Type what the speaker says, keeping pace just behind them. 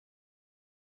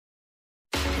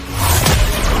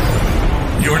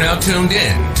now tuned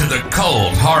in to the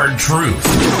Cold Hard Truth,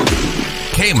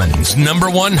 Cayman's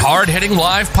 #1 hard-hitting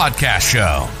live podcast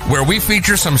show, where we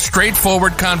feature some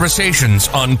straightforward conversations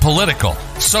on political,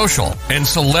 social, and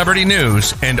celebrity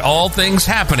news and all things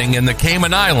happening in the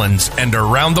Cayman Islands and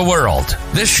around the world.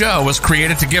 This show was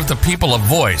created to give the people a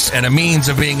voice and a means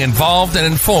of being involved and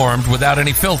informed without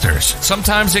any filters.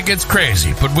 Sometimes it gets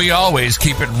crazy, but we always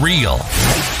keep it real.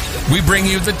 We bring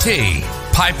you the tea,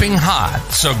 piping hot,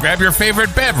 so grab your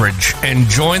favorite beverage and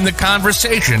join the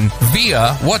conversation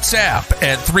via WhatsApp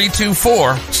at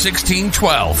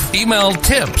 324-1612. Email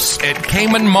tips at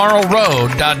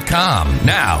CaymanMarlRoad.com.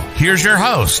 Now, here's your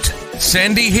host,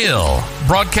 Sandy Hill,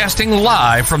 broadcasting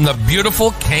live from the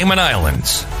beautiful Cayman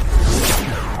Islands.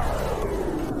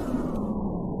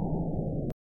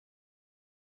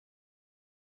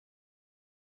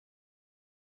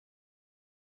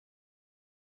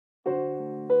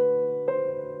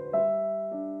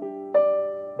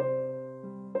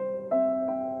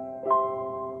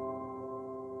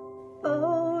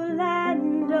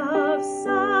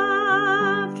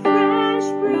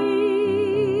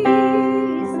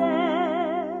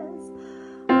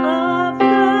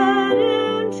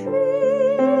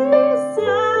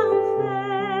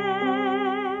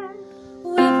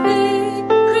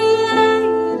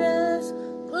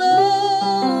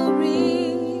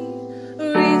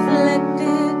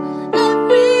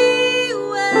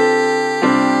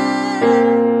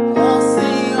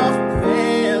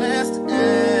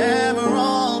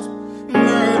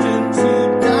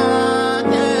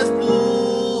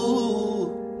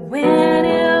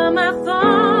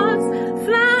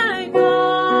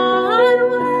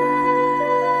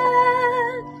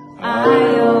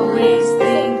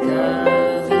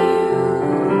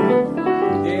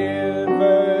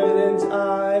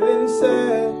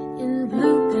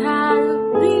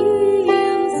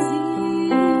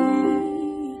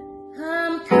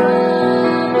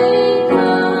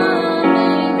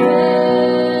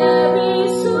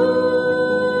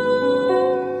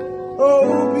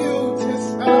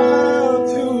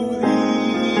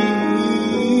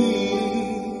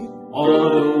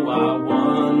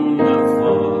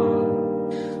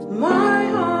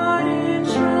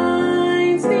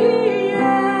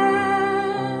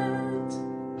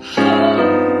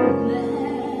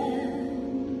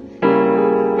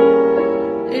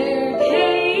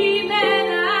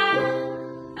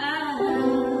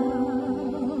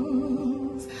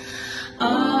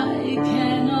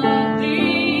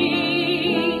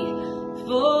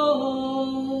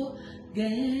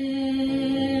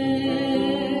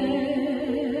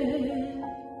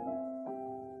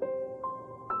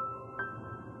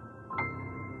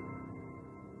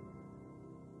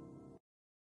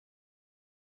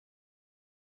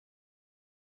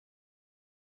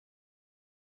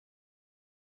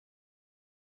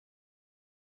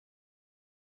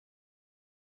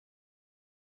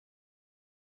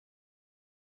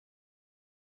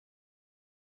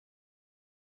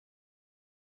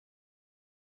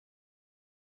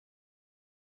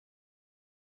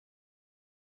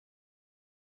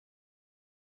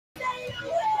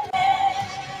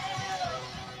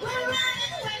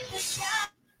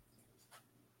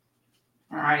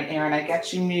 All right, Aaron, I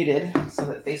got you muted so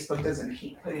that Facebook doesn't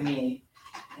keep putting me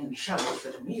in trouble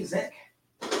for the music.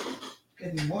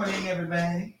 Good morning,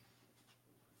 everybody.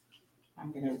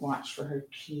 I'm going to watch for her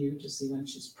cue to see when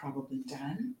she's probably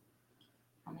done.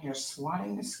 I'm here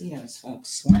swatting mosquitoes, folks.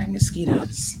 Swatting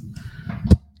mosquitoes.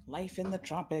 Life in the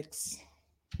tropics.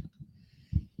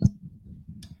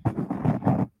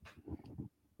 Let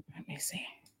me see.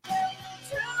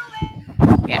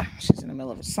 Yeah, she's in the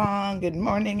middle of a song. Good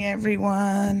morning,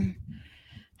 everyone.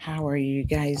 How are you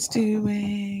guys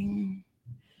doing?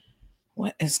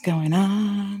 What is going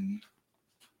on?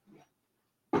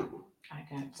 I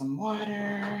got some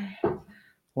water.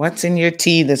 What's in your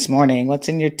tea this morning? What's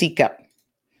in your teacup?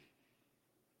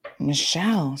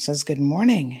 Michelle says, good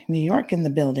morning. New York in the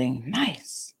building.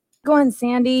 Nice. Go on,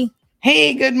 Sandy.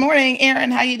 Hey, good morning, Aaron.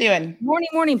 How you doing?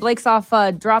 Morning. Blake's off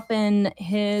dropping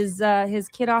his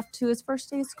kid off to his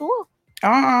first day of school.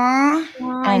 Oh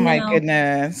my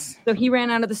goodness. So he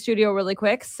ran out of the studio really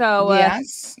quick. So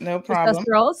yes, no problem. Us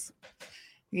girls.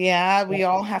 Yeah, we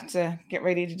all have to get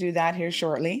ready to do that here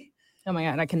shortly. Oh my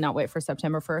God, I cannot wait for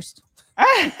September 1st.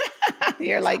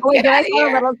 You're like, wait, did I get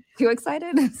a little too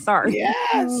excited? Sorry.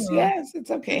 Yes, it's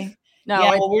okay. No,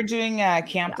 yeah, well, we're doing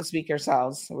camp this week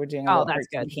ourselves. So we're doing a little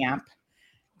camp.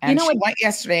 And she went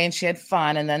yesterday and she had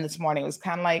fun. And then this morning it was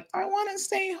kind of like, I want to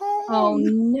stay home. Oh,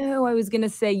 no. I was going to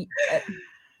say,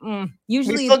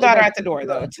 usually. We still got her at the door,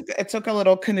 though. It took a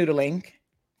little canoodling.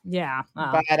 Yeah.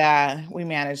 But we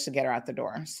managed to get her out the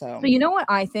door. So you know what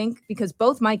I think? Because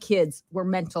both my kids were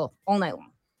mental all night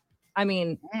long. I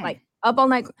mean, like up all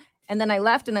night. And then I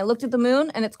left and I looked at the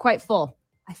moon and it's quite full.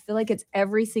 I feel like it's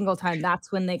every single time.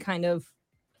 That's when they kind of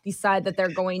decide that they're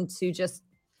going to just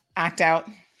act out.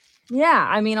 Yeah.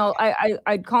 I mean,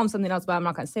 I'd call them something else, but I'm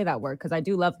not going to say that word because I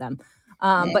do love them.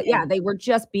 But yeah, they were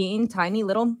just being tiny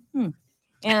little.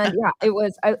 And yeah, it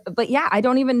was, but yeah, I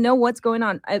don't even know what's going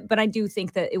on. But I do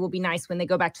think that it will be nice when they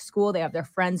go back to school. They have their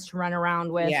friends to run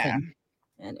around with. Yeah.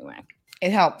 Anyway.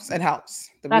 It helps. It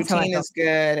helps. The routine is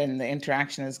good and the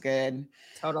interaction is good.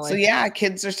 Totally. So yeah,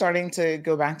 kids are starting to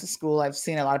go back to school. I've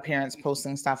seen a lot of parents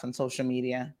posting stuff on social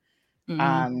media.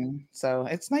 So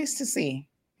it's nice to see.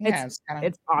 Yeah,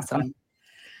 it's awesome.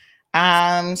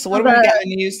 So what do we got in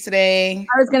the news today?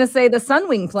 I was going to say the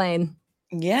Sunwing plane.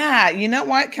 Yeah. You know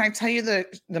what? Can I tell you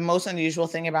the most unusual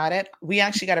thing about it? We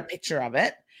actually got a picture of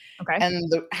it. Okay.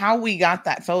 And how we got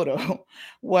that photo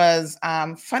was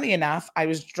funny enough. I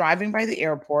was driving by the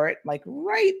airport, like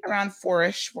right around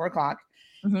 4 o'clock.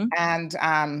 And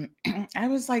I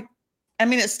was like, I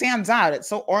mean, it stands out. It's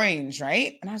so orange,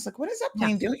 right? And I was like, what is that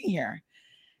plane doing here?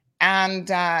 And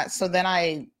so then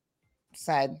I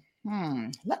said,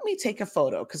 let me take a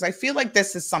photo because I feel like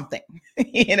this is something,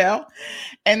 you know?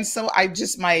 And so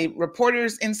my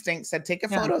reporter's instinct said, take a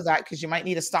photo of that because you might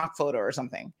need a stock photo or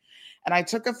something. And I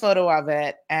took a photo of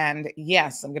it. And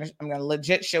yes, I'm gonna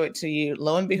legit show it to you.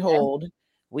 Lo and behold,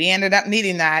 we ended up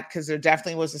needing that because there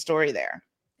definitely was a story there.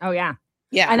 Oh, yeah.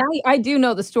 Yeah. And I do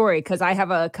know the story because I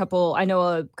know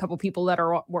a couple people that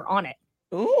were on it.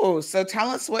 Ooh, so tell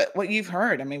us what you've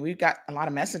heard. I mean, we've got a lot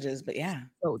of messages, but yeah.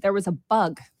 So there was a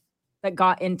bug that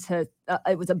got into,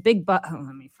 it was a big bug. Oh,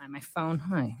 let me find my phone.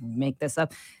 I make this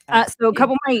up. So a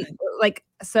couple of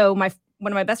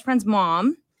one of my best friend's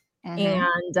mom and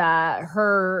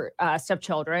her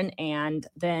stepchildren and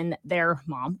then their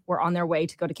mom were on their way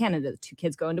to go to Canada. The two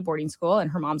kids going to boarding school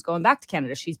and her mom's going back to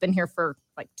Canada. She's been here for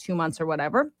like 2 months or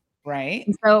whatever. Right.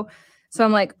 And so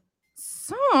I'm like,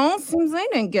 seems they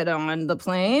didn't get on the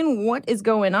plane. What is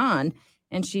going on?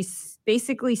 And she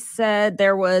basically said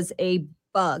there was a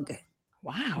bug.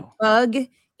 Wow. Bug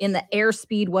in the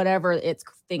airspeed, whatever it's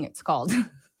called.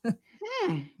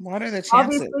 What are the chances?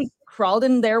 Obviously crawled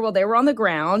in there while they were on the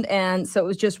ground. And so it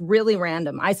was just really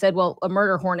random. I said, well, a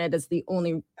murder hornet is the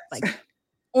only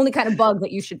kind of bug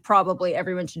that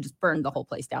everyone should just burn the whole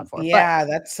place down for. Yeah,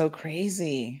 that's so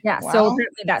crazy. Yeah. Wow. So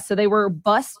apparently so they were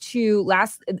bused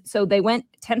so they went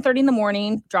 10:30 in the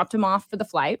morning, dropped him off for the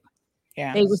flight.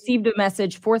 Yeah. They received a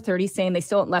message 4:30 saying they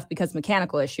still hadn't left because of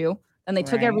mechanical issue. Then they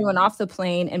took everyone off the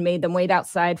plane and made them wait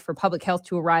outside for public health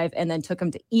to arrive and then took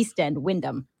them to East End,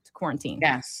 Wyndham to quarantine.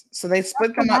 Yes. So they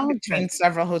split them up between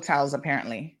several hotels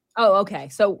apparently. Oh, okay.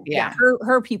 So yeah,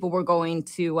 her people were going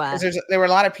to there were a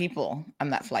lot of people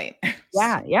on that flight.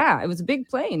 Yeah. It was a big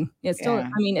plane. It's still I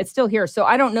mean, it's still here. So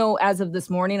I don't know as of this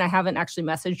morning. I haven't actually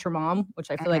messaged her mom,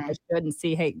 which I feel like I should and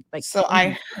see, hey, like so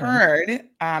I heard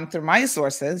through my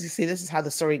sources, you see, this is how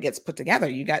the story gets put together.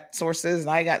 You got sources and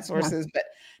I got sources, but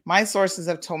my sources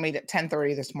have told me that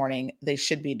 10:30 this morning, they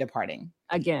should be departing.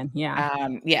 Again, yeah.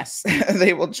 Yes,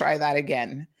 they will try that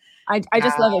again. I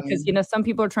just love it because, some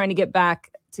people are trying to get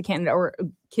back to Canada or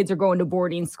kids are going to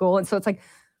boarding school. And so it's like,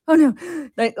 oh no,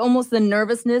 like almost the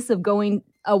nervousness of going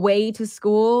away to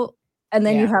school. And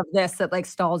then you have this that like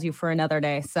stalls you for another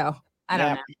day. So I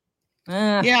don't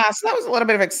know. Yeah. So that was a little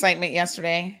bit of excitement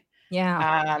yesterday.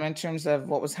 Yeah. In terms of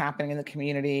what was happening in the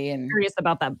community and curious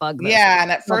about that bug. Yeah.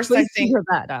 And at first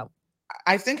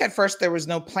I think at first there was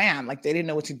no plan. Like they didn't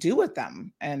know what to do with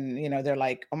them. And, they're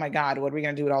like, oh my God, what are we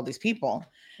going to do with all these people?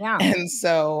 Yeah. And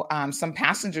so some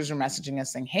passengers were messaging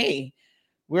us saying, hey,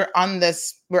 we're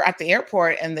at the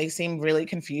airport and they seem really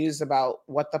confused about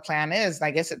what the plan is. And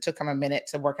I guess it took them a minute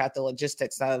to work out the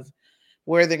logistics of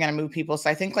where they're going to move people. So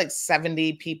I think like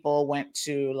 70 people went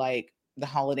to like the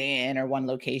Holiday Inn or one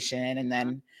location. And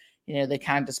then, they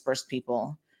kind of dispersed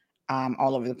people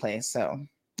all over the place. So,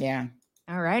 yeah.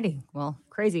 All righty. Well,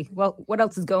 crazy. Well, what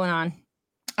else is going on?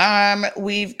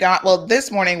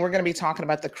 This morning we're going to be talking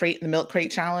about the milk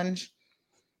crate challenge.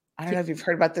 I don't know if you've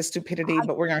heard about this stupidity,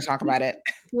 but we're going to talk about it.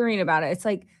 Hearing about it. It's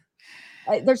like,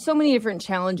 there's so many different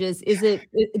challenges.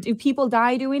 Do people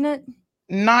die doing it?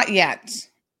 Not yet.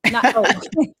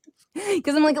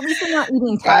 Because I'm like, at least they're not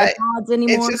eating tripods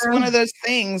anymore. It's just one of those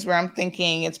things where I'm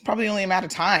thinking it's probably only a matter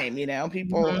of time,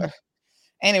 people.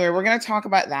 Anyway, we're going to talk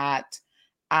about that.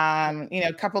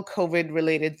 A couple COVID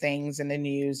related things in the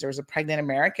news. There was a pregnant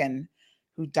American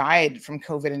who died from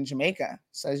COVID in Jamaica.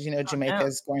 So as you know, Jamaica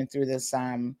is going through this,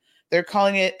 they're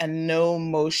calling it a no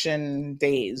motion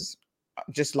days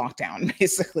just lockdown,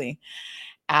 basically.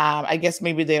 I guess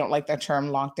maybe they don't like that term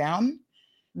lockdown,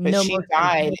 but No she more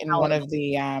died in one empowerment. of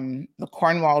the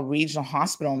Cornwall Regional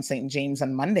Hospital in St. James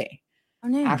on Monday Oh,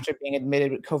 no. after being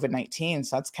admitted with COVID-19.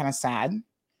 So that's kind of sad.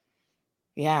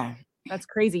 Yeah. That's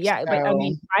crazy. Yeah. But I So,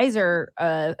 mean,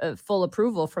 Pfizer, full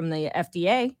approval from the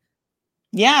FDA.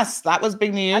 yes, that was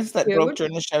big news That's that broke huge.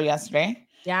 during the show yesterday.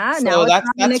 Yeah. Now So it's not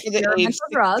an that's for the age experimental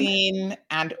drug. 16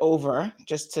 and over,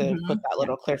 just to put that Yeah.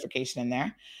 little clarification in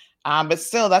there. But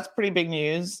still, that's pretty big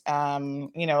news.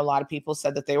 You know, a lot of people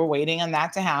said that they were waiting on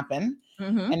that to happen.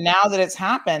 Mhm. And now that it's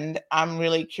happened, I'm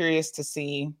really curious to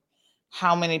see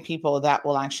how many people that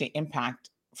will actually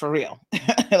impact for real.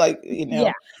 Like, you Yeah. know,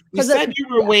 you 'Cause said you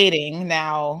were waiting.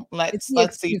 Now it's the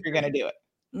let's see if you're excuses. gonna do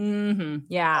it.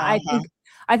 Yeah, Uh-huh.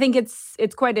 I think it's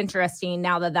quite interesting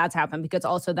now that that's happened because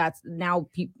also that's now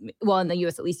well, in the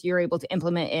US at least you're able to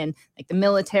implement in like the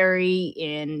military,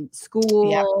 in Yeah.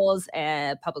 schools,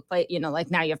 public play, you know,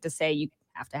 like now you have to say you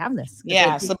have to have this 'cause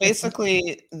Yeah. So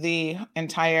basically the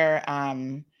entire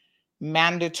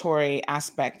mandatory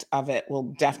aspect of it will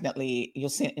definitely, you'll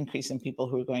see an increase in people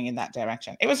who are going in that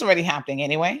direction. It was already happening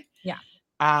anyway. Yeah.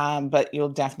 But you'll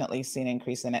definitely see an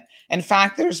increase in it. In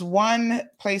fact, there's one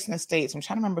place in the States, I'm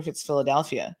trying to remember if it's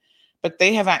Philadelphia, but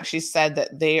they have actually said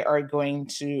that they are going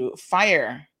to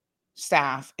fire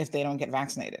staff if they don't get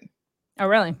vaccinated. Oh,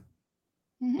 really?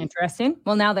 Mhm. Interesting.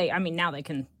 Well, now they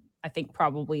can, I think,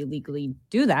 probably legally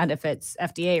do that if it's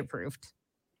FDA approved.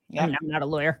 I mean, Yep. I'm not a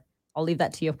lawyer. I'll leave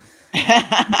that to you.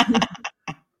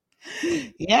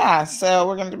 Yeah, so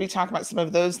we're going to be talking about some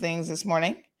of those things this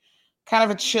morning. Kind of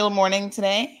a chill morning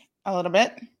today, a little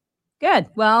bit. Good.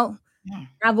 Well, Yeah.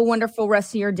 have a wonderful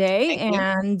rest of your day, Thank you.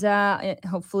 and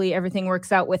hopefully everything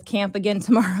works out with camp again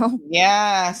tomorrow.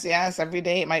 Yes, yes. Every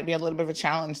day it might be a little bit of a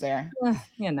challenge there.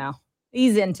 You know,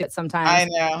 ease into it sometimes.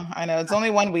 I know. It's only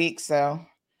 1 week, so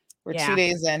we're 2 Yeah.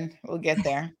 days in. We'll get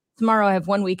there. Tomorrow I have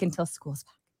 1 week until school's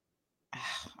back.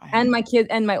 I And know. my kid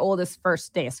and my oldest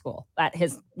first day of school at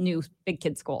his new big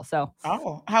kid school. So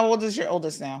Oh, how old is your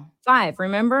oldest now? 5,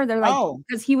 remember? They're like, Oh.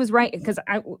 because he was right, because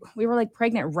we were like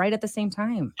pregnant right at the same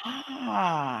time.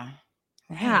 Ah,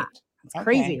 Yeah. right. It's Okay.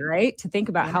 crazy, right? To think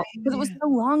about Yeah, because it was yeah. so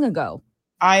long ago.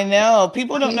 I know.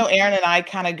 People don't Mhm. know Aaron and I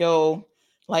kind of go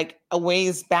like a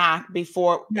ways back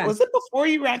before. Yeah. Was it before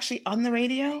you were actually on the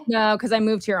radio? No, because I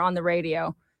moved here on the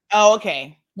radio. Oh,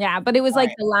 okay. Yeah, but it was All like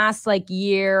right. the last like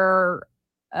year,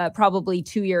 probably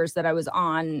 2 years that I was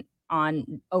on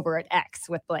over at X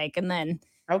with Blake, and then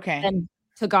Okay.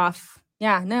 took off.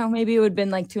 Yeah, no, maybe it would have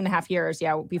been like 2.5 years,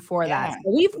 yeah, before that.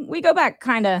 Yeah. So we go back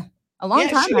kinda a long Yeah,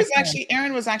 time, she was actually.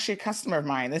 Aaron was actually a customer of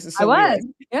mine. This is I so weird. was.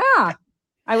 Yeah,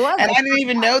 I was. And I I didn't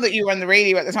even know that you were on the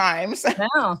radio at the time. So.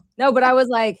 No, but I was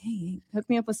like, "Hey, hook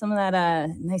me up with some of that,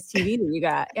 nice TV that you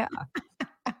got." Yeah,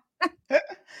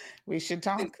 We should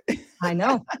talk. I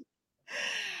know.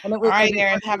 And it All was right, it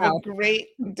Aaron, worked have a out. great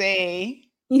day.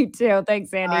 You too.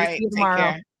 Thanks, All Andy. right, See you take tomorrow.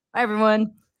 care. Bye,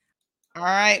 everyone. All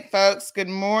right, folks. Good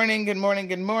morning. Good morning.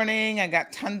 Good morning. I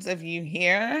got tons of you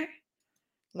here.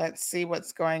 Let's see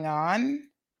what's going on.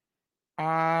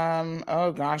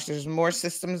 Oh gosh, there's more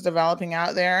systems developing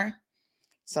out there.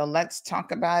 So let's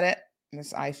talk about it.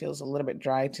 This eye feels a little bit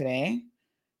dry today.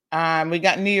 We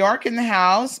got New York in the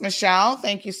house. Michelle,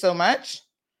 thank you so much.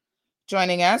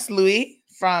 Joining us, Louis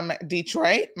from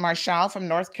Detroit, Marshall from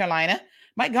North Carolina.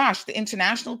 My gosh, the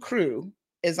international crew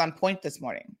is on point this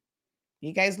morning.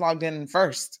 You guys logged in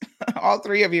first. All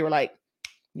three of you were like,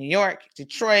 New York,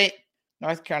 Detroit,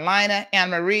 North Carolina.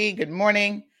 Anne Marie, good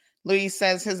morning. Louis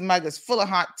says his mug is full of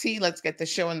hot tea. Let's get the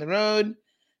show on the road.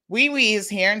 Wee Wee is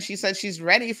here, and she said she's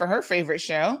ready for her favorite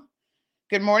show.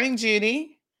 Good morning,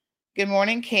 Judy. Good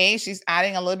morning, Kay. She's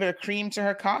adding a little bit of cream to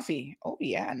her coffee. Oh,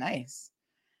 yeah, nice.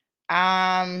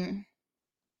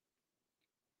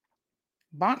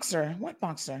 Boxer. What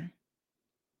boxer?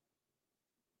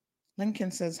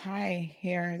 Lincoln says, hi,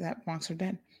 here, that boxer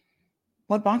dead.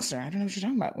 What boxer? I don't know what you're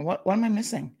talking about. What am I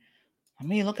missing? Let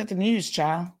me look at the news,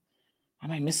 child.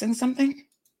 Am I missing something?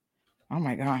 Oh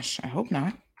my gosh, I hope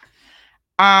not.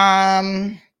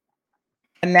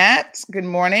 Annette, good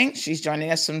morning. She's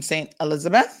joining us from St.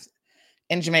 Elizabeth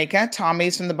in Jamaica.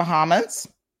 Tommy's from the Bahamas.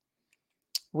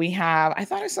 We have, I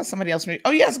thought I saw somebody else.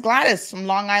 Oh yes, Gladys from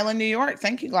Long Island, New York.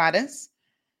 Thank you, Gladys.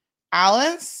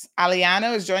 Alice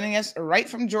Aliano is joining us right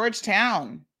from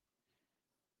Georgetown.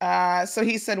 So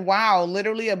he said, wow,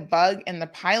 literally a bug in the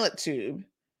pilot tube.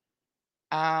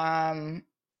 MCAS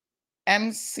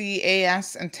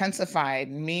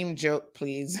intensified. Meme joke,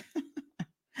 please.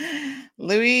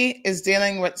 Louis is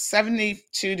dealing with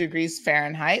 72 degrees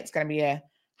Fahrenheit. It's going to be a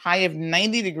high of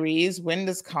 90 degrees. Wind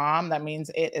is calm. That means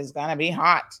it is going to be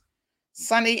hot.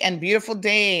 Sunny and beautiful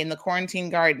day in the quarantine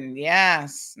garden.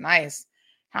 Yes, nice.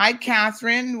 Hi,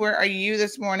 Catherine. Where are you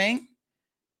this morning?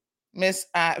 Miss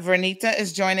Vernita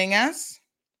is joining us.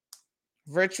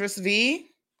 Virtuous V.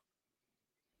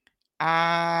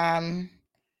 Angie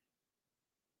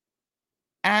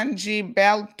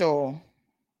Belto.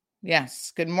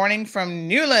 Yes. Good morning from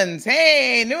Newlands.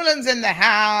 Hey, Newlands in the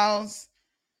house.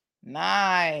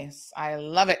 Nice. I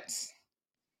love it.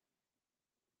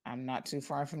 I'm not too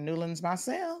far from Newlands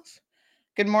myself.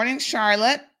 Good morning,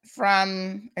 Charlotte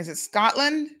from, is it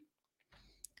Scotland?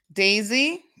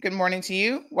 Daisy, good morning to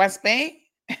you. West Bay.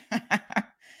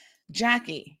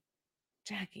 Jackie,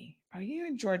 are you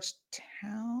in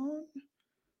Georgetown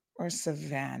or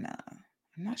Savannah?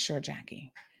 I'm not sure,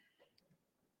 Jackie.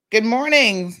 Good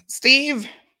morning, Steve.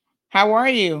 How are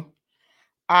you?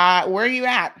 Where are you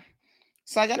at?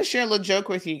 So I got to share a little joke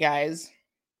with you guys.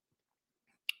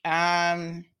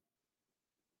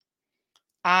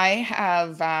 I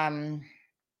have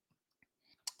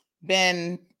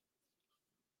been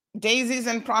Daisy's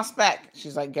in Prospect.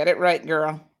 She's like, get it right,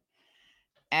 girl.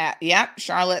 Yep,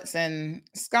 Charlotte's in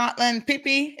Scotland.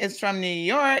 Pippi is from New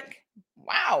York.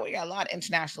 Wow, we got a lot of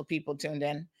international people tuned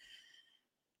in.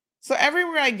 So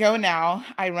everywhere I go now,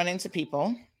 I run into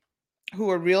people who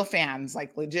are real fans,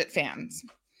 like legit fans.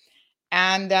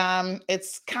 And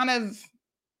it's kind of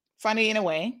funny in a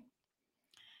way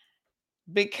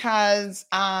because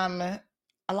a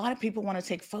lot of people want to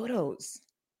take photos,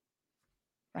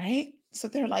 right? So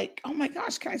they're like, oh my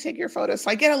gosh, can I take your photo?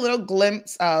 So I get a little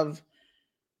glimpse of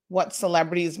what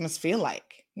celebrities must feel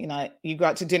like. You know, you go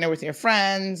out to dinner with your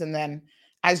friends, and then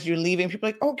as you're leaving, people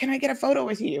are like, oh, can I get a photo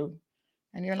with you?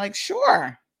 And you're like,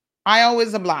 sure. I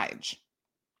always oblige.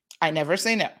 I never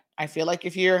say no. I feel like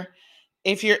if you're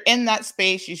in that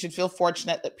space, you should feel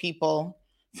fortunate that people,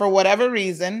 for whatever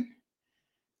reason,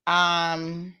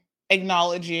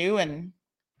 acknowledge you, and,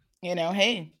 you know,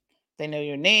 hey, they know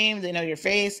your name, they know your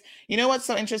face. You know what's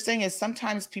so interesting is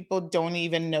sometimes people don't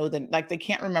even know like they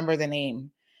can't remember the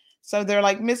name. So they're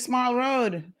like, Miss Marl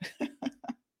Road.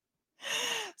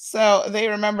 So they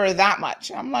remember that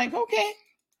much. I'm like, okay,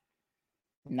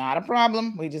 not a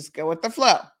problem. We just go with the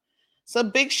flow. So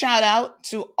big shout out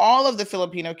to all of the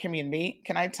Filipino community.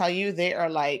 Can I tell you, they are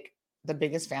like the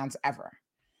biggest fans ever.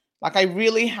 Like I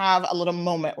really have a little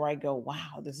moment where I go,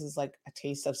 wow, this is like a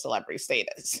taste of celebrity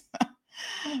status.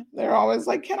 They're always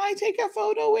like, can I take a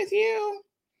photo with you?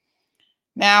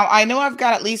 Now, I know I've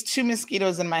got at least 2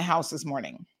 mosquitoes in my house this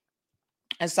morning.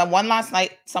 I saw one last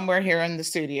night somewhere here in the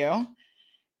studio.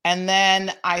 And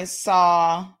then I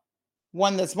saw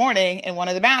one this morning in one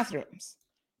of the bathrooms.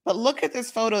 But look at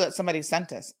this photo that somebody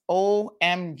sent us.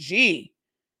 OMG.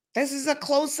 This is a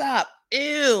close-up.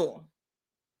 Ew.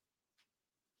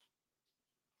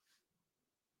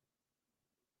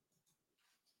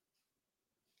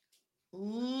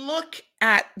 Look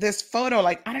at this photo.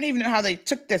 Like, I don't even know how they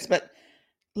took this, but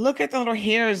look at the little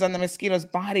hairs on the mosquito's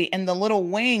body and the little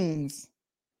wings.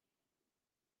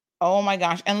 Oh my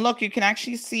gosh. And look, you can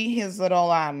actually see his little,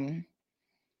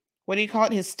 what do you call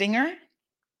it? His stinger.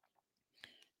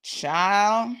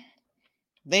 Child,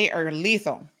 they are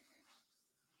lethal.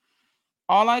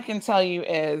 All I can tell you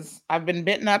is I've been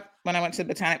bitten up when I went to the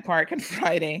Botanic Park on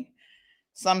Friday.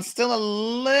 So I'm still a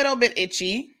little bit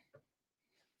itchy.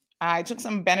 I took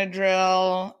some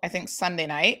Benadryl, I think Sunday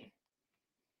night.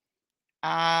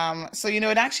 So, you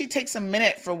know, it actually takes a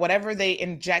minute for whatever they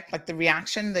inject, like the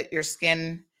reaction that your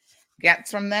skin gets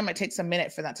from them. It takes a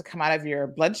minute for that to come out of your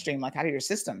bloodstream, like out of your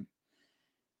system.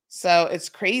 So it's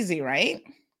crazy, right?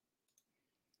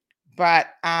 But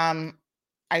I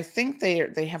think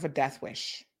they have a death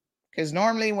wish, because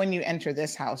normally when you enter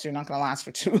this house, you're not going to last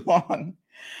for too long.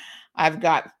 I've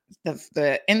got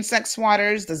the insect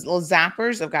swatters, the little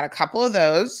zappers. I've got a couple of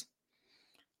those.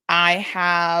 I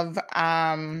have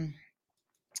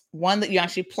one that you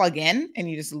actually plug in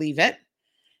and you just leave it.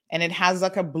 And it has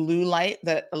like a blue light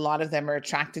that a lot of them are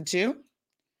attracted to.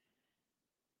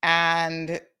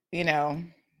 And, you know,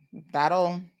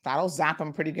 that'll zap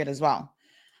them pretty good as well.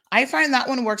 I find that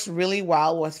one works really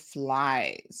well with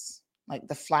flies. Like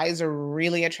the flies are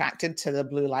really attracted to the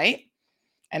blue light.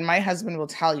 And my husband will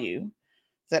tell you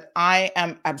that I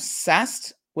am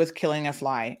obsessed with killing a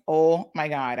fly. Oh my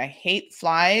God. I hate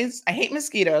flies. I hate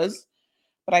mosquitoes,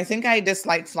 but I think I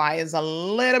dislike flies a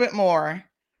little bit more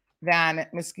than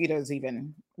mosquitoes,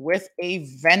 even with a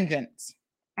vengeance.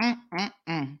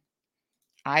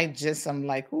 I just am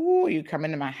like, ooh, you come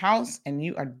into my house and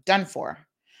you are done for.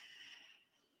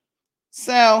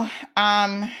 So,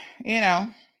 you know,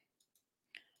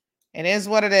 it is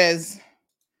what it is.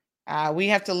 We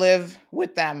have to live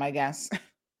with them, I guess.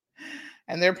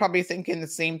 And they're probably thinking the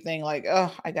same thing, like,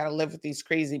 oh, I got to live with these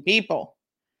crazy people.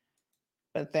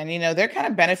 But then, they're kind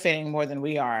of benefiting more than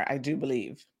we are, I do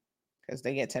believe, because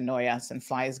they get to annoy us and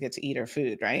flies get to eat our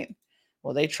food, right?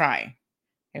 Well, they try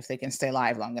if they can stay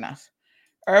alive long enough.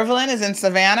 Evelyn is in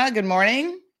Savannah. Good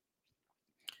morning.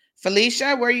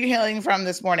 Felicia, where are you hailing from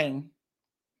this morning?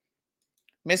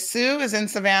 Miss Sue is in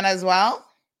Savannah as well.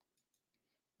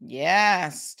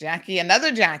 Yes, Jackie,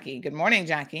 another Jackie. Good morning,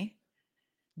 Jackie.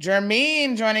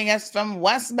 Jermaine joining us from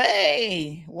West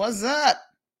Bay. What's up?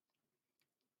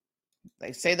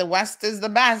 They say the West is the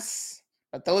best,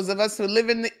 but those of us who live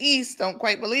in the East don't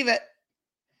quite believe it.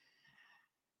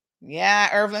 Yeah,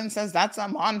 Irvin says that's a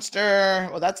monster.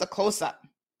 Well, that's a close-up.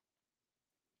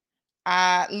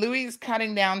 Louis is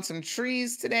cutting down some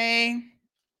trees today.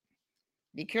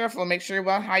 Be careful. Make sure you're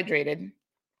well hydrated.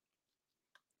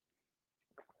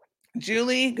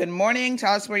 Julie, good morning.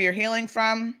 Tell us where you're hailing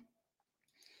from.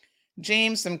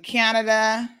 James from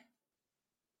Canada.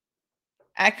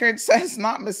 Eckert says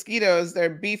not mosquitoes. They're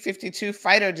B-52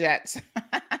 fighter jets.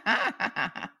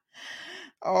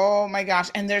 Oh my gosh.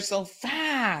 And they're so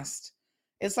fast.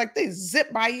 It's like they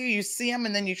zip by you. You see them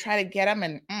and then you try to get them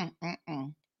and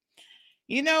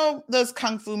those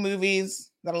kung fu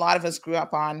movies that a lot of us grew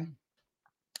up on,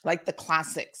 like the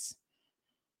classics,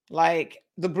 like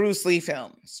the Bruce Lee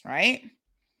films, right?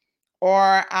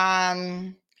 Or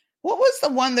what was the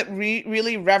one that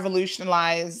really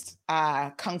revolutionized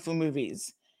kung fu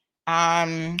movies?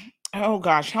 Oh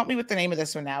gosh, help me with the name of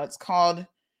this one now. It's called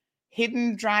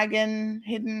Hidden Dragon.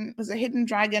 Was it Hidden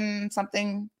Dragon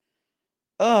something?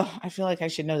 Oh, I feel like I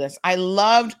should know this. I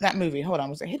loved that movie. Hold on,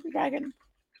 was it Hidden Dragon?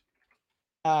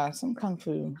 Some kung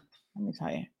fu. Let me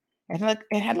tell you.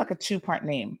 It had like a 2-part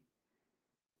name.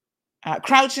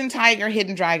 Crouching Tiger,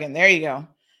 Hidden Dragon. There you go.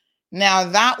 Now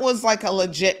that was like a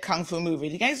legit kung fu movie.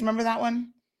 Do you guys remember that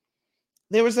one?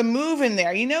 There was a move in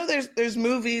there. There's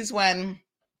movies when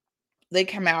they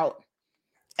come out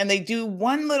and they do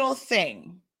one little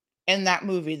thing in that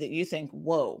movie that you think,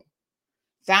 whoa,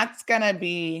 that's gonna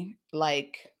be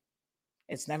like,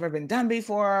 it's never been done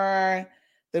before.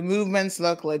 The movements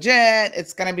look legit.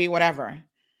 It's gonna be whatever.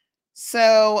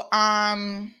 So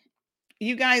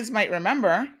you guys might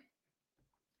remember.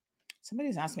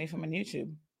 Somebody's asked me if I'm on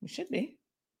YouTube. We should be.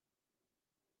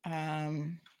 We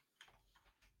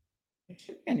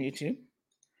should be on YouTube.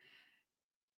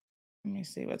 Let me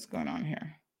see what's going on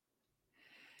here.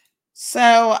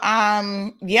 So,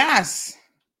 yes.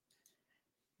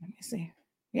 Let me see.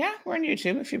 Yeah, we're on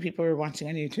YouTube. A few people are watching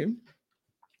on YouTube.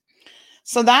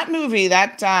 So that movie,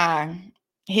 that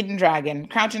Hidden Dragon,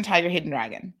 Crouching Tiger, Hidden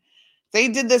Dragon, they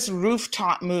did this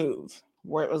rooftop move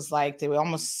where it was like they were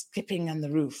almost skipping on the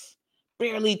roof,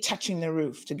 barely touching the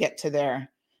roof to get to the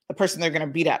person they're going to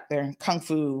beat up, their kung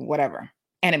fu whatever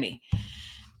enemy.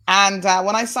 And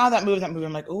when I saw that movie,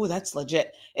 I'm like, oh, that's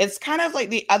legit. It's kind of like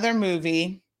the other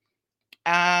movie.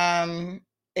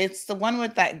 It's the one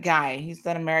with that guy. He's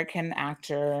that American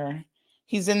actor.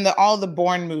 He's in all the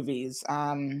Bourne movies.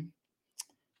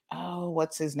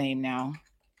 What's his name now?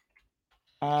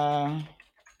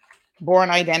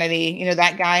 Bourne Identity.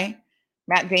 That guy,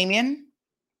 Matt Damon.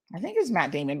 I think it's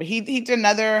Matt Damon, but he did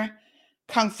another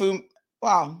kung fu.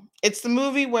 Well, it's the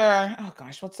movie where, oh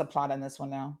gosh, what's the plot on this one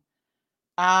now?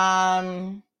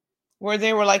 Where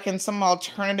they were like in some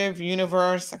alternative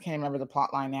universe. I can't remember the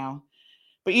plot line now.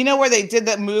 But where they did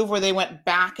that move where they went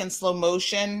back in slow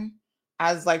motion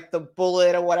as like the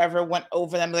bullet or whatever went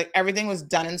over them. Like everything was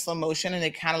done in slow motion and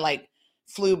they kind of like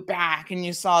flew back and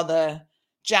you saw the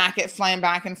jacket flying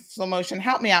back in slow motion.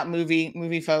 Help me out,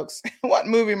 movie folks. What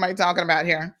movie am I talking about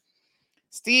here?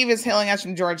 Steve is hailing us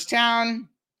from Georgetown.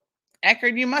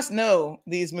 Eckerd, you must know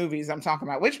these movies I'm talking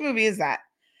about. Which movie is that?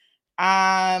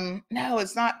 No,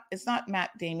 it's not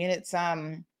Matt Damon.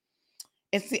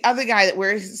 It's the other guy that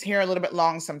wears his hair a little bit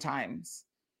long sometimes.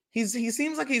 He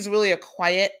seems like he's really a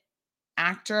quiet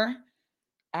actor.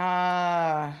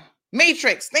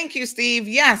 Matrix. Thank you, Steve.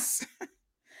 Yes.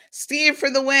 Steve for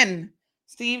the win.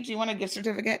 Steve, do you want a gift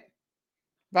certificate?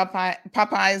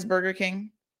 Popeye's Burger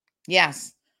King.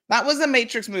 Yes. That was a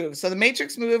Matrix move. So the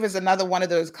Matrix move is another one of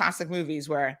those classic movies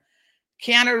where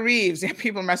Keanu Reeves, and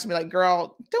people must be like,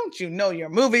 girl, don't you know your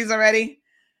movies already?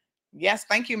 Yes,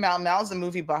 thank you, Mel. Mel's a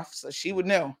movie buff, so she would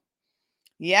know.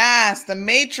 Yes, the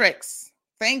Matrix.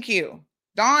 Thank you.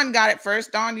 Dawn got it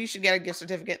first. Dawn, you should get a gift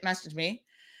certificate. Message me.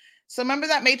 So remember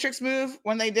that Matrix move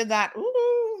when they did that?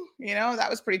 Ooh, that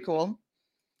was pretty cool.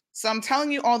 So I'm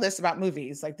telling you all this about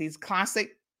movies, like these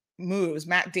classic moves.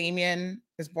 Matt Damon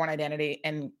is Bourne Identity,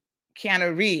 and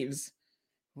Keanu Reeves,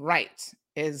 right,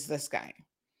 is this guy.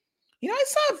 I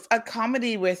saw a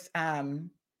comedy with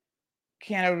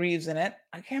Keanu Reeves in it.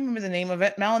 I can't remember the name of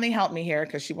it. Melanie helped me here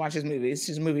because she watches movies.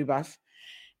 She's a movie buff.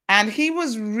 And he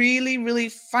was really, really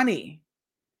funny.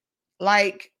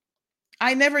 Like,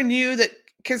 I never knew that,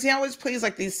 because he always plays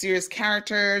like these serious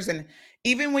characters. And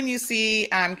even when you see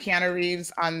Keanu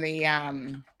Reeves on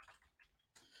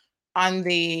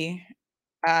the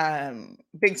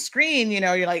big screen,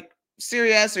 you're like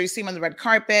serious, or you see him on the red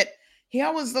carpet. He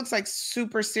always looks like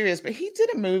super serious, but he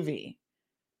did a movie.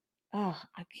 Oh,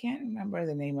 I can't remember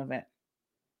the name of it,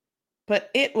 but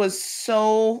it was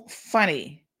so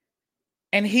funny.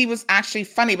 And he was actually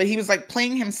funny, but he was like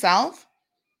playing himself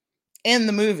in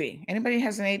the movie. Anybody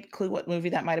has any clue what movie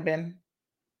that might have been?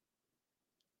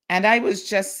 And I was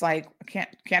just like, I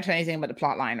can't tell anything about the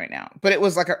plot line right now, but it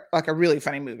was like a really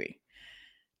funny movie.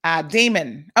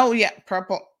 Damon. Oh yeah,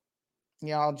 Purple.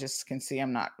 Y'all just can see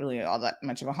I'm not really all that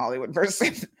much of a Hollywood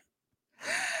person.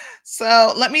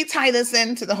 So let me tie this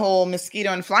into the whole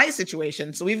mosquito and fly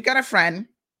situation. So we've got a friend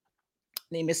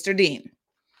named Mr. Dean.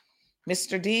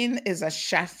 Mr. Dean is a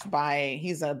chef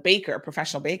he's a baker, a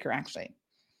professional baker, actually.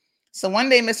 So one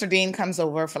day Mr. Dean comes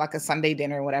over for like a Sunday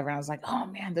dinner or whatever. And I was like, oh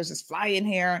man, there's this fly in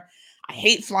here. I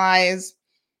hate flies.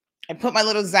 I put my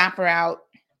little zapper out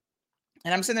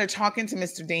and I'm sitting there talking to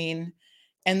Mr. Dean.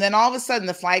 And then all of a sudden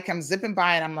the fly comes zipping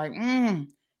by and I'm like,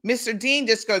 Mr. Dean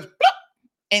just goes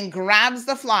and grabs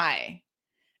the fly.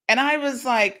 And I was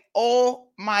like, oh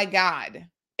my God.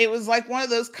 It was like one of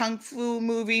those Kung Fu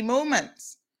movie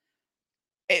moments.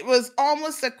 It was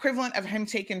almost equivalent of him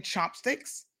taking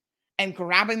chopsticks and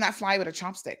grabbing that fly with a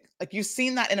chopstick. Like you've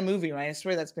seen that in a movie, right? I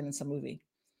swear that's been in some movie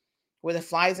where the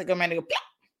flies that go man and go,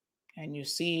 and you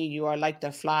see you are like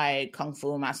the fly Kung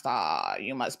Fu master.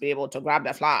 You must be able to grab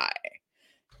the fly.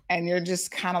 And you're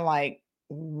just kind of like,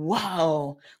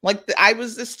 whoa. Like I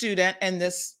was the student in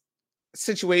this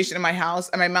situation in my house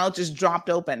and my mouth just dropped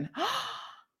open.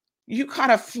 You caught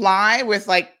a fly with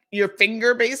like your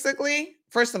finger, basically.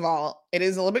 First of all, it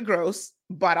is a little bit gross,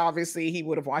 but obviously he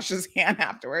would have washed his hand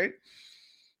afterward.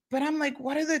 But I'm like,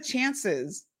 what are the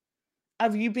chances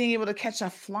of you being able to catch a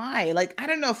fly? Like, I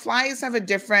don't know, flies have a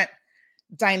different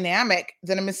dynamic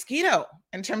than a mosquito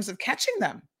in terms of catching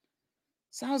them.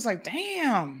 So I was like,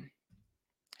 damn.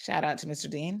 Shout out to Mr.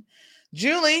 Dean.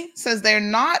 Julie says they're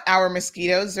not our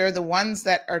mosquitoes. They're the ones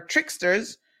that are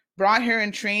tricksters, brought here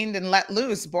and trained and let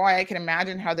loose. Boy, I can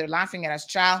imagine how they're laughing at us,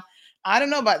 child. I don't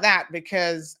know about that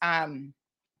because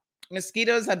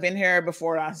mosquitoes have been here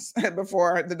before us,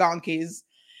 before the donkeys.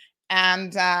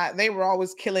 And they were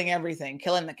always killing everything,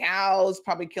 killing the cows,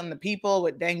 probably killing the people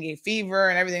with dengue fever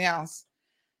and everything else.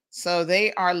 So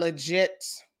they are legit.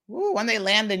 Ooh, when they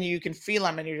land in you, you can feel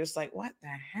them and you're just like, what the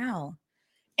hell?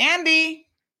 Andy,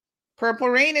 Purple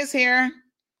Rain is here.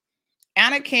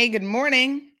 Anna K, good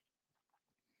morning.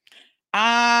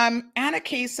 Anna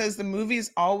K says the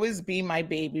movies Always Be My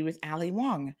Baby with Ali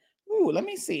Wong. Ooh, let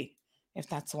me see if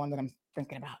that's the one that I'm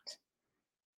thinking about.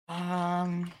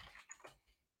 I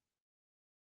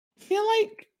feel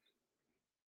like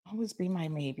Always Be My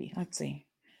Maybe. Let's see.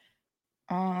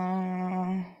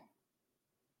 I'm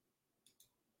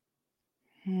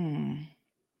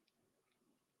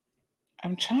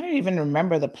trying to even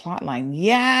remember the plot line.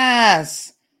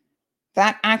 Yes.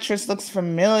 That actress looks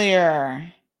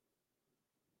familiar.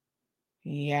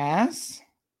 Yes.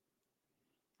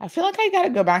 I feel like I got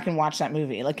to go back and watch that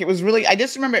movie. Like it was really, I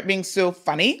just remember it being so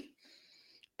funny.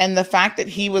 And the fact that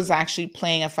he was actually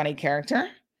playing a funny character,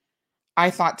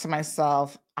 I thought to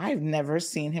myself, I've never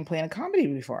seen him play in a comedy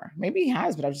before. Maybe he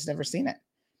has, but I've just never seen it.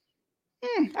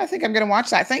 I think I'm going to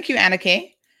watch that. Thank you, Anna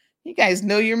K. You guys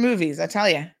know your movies, I tell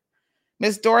you.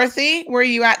 Miss Dorothy, where are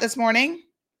you at this morning?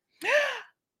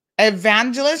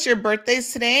 Evangelist, your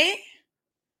birthday's today.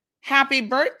 Happy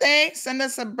birthday. Send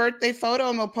us a birthday photo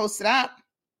and we'll post it up.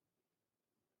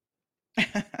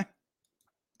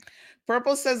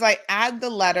 Purple says I add the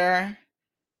letter.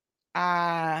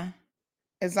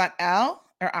 Is that L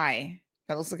or I?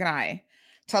 That looks like an I.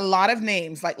 To a lot of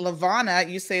names. Like Lavana,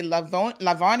 you say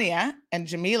Lavonia. And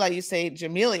Jamila, you say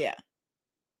Jamelia.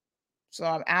 So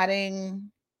I'm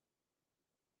adding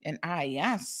an I.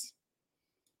 Yes.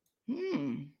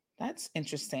 That's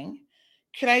interesting.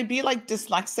 Could I be like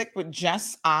dyslexic with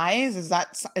just I's? Is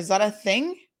that a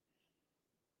thing?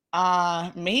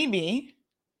 Maybe.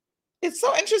 It's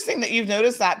so interesting that you've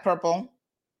noticed that, Purple.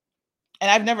 And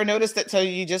I've never noticed it till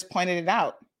you just pointed it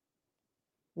out.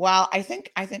 Well, I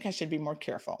think I should be more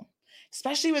careful,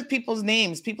 especially with people's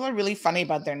names. People are really funny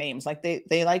about their names. Like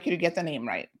they like you to get the name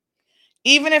right.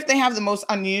 Even if they have the most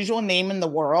unusual name in the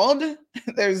world,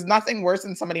 there's nothing worse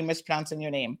than somebody mispronouncing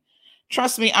your name.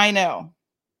 Trust me, I know.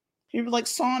 People are like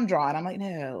Sandra, and I'm like,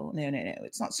 no,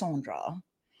 it's not Sandra.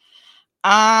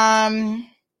 Sometimes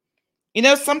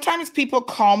people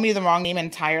call me the wrong name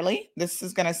entirely. This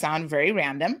is going to sound very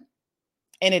random,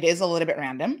 and it is a little bit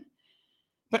random,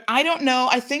 but I don't know.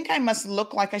 I think I must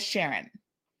look like a Sharon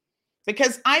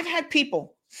because I've had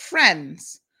people,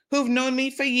 friends who've known me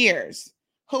for years,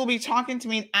 who will be talking to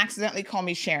me and accidentally call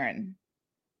me Sharon.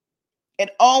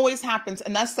 It always happens,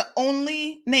 and that's the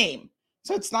only name.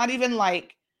 So it's not even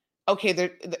like,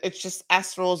 okay, it's just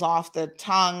S rolls off the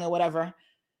tongue or whatever.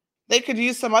 They could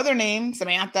use some other name,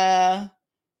 Samantha,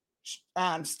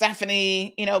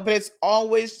 Stephanie, but it's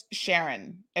always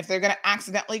Sharon. If they're going to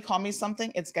accidentally call me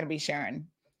something, it's going to be Sharon.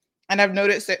 And I've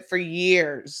noticed it for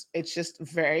years. It's just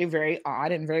very, very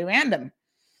odd and very random.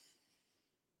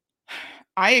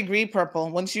 I agree, Purple.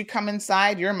 Once you come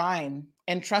inside, you're mine.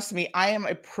 And trust me, I am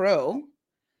a pro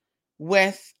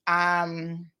with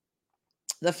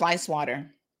the fly swatter.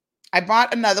 I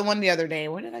bought another one the other day.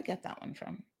 Where did I get that one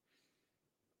from?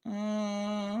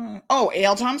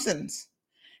 A.L. Thompson's.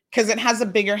 Because it has a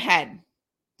bigger head.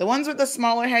 The ones with the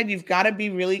smaller head, you've got to be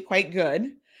really quite good.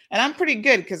 And I'm pretty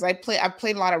good because I've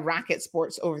played a lot of racket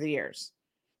sports over the years.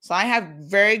 So I have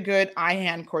very good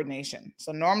eye-hand coordination.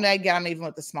 So normally I get them even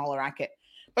with the smaller racket.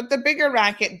 But the bigger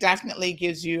racket definitely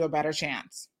gives you a better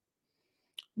chance.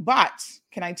 But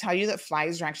can I tell you that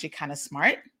flies are actually kind of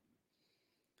smart?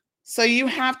 So you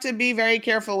have to be very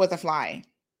careful with a fly.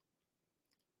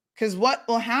 Because what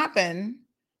will happen,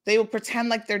 they will pretend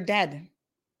like they're dead.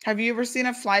 Have you ever seen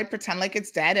a fly pretend like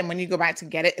it's dead and when you go back to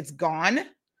get it, it's gone?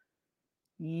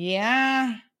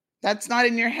 Yeah, that's not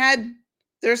in your head.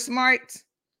 They're smart.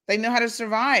 They know how to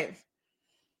survive.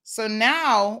 So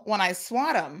now when I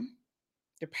swat them,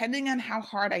 depending on how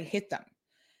hard I hit them,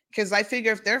 because I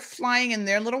figure if they're flying in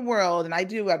their little world and I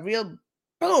do a real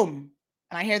boom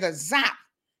and I hear the zap,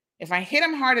 if I hit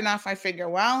them hard enough, I figure,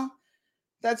 well,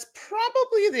 that's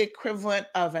probably the equivalent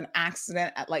of an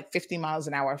accident at like 50 miles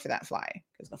an hour for that fly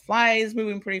because the fly is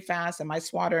moving pretty fast and my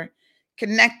swatter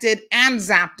connected and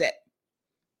zapped it.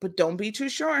 But don't be too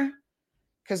sure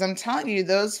because I'm telling you,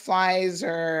 those flies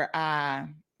are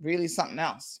really something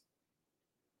else.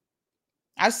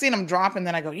 I've seen them drop and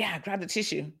then I go, yeah, grab the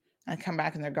tissue. I come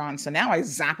back and they're gone. So now I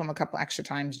zap them a couple extra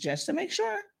times just to make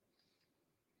sure.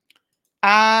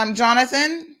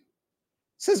 Jonathan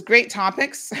says great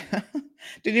topics.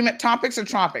 Did you mean topics or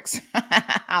tropics?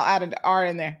 I'll add an R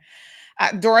in there.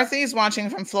 Dorothy's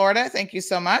watching from Florida. Thank you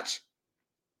so much.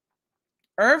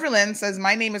 Irvelyn says,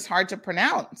 my name is hard to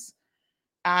pronounce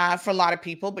for a lot of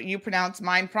people, but you pronounce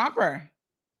mine proper.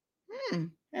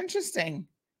 Interesting.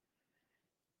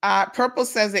 Purple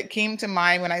says it came to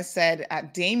mind when I said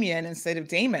Damien instead of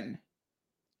Damon.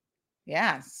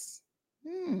 Yes.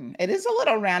 It is a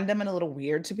little random and a little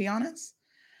weird, to be honest.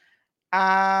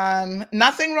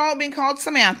 Nothing wrong with being called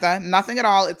Samantha. Nothing at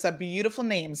all. It's a beautiful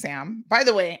name, Sam. By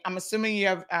the way, I'm assuming you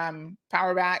have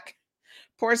power back.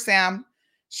 Poor Sam.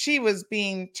 She was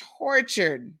being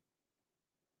tortured.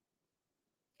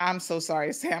 I'm so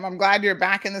sorry, Sam. I'm glad you're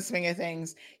back in the swing of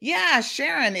things. Yeah,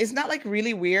 Sharon, isn't that like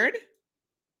really weird?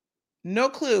 No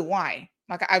clue why.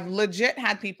 Like I've legit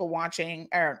had people watching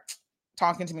or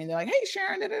talking to me. And they're like, hey,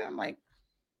 Sharon did it. I'm like,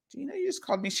 do you know you just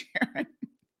called me Sharon?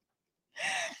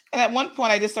 And at one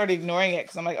point I just started ignoring it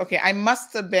because I'm like, okay, I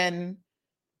must have been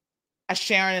a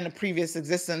Sharon in a previous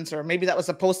existence, or maybe that was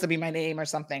supposed to be my name or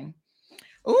something.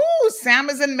 Ooh, Sam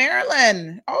is in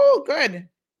Maryland. Oh, good.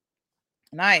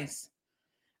 Nice.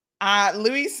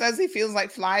 Louis says he feels like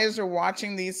flies are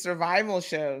watching these survival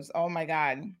shows. Oh my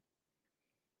God.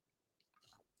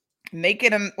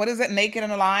 Naked and what is it? Naked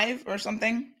and Alive or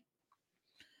something?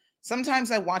 Sometimes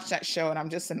I watch that show and I'm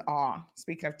just in awe.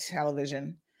 Speaking of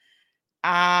television.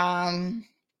 I'm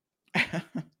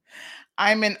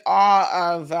in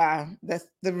awe of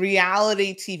the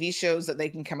reality TV shows that they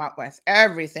can come up with.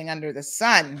 Everything under the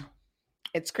sun.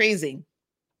 It's crazy.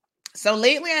 So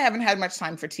lately, I haven't had much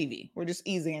time for TV. We're just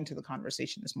easing into the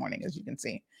conversation this morning, as you can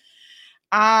see.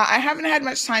 I haven't had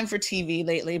much time for TV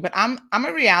lately, but I'm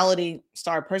a reality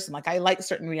star person. Like I like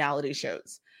certain reality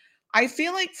shows. I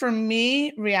feel like for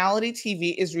me, reality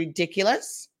TV is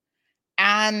ridiculous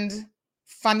and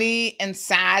funny and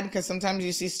sad because sometimes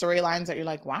you see storylines that you're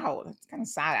like, wow, that's kind of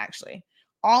sad actually.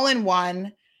 All in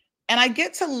one. And I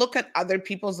get to look at other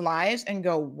people's lives and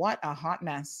go, what a hot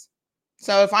mess.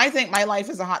 So if I think my life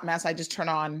is a hot mess, I just turn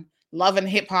on Love and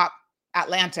Hip Hop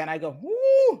Atlanta and I go,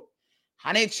 whoo,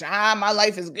 honey child, my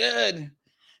life is good.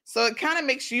 So it kind of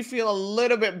makes you feel a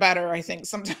little bit better, I think,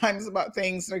 sometimes about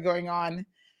things that are going on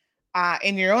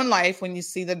in your own life when you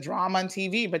see the drama on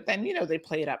TV. But then, they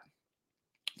play it up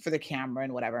for the camera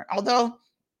and whatever. Although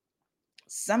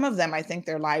some of them, I think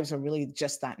their lives are really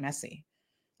just that messy.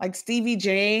 Like Stevie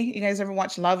J, you guys ever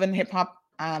watch Love and Hip Hop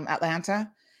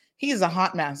Atlanta? He's a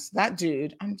hot mess. That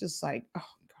dude, I'm just like, oh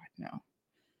God, no.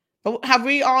 But have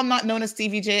we all not known a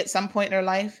Stevie J at some point in our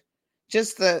life?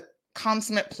 Just the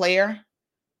consummate player.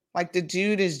 Like the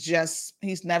dude is just,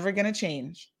 he's never going to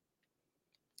change.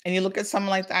 And you look at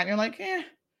someone like that and you're like,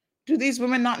 do these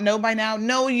women not know by now?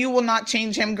 No, you will not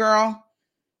change him, girl.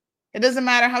 It doesn't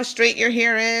matter how straight your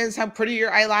hair is, how pretty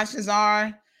your eyelashes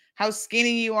are, how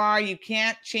skinny you are. You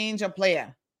can't change a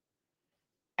player.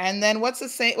 And then what's the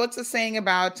saying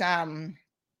about don't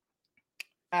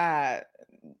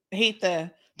hate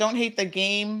the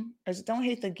game, or is it don't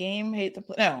hate the game,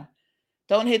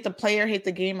 don't hate the player, hate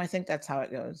the game. I think that's how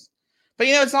it goes. But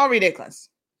it's all ridiculous.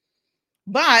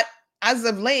 But as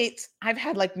of late, I've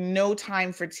had like no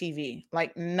time for TV,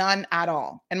 like none at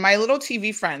all. And my little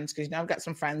TV friends, because I've got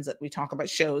some friends that we talk about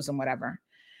shows and whatever,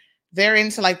 they're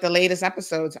into like the latest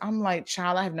episodes. I'm like,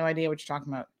 child, I have no idea what you're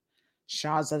talking about.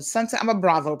 Shahs of Sunset. I'm a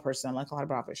Bravo person. I like a lot of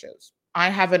Bravo shows.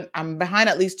 I'm behind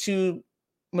at least 2,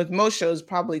 with most shows,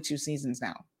 probably 2 seasons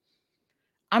now.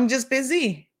 I'm just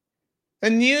busy. The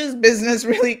news business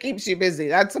really keeps you busy.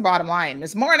 That's the bottom line.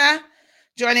 Miss Morna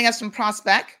joining us from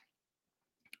Prospect.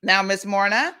 Now, Miss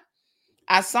Morna,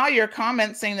 I saw your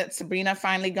comment saying that Sabrina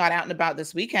finally got out and about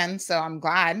this weekend. So I'm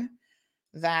glad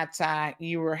that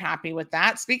you were happy with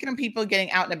that. Speaking of people getting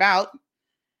out and about,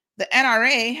 the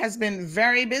NRA has been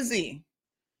very busy.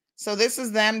 So this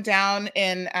is them down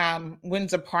in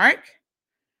Windsor Park.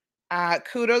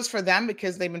 Kudos for them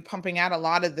because they've been pumping out a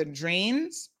lot of the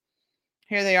drains.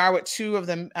 Here they are with 2 of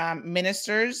the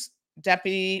ministers,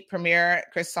 Deputy Premier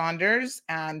Chris Saunders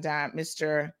and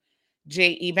Mr.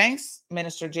 Jay Ebanks,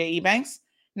 Minister Jay Ebanks.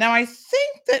 Now, I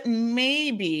think that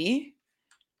maybe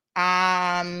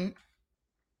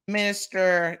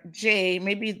Minister Jay,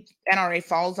 maybe NRA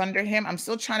falls under him. I'm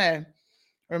still trying to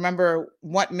remember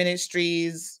what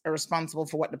ministries are responsible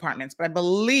for what departments, but I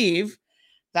believe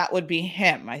that would be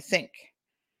him, I think.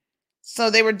 So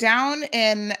they were down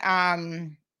in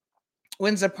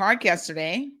Windsor Park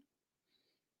yesterday,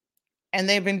 and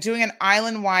they've been doing an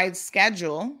island-wide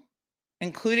schedule,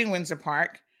 including Windsor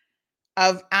Park,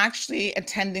 of actually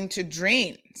attending to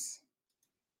drains.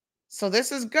 So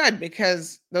this is good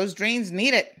because those drains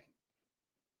need it.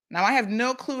 Now, I have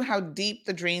no clue how deep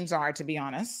the drains are, to be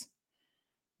honest.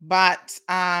 But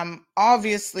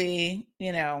obviously,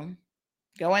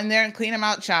 go in there and clean them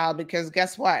out, child, because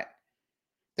guess what?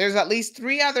 There's at least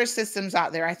 3 other systems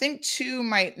out there. I think 2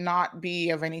 might not be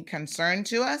of any concern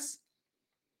to us,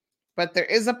 but there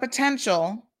is a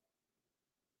potential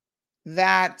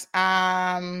that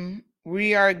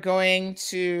we are going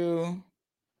to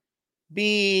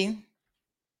be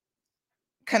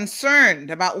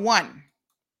concerned about one.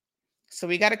 So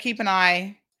we got to keep an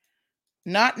eye,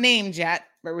 not named yet,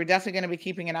 but we're definitely going to be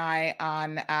keeping an eye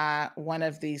on one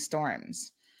of these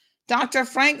storms. Dr.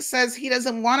 Frank says he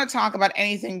doesn't want to talk about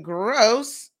anything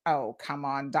gross. Oh, come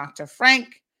on, Dr.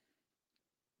 Frank.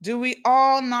 Do we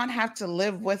all not have to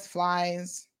live with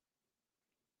flies?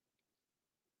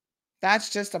 That's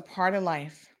just a part of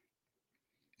life.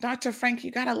 Dr. Frank,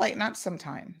 you got to lighten up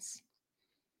sometimes.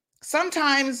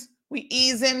 Sometimes we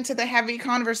ease into the heavy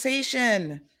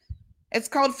conversation. It's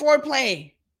called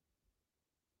foreplay.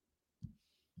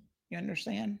 You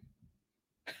understand?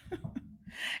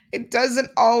 It doesn't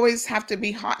always have to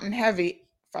be hot and heavy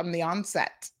from the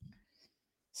onset.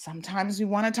 Sometimes we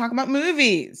want to talk about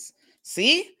movies.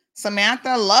 See,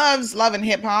 Samantha loves Love and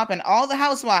Hip Hop and all the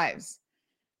housewives.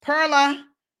 Perla,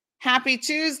 happy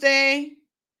Tuesday.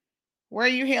 Where are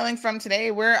you hailing from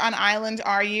today? Where on island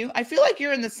are you? I feel like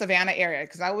you're in the Savannah area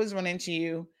because I always run into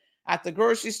you at the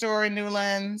grocery store in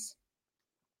Newlands.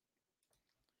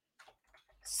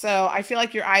 So I feel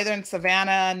like you're either in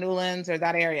Savannah, Newlands, or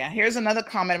that area. Here's another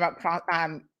comment about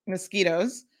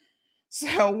mosquitoes.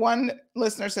 So one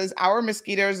listener says, our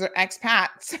mosquitoes are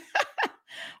expats.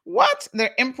 What?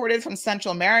 They're imported from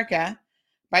Central America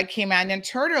by Caymanian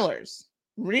turtlers.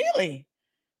 Really?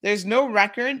 There's no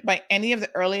record by any of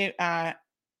the early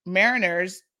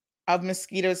mariners of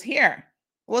mosquitoes here.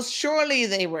 Well, surely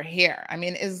they were here. I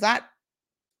mean,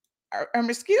 are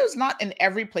mosquitoes not in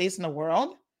every place in the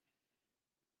world?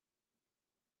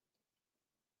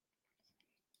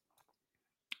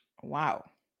 Wow.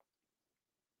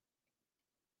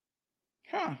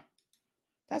 Huh.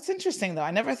 That's interesting, though.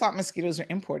 I never thought mosquitoes are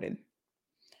imported.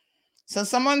 So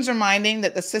someone's reminding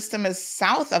that the system is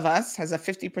south of us, has a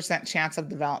 50% chance of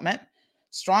development.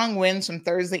 Strong winds from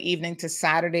Thursday evening to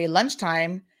Saturday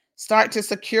lunchtime. Start to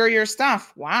secure your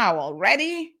stuff. Wow,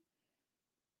 already?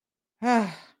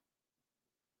 We're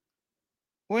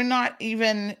not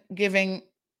even being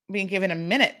given a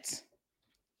minute.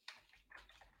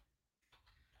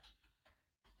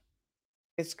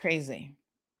 It's crazy.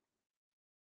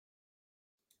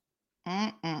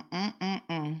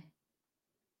 Mm-mm-mm-mm-mm.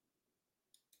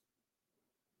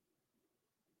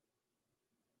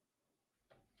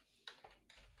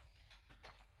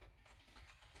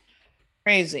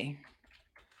 Crazy.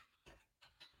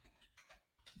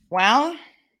 Well,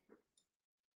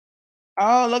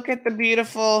 oh, look at the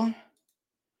beautiful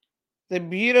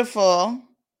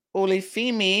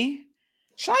Olifemi.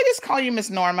 Shall I just call you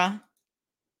Miss Norma?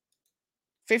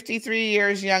 53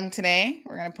 years young today.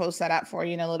 We're going to post that up for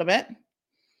you in a little bit.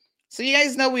 So you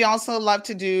guys know we also love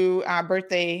to do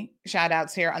birthday shout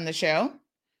outs here on the show.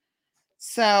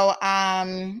 So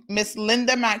Miss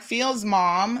Linda McField's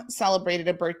mom celebrated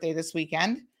a birthday this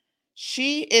weekend.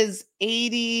 She is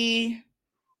 80.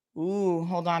 Ooh,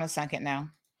 hold on a second now.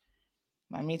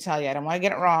 Let me tell you, I don't want to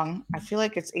get it wrong. I feel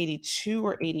like it's 82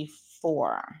 or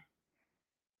 84.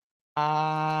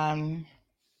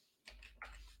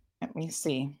 Let me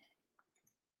see.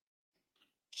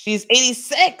 She's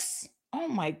 86. Oh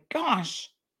my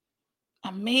gosh.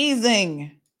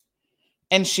 Amazing.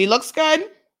 And she looks good.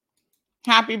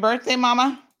 Happy birthday,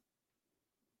 Mama.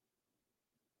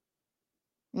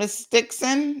 Miss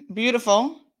Dixon,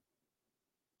 beautiful.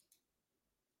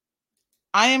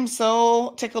 I am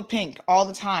so tickled pink all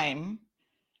the time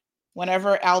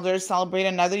whenever elders celebrate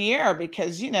another year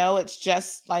because, it's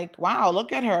just like, wow,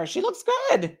 look at her. She looks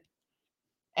good.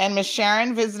 And Miss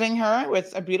Sharon visiting her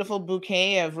with a beautiful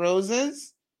bouquet of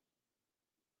roses.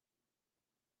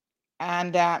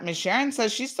 And Miss Sharon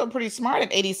says she's still pretty smart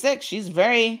at 86. She's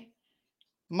very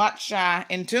much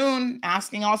in tune,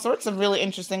 asking all sorts of really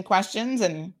interesting questions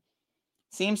and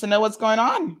seems to know what's going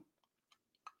on.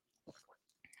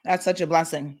 That's such a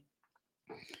blessing.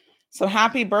 So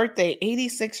happy birthday,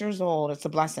 86 years old. It's a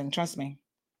blessing, trust me.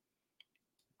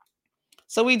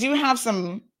 So we do have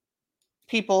some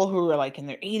people who are like in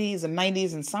their 80s and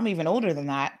 90s and some even older than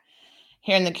that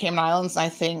here in the Cayman Islands. I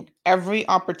think every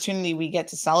opportunity we get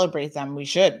to celebrate them, we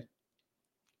should.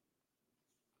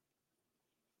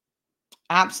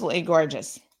 Absolutely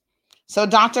gorgeous. So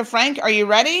Dr. Frank, are you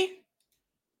ready?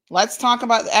 Let's talk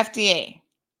about the FDA.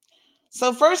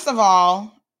 So first of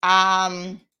all,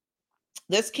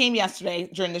 this came yesterday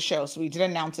during the show. So we did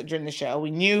announce it during the show.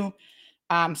 We knew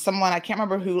someone, I can't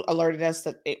remember who alerted us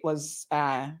that it was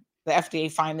the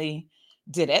FDA finally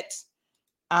did it.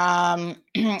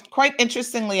 Quite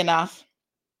interestingly enough,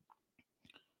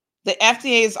 the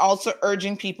FDA is also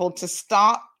urging people to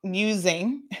stop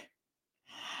using,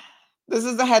 this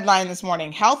is the headline this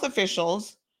morning, health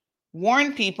officials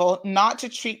warn people not to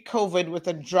treat COVID with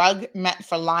a drug meant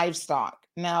for livestock.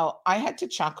 Now, I had to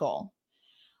chuckle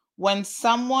when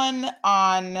someone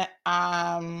on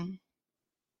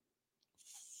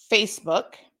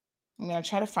Facebook, I'm going to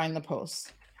try to find the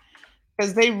post,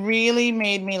 because they really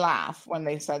made me laugh when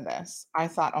they said this. I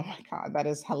thought, oh my God, that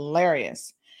is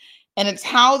hilarious. And it's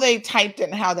how they typed it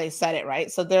and how they said it, right?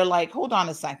 So they're like, hold on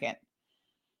a second.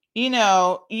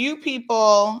 You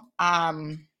people,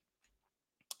 I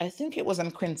think it was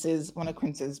on one of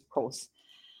Quince's posts.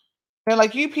 They're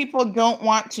like, you people don't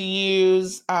want to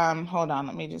use, hold on,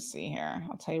 let me just see here.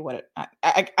 I'll tell you what,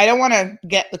 I don't want to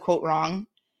get the quote wrong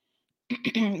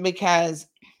because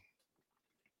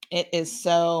it is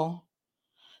so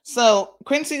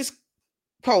Quincy's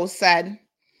post said,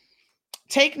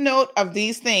 take note of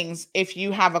these things if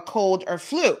you have a cold or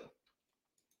flu.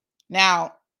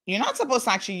 Now, you're not supposed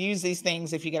to actually use these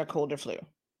things if you get a cold or flu.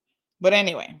 But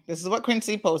anyway, this is what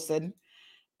Quincy posted.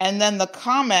 And then the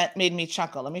comment made me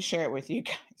chuckle. Let me share it with you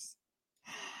guys.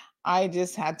 I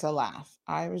just had to laugh.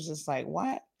 I was just like,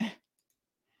 what? All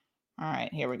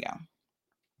right, here we go.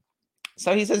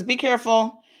 So he says, be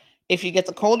careful if you get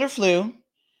the cold or flu.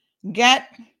 Get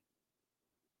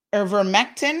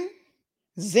ivermectin,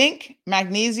 zinc,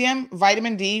 magnesium,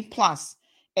 vitamin D+.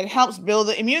 It helps build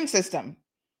the immune system.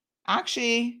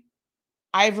 Actually,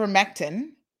 ivermectin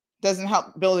doesn't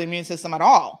help build the immune system at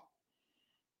all.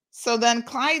 So then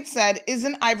Clyde said,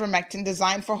 isn't ivermectin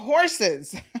designed for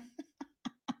horses?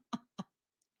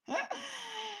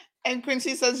 And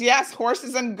Quincy says, yes,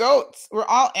 horses and goats. We're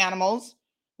all animals.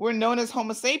 We're known as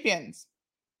Homo sapiens.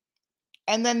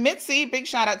 And then Mitzi, big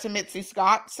shout out to Mitzi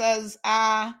Scott, says,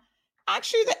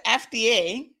 actually the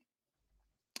FDA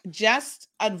just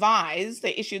advised,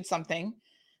 they issued something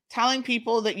telling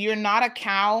people that you're not a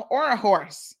cow or a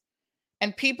horse.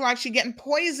 And people are actually getting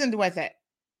poisoned with it.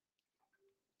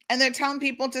 And they're telling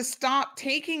people to stop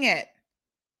taking it.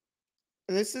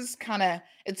 This is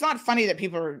it's not funny that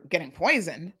people are getting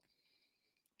poisoned,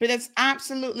 but it's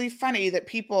absolutely funny that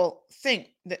people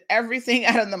think that everything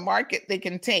out of the market they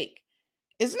can take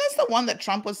Isn't this the one that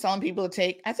Trump was telling people to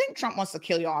take? I think Trump wants to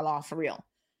kill you all off for real.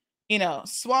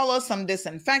 Swallow some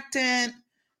disinfectant,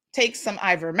 take some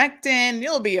ivermectin,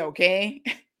 you'll be okay.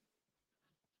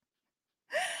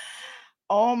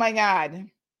 Oh my God.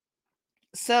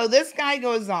 So this guy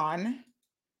goes on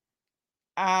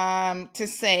to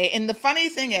say, and the funny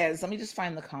thing is, let me just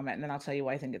find the comment and then I'll tell you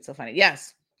why I think it's so funny.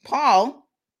 Yes, Paul,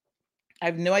 I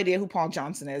have no idea who Paul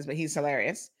Johnson is, but he's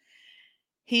hilarious.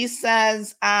 He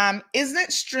says, isn't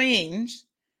it strange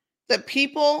that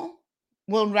people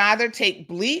will rather take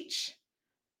bleach,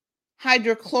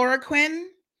 hydrochloroquine,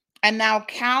 and now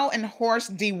cow and horse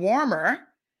dewormer,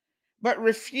 but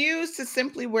refuse to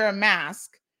simply wear a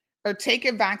mask or take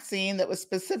a vaccine that was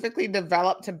specifically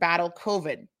developed to battle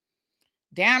COVID?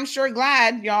 Damn sure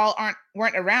glad y'all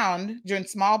weren't around during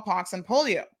smallpox and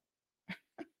polio.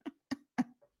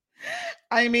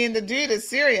 I mean, the dude is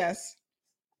serious,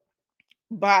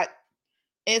 but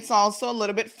it's also a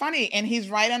little bit funny, and he's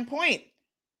right on point.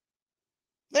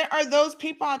 There are those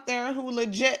people out there who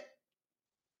legit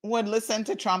would listen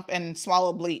to Trump and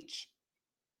swallow bleach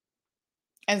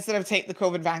instead of take the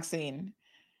COVID vaccine.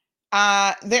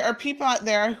 There are people out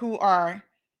there who are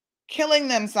killing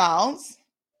themselves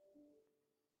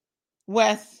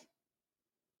with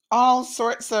all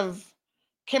sorts of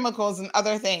chemicals and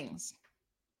other things.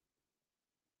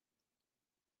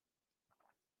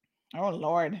 Oh,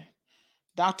 Lord.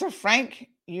 Dr. Frank,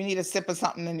 you need a sip of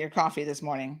something in your coffee this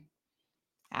morning.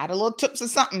 Add a little tips of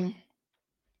something.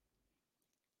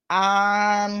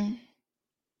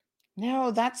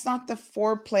 No, that's not the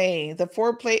foreplay. The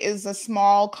foreplay is a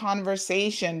small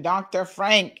conversation, Dr.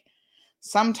 Frank.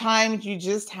 Sometimes you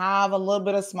just have a little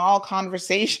bit of small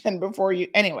conversation before you...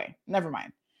 Anyway, never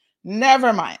mind.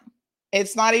 Never mind.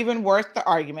 It's not even worth the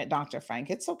argument, Dr. Frank.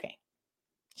 It's okay.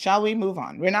 Shall we move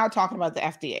on? We're now talking about the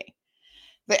FDA.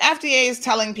 The FDA is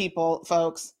telling people,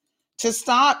 folks, to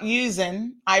stop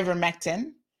using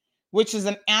ivermectin, which is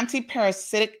an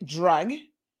antiparasitic drug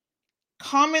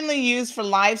commonly used for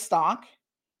livestock,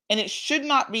 and it should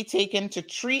not be taken to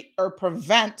treat or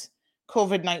prevent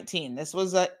COVID-19. This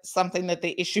was something that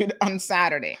they issued on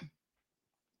Saturday.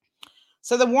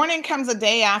 So the warning comes a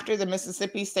day after the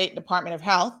Mississippi State Department of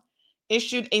Health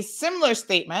issued a similar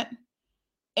statement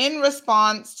in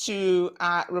response to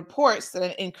reports that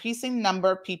an increasing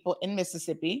number of people in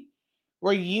Mississippi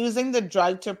were using the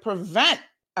drug to prevent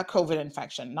a COVID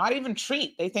infection, not even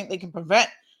treat. They think they can prevent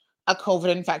a COVID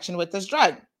infection with this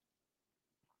drug.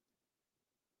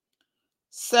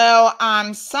 So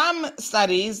some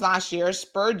studies last year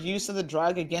spurred use of the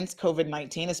drug against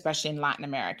COVID-19, especially in Latin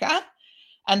America.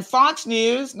 And Fox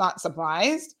News, not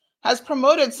surprised, has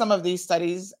promoted some of these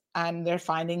studies and their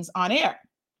findings on air.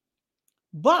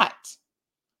 But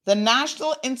the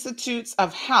National Institutes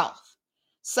of Health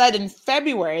said in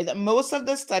February that most of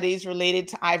the studies related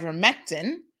to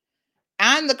ivermectin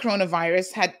and the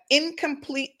coronavirus had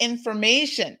incomplete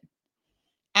information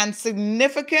and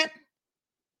significant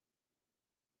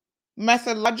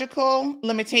methodological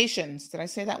limitations. Did I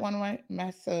say that one right?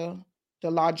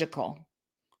 Methodological.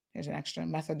 Here's an extra.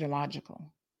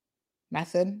 Methodological.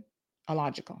 Methodology.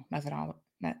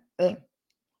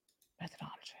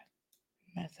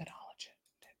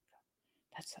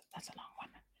 That's a long one.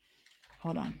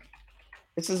 Hold on.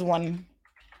 This is one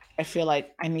I feel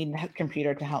like I need a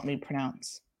computer to help me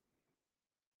pronounce.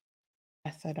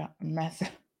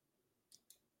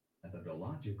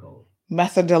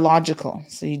 Methodological.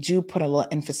 So you do put a little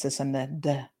emphasis on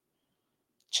the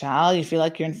child. You feel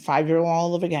like you're in 5-year-old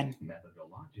all over again.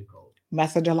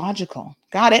 Methodological.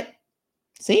 Got it.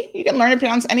 See, you can learn to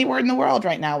pronounce any word in the world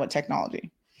right now with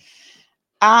technology.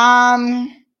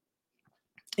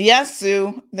 Yes,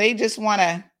 Sue, they just want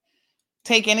to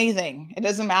take anything. It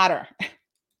doesn't matter.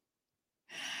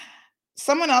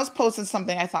 Someone else posted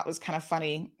something I thought was kind of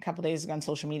funny a couple days ago on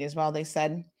social media as well. They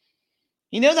said,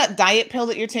 you know that diet pill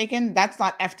that you're taking? That's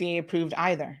not FDA approved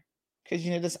either. Because,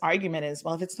 this argument is,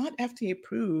 well, if it's not FDA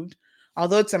approved,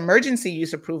 although it's emergency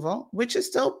use approval, which is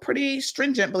still pretty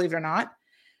stringent, believe it or not,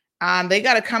 they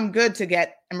got to come good to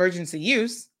get emergency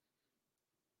use.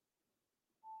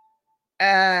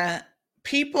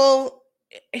 People,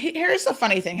 here's the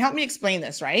funny thing. Help me explain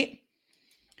this, right?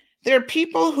 There are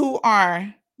people who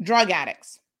are drug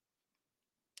addicts,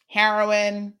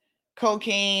 heroin,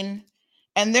 cocaine,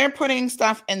 and they're putting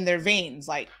stuff in their veins,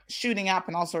 like shooting up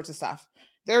and all sorts of stuff.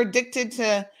 They're addicted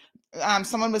to,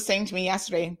 someone was saying to me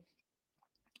yesterday,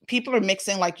 people are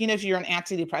mixing, like, if you're on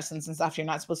antidepressants and stuff, you're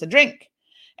not supposed to drink.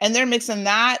 And they're mixing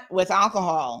that with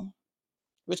alcohol,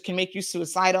 which can make you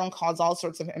suicidal and cause all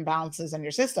sorts of imbalances in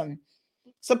your system.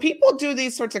 So people do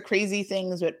these sorts of crazy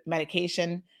things with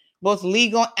medication both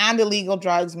legal and illegal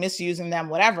drugs, misusing them,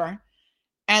 whatever.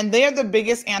 And they're the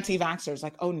biggest anti-vaxxers.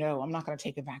 Like, oh no, I'm not going to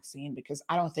take a vaccine because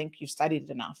I don't think you've studied it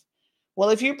enough. Well,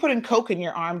 if you're putting coke in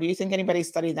your arm, do you think anybody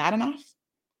studied that enough?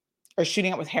 Or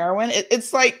shooting up with heroin?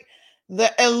 It's like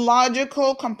the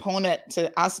illogical component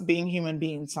to us being human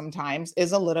beings sometimes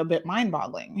is a little bit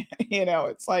mind-boggling.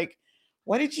 It's like,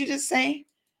 what did you just say?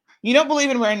 You don't believe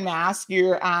in wearing masks.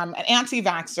 You're an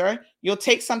anti-vaxxer. You'll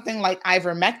take something like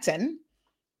ivermectin,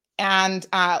 and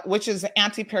which is an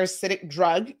anti-parasitic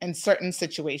drug in certain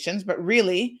situations, but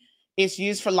really it's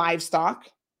used for livestock.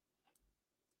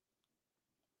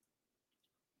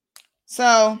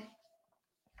 So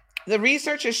the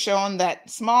research has shown that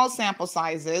small sample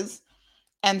sizes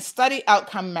and study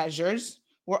outcome measures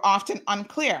were often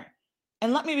unclear.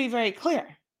 And let me be very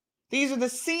clear. These are the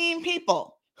same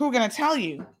people who are going to tell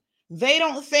you they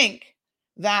don't think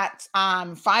that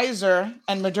Pfizer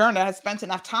and Moderna have spent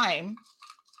enough time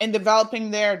in developing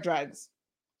their drugs.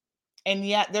 And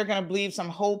yet they're going to believe some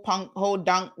whole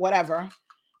dunk, whatever,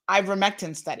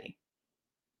 ivermectin study.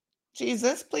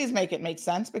 Jesus, please make it make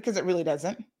sense, because it really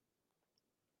doesn't.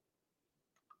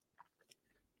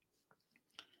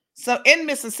 So in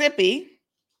Mississippi,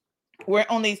 where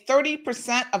only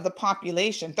 30% of the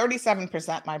population,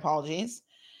 37%, my apologies,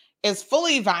 is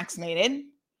fully vaccinated,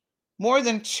 more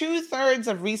than 2/3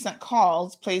 of recent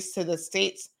calls placed to the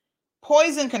state's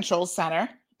Poison Control Center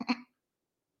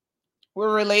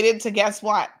were related to, guess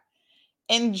what?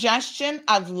 Ingestion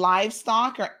of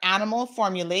livestock or animal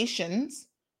formulations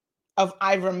of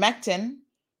ivermectin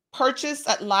purchased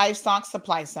at livestock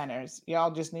supply centers.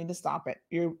 Y'all just need to stop it.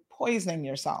 You're poisoning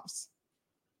yourselves.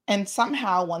 And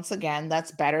somehow, once again,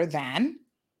 that's better than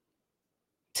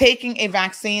taking a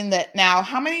vaccine that now,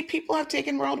 how many people have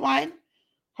taken worldwide?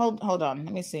 Hold on,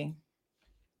 let me see.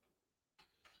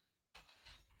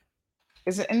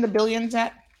 Is it in the billions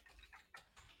yet?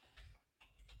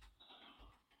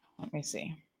 Let me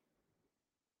see.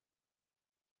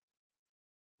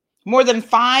 More than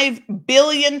 5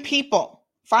 billion people.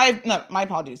 5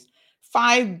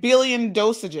 billion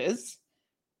doses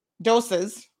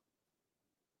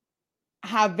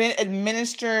have been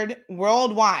administered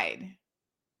worldwide.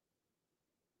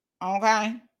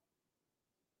 Okay.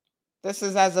 This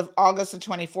is as of August the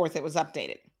 24th. It was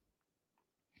updated.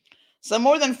 So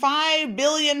more than 5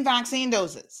 billion vaccine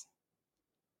doses.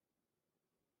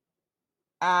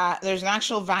 There's an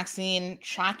actual vaccine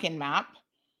tracking map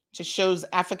to shows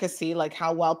efficacy, like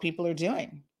how well people are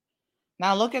doing.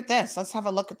 Now look at this. Let's have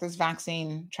a look at this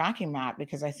vaccine tracking map,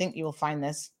 because I think you will find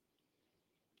this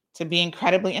to be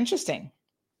incredibly interesting.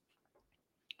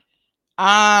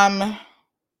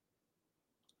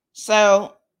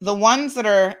 So the ones that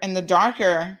are in the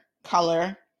darker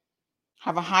color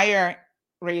have a higher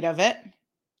rate of it.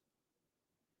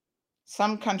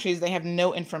 Some countries they have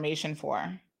no information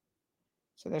for.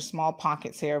 So there's small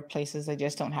pockets here of places they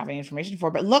just don't have any information for.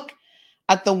 But look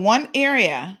at the one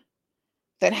area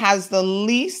that has the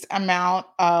least amount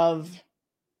of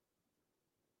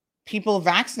people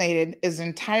vaccinated is the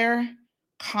entire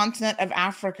continent of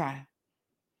Africa.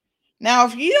 Now,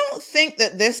 if you don't think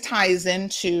that this ties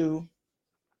into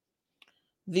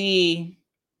the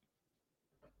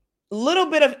little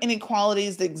bit of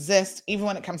inequalities that exist, even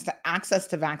when it comes to access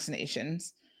to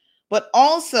vaccinations, but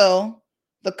also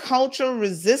the cultural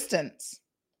resistance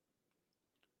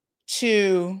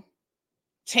to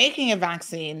taking a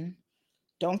vaccine,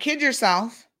 don't kid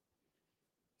yourself.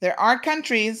 There are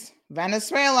countries,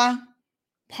 Venezuela,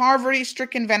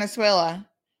 poverty-stricken Venezuela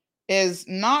is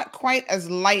not quite as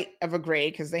light of a gray,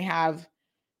 because they have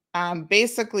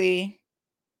basically,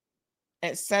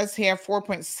 it says here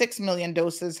 4.6 million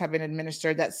doses have been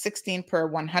administered. That's 16 per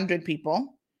 100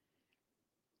 people.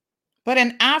 But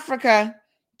in Africa,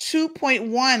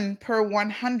 2.1 per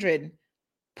 100,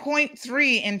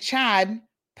 0.3 in Chad,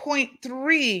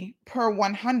 0.3 per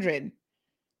 100.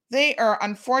 They are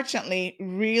unfortunately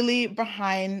really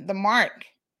behind the mark.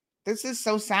 This is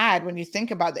so sad when you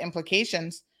think about the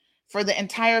implications for the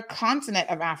entire continent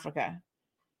of Africa.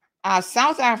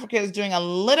 South Africa is doing a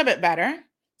little bit better.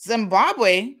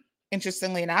 Zimbabwe,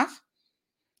 interestingly enough,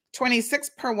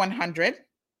 26 per 100.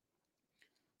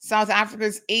 South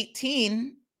Africa's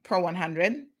 18 per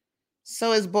 100.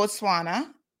 So is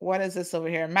Botswana. What is this over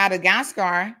here?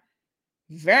 Madagascar,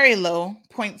 very low,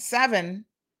 0.7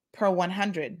 per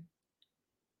 100.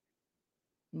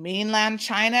 Mainland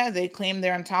China, they claim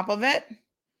they're on top of it.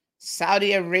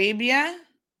 Saudi Arabia.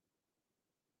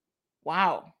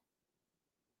 Wow.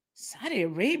 Saudi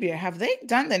Arabia, have they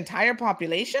done the entire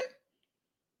population?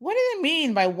 What do they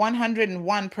mean by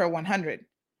 101 per 100?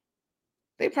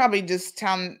 They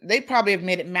probably have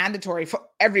made it mandatory for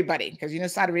everybody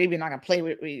because, Saudi Arabia not going to play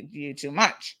with you too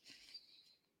much.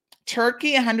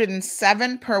 Turkey,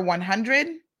 107 per 100.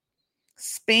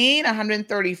 Spain,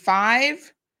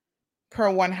 135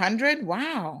 per 100.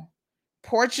 Wow.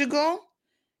 Portugal.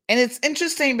 And it's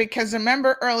interesting because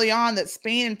remember early on that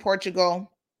Spain and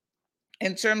Portugal,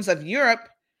 in terms of Europe,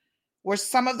 were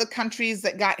some of the countries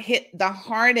that got hit the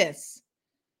hardest.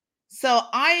 So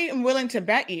I am willing to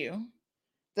bet you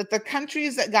that the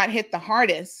countries that got hit the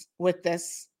hardest with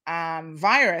this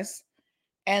virus,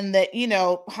 and that,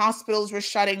 hospitals were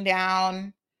shutting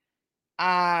down,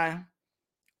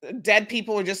 dead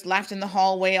people were just left in the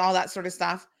hallway, all that sort of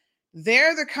stuff.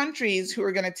 They're the countries who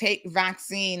are going to take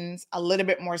vaccines a little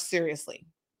bit more seriously.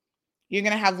 You're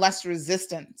going to have less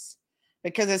resistance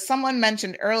because, as someone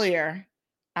mentioned earlier,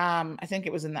 I think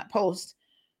it was in that post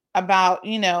about,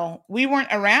 we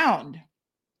weren't around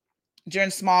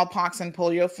during smallpox and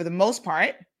polio for the most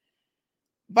part.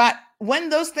 But when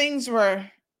those things were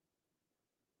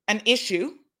an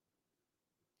issue,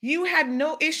 you had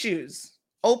no issues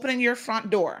opening your front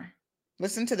door.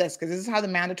 Listen to this, because this is how the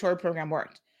mandatory program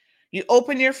worked. You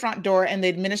open your front door and they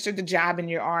administered the jab in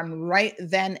your arm right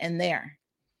then and there.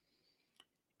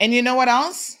 And you know what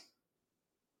else?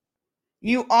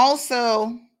 You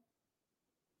also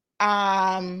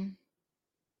didn't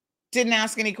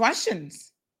ask any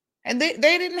questions. And they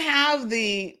didn't have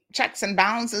the checks and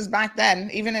balances back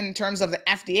then, even in terms of the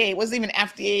FDA. It wasn't even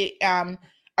FDA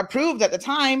approved at the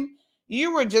time.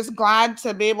 You were just glad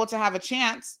to be able to have a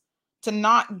chance to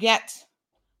not get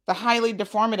the highly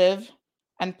deformative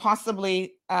and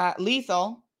possibly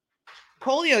lethal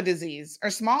polio disease or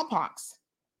smallpox,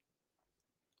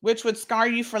 which would scar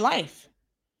you for life.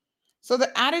 So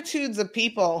the attitudes of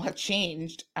people have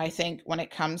changed, I think, when it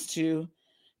comes to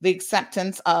the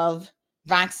acceptance of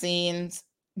vaccines,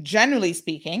 generally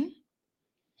speaking.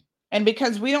 And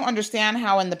because we don't understand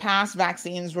how in the past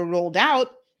vaccines were rolled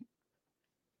out,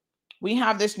 we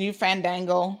have this new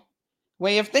fandangle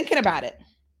way of thinking about it.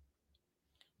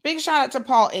 Big shout out to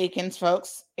Paul Akins,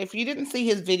 folks. If you didn't see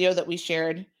his video that we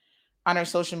shared on our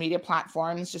social media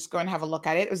platforms, just go and have a look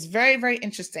at it. It was very, very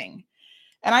interesting.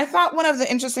 And I thought one of the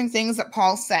interesting things that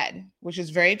Paul said, which is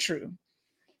very true,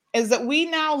 is that we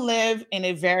now live in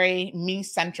a very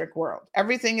me-centric world.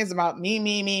 Everything is about me,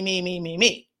 me, me, me, me, me,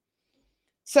 me.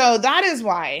 So that is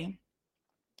why,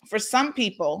 for some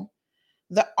people,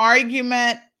 the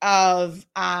argument of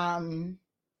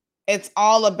it's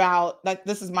all about, like,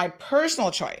 this is my personal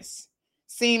choice,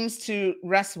 seems to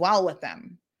rest well with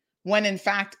them, when in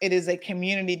fact it is a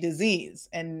community disease.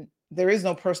 And there is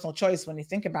no personal choice when you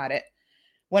think about it,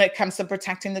 when it comes to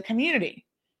protecting the community.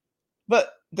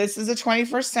 But this is the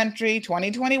 21st century,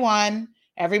 2021.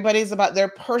 Everybody's about their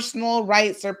personal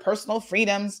rights, their personal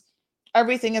freedoms.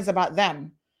 Everything is about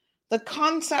them. The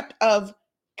concept of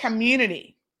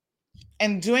community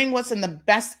and doing what's in the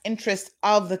best interest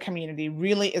of the community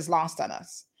really is lost on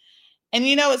us. And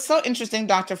it's so interesting,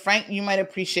 Dr. Frank, you might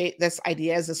appreciate this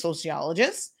idea as a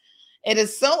sociologist. It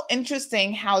is so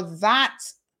interesting how that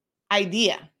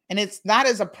idea, and that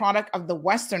is a product of the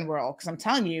Western world, because I'm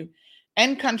telling you,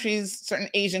 in countries, certain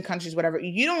Asian countries, whatever,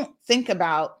 you don't think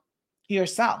about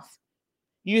yourself.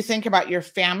 You think about your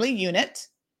family unit.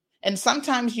 And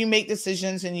sometimes you make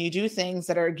decisions and you do things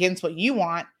that are against what you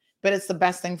want, but it's the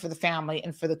best thing for the family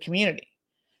and for the community.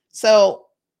 So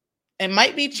it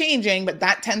might be changing, but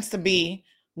that tends to be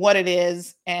what it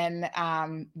is in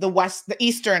the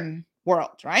Eastern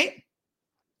world, right?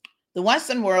 The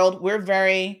Western world, we're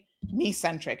very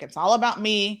me-centric. It's all about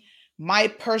me, my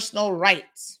personal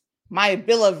rights, my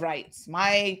Bill of Rights,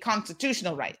 my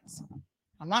constitutional rights.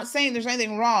 I'm not saying there's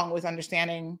anything wrong with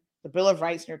understanding the Bill of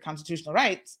Rights and your constitutional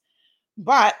rights,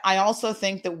 but I also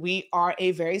think that we are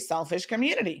a very selfish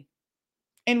community.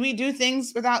 And we do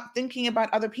things without thinking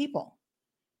about other people.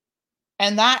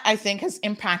 And that, I think, has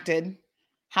impacted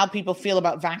how people feel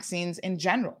about vaccines in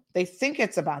general. They think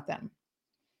it's about them.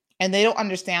 And they don't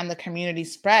understand the community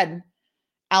spread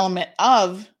element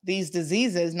of these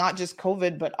diseases, not just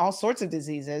COVID, but all sorts of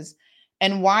diseases,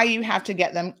 and why you have to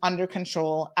get them under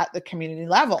control at the community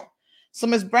level. So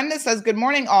Ms. Brenda says, good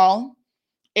morning, all.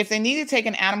 If they need to take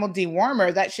an animal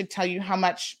dewormer, that should tell you how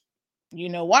much,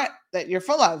 that you're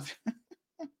full of.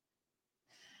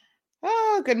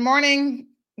 Oh, good morning,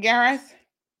 Gareth.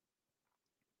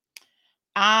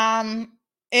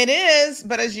 It is,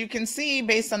 but as you can see,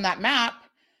 based on that map,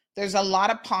 there's a lot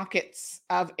of pockets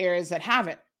of areas that have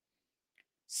it.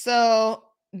 So,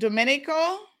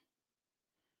 Domenico,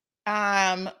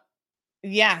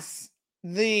 yes,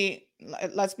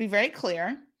 let's be very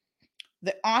clear.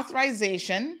 The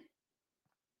authorization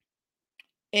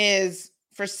is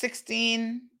for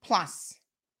 16 plus.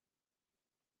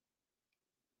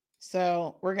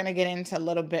 So we're going to get into a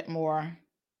little bit more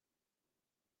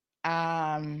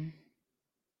of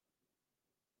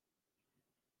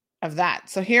that.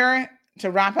 So here,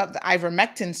 to wrap up the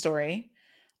ivermectin story,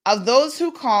 of those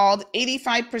who called,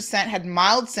 85% had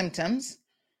mild symptoms.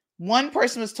 One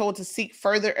person was told to seek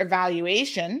further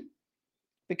evaluation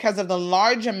because of the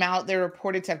large amount they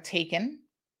reported to have taken.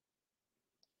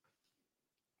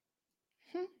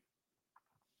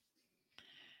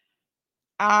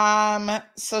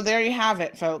 So there you have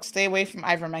it, folks. Stay away from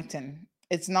ivermectin.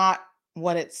 It's not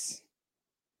what it's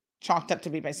chalked up to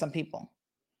be by some people.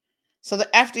 So the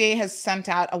FDA has sent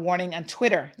out a warning on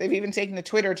Twitter. They've even taken to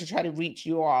Twitter to try to reach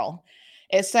you all.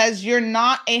 It says, you're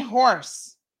not a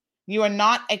horse. You are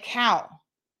not a cow.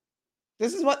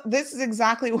 This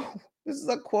is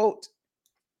a quote,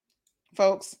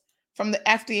 folks, from the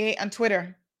FDA on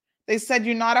Twitter. They said,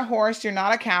 you're not a horse. You're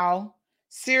not a cow.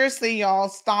 Seriously, y'all,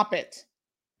 stop it.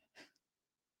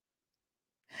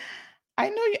 I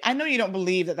know you don't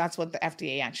believe that that's what the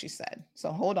FDA actually said.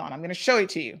 So hold on. I'm going to show it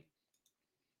to you,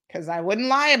 because I wouldn't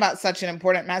lie about such an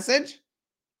important message.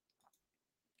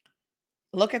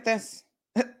 Look at this.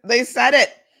 They said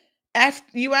it.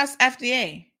 US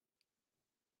FDA.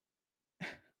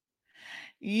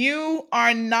 You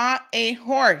are not a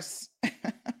horse.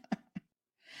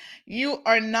 You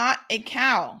are not a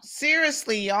cow.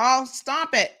 Seriously, y'all,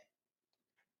 stop it.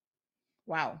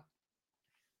 Wow.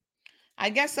 I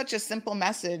guess such a simple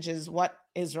message is what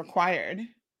is required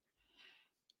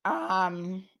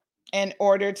in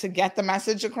order to get the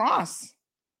message across.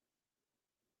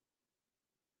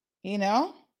 You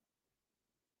know,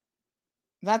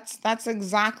 that's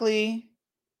exactly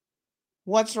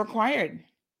what's required.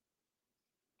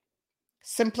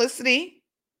 Simplicity,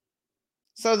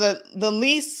 so the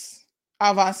least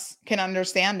of us can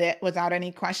understand it without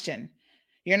any question.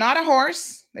 You're not a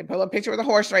horse. They put a picture of the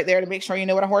horse right there to make sure you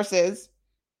know what a horse is.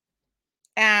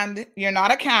 And you're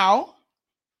not a cow.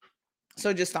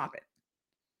 So just stop it.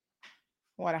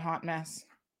 What a hot mess.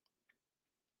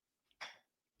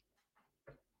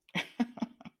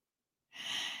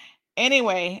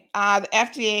 Anyway, the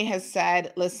FDA has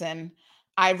said, listen,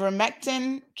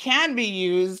 ivermectin can be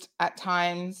used at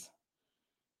times,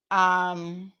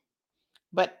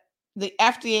 but the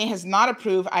FDA has not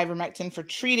approved ivermectin for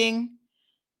treating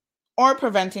or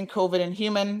preventing COVID in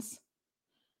humans.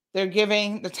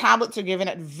 The tablets are given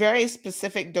at very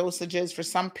specific dosages for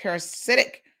some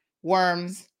parasitic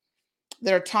worms.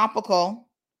 They're topical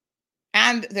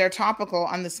on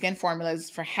the skin formulas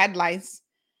for head lice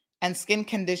and skin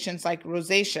conditions like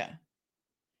rosacea.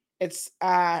 It's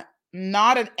not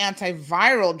an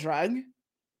antiviral drug,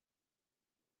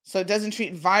 so it doesn't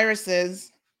treat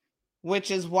viruses, which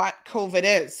is what COVID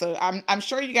is. So I'm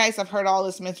sure you guys have heard all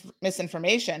this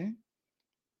misinformation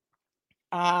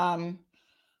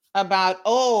about,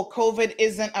 COVID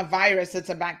isn't a virus, it's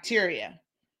a bacteria.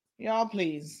 Y'all,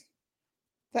 please.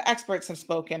 The experts have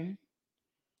spoken.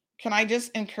 Can I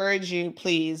just encourage you,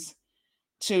 please,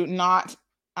 to not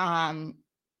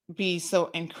be so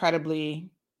incredibly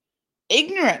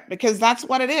ignorant, because that's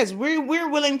what it is. We're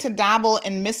willing to dabble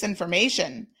in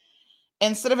misinformation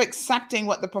instead of accepting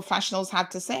what the professionals have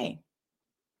to say.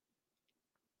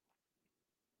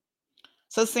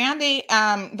 So Sandy,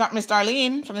 Miss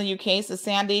Darlene from the UK says,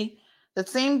 Sandy, the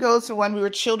same goes for when we were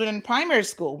children in primary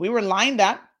school. We were lined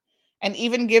up, and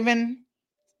even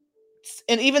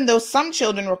though some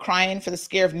children were crying for the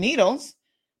scare of needles,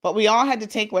 but we all had to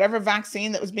take whatever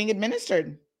vaccine that was being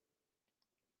administered.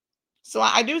 So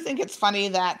I do think it's funny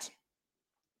that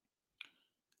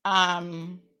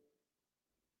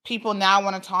people now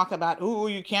want to talk about,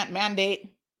 you can't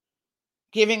mandate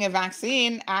giving a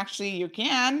vaccine. Actually, you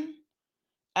can.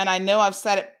 And I know I've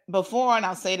said it before, and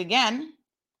I'll say it again,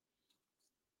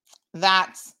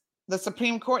 that the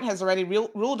Supreme Court has already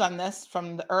ruled on this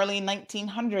from the early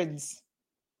 1900s,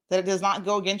 that it does not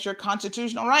go against your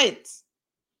constitutional rights.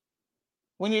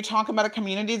 When you talk about a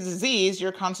community disease,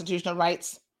 your constitutional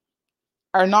rights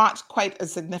are not quite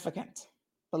as significant,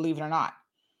 believe it or not.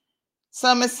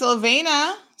 So Ms.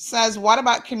 Sylvana says, what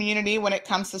about community when it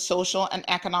comes to social and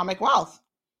economic wealth?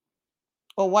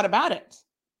 Well, what about it?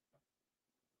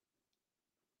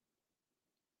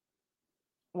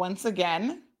 Once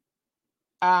again,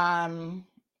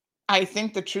 I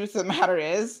think the truth of the matter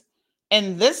is,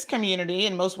 in this community,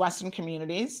 in most Western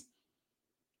communities,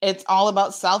 it's all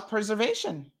about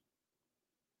self-preservation.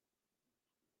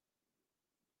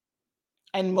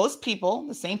 And most people,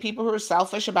 the same people who are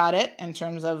selfish about it in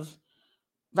terms of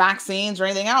vaccines or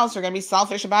anything else, are going to be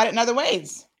selfish about it in other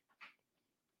ways.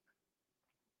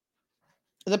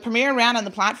 The premier ran on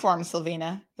the platform,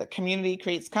 Sylvina, that community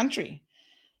creates country.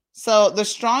 So the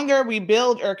stronger we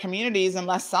build our communities and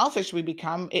less selfish we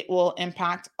become, it will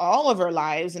impact all of our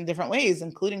lives in different ways,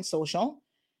 including social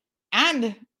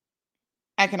and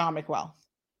economic wealth.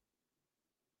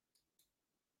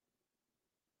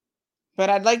 But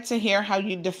I'd like to hear how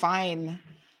you define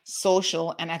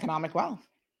social and economic wealth.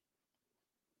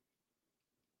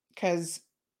 Because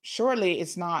surely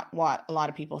it's not what a lot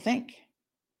of people think.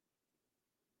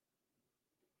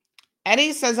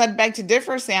 Eddie says, I'd beg to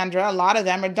differ, Sandra. A lot of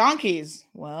them are donkeys.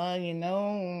 Well,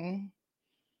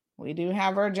 we do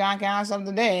have our jackass of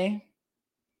the day.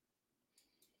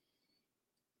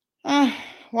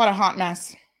 What a hot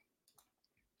mess.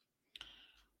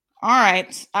 All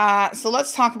right. So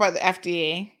let's talk about the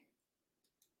FDA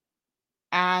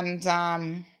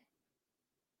and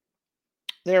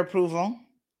their approval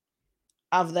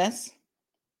of this.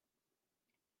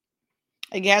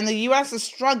 Again, the U.S. is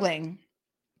struggling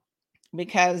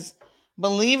because,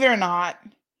 believe it or not,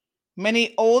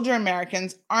 many older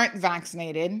Americans aren't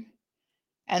vaccinated.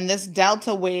 And this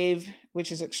Delta wave,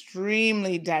 which is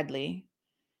extremely deadly,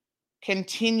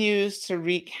 continues to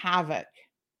wreak havoc.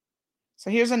 So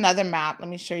here's another map. Let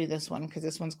me show you this one because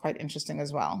this one's quite interesting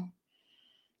as well.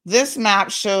 This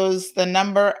map shows the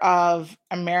number of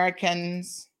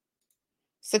Americans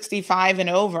 65 and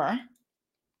over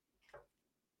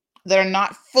that are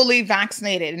not fully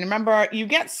vaccinated. And remember, you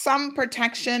get some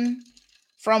protection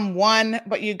from one,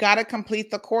 but you got to complete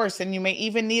the course. And you may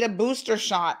even need a booster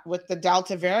shot with the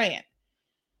Delta variant.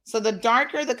 So the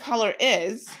darker the color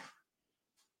is,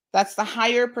 that's the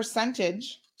higher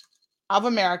percentage of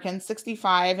Americans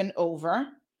 65 and over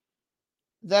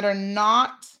that are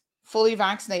not fully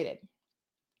vaccinated.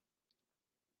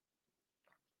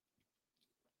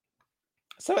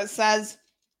 So it says,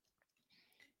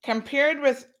 compared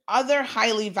with other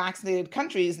highly vaccinated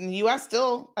countries, in the US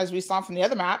still, as we saw from the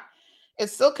other map,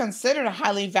 it's still considered a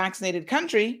highly vaccinated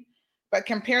country, but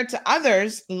compared to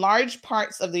others, large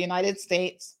parts of the United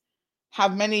States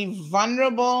have many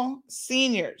vulnerable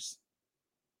seniors,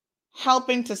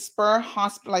 helping to spur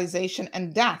hospitalization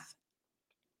and death.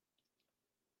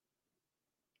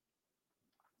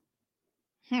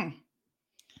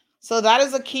 So that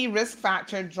is a key risk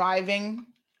factor driving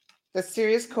the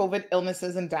serious COVID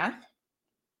illnesses and death.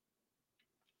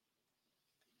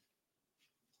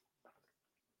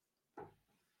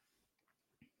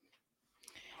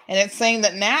 And it's saying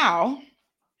that now,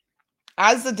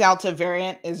 as the Delta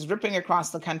variant is ripping across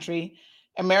the country,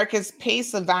 America's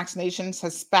pace of vaccinations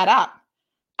has sped up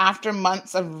after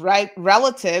months of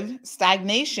relative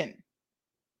stagnation.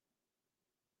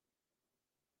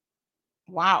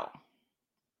 Wow.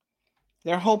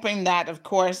 They're hoping that, of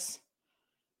course,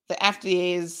 the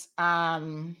FDA's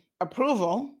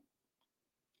approval,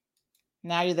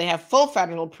 now they have full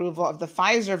federal approval of the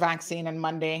Pfizer vaccine on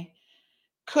Monday,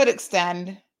 could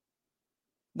extend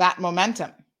that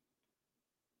momentum.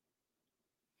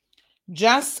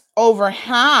 Just over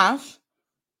half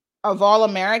of all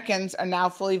Americans are now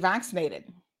fully vaccinated.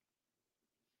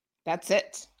 That's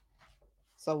it.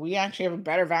 So we actually have a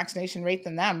better vaccination rate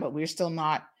than them, but we're still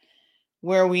not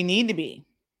where we need to be.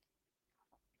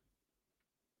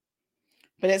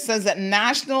 But it says that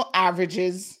national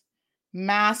averages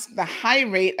mask the high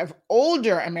rate of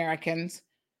older Americans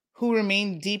who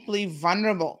remain deeply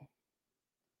vulnerable.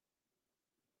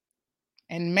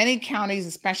 In many counties,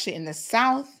 especially in the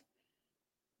South,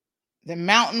 the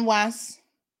Mountain West,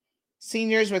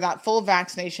 seniors without full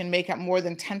vaccination make up more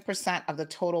than 10% of the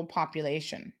total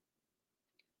population.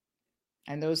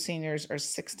 And those seniors are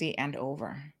 60 and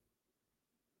over.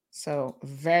 So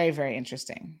very, very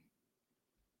interesting.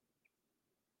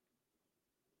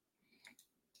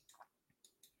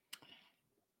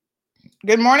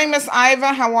 Good morning, Miss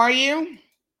Iva. How are you?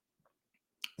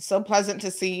 So pleasant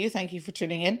to see you. Thank you for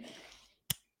tuning in.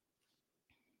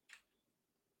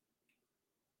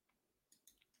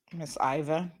 Miss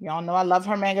Iva, y'all know I love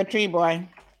her mega tree boy.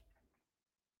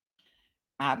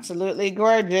 Absolutely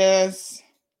gorgeous.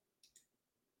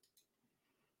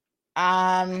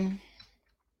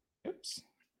 Oops.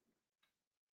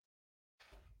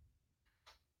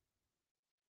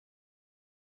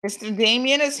 Mr.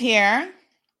 Damien is here.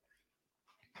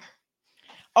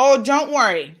 Oh, don't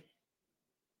worry,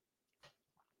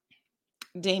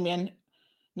 Damien.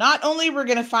 Not only we're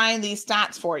going to find these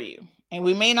stats for you, and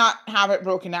we may not have it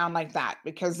broken down like that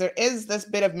because there is this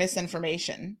bit of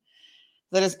misinformation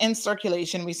that is in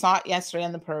circulation. We saw it yesterday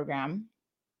in the program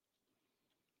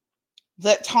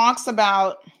that talks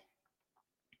about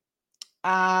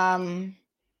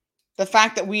the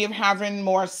fact that we are having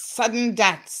more sudden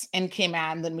deaths in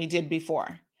Cayman than we did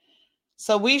before.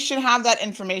 So we should have that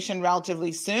information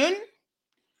relatively soon.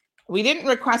 We didn't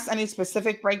request any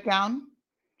specific breakdown,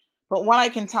 but what I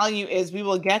can tell you is we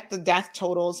will get the death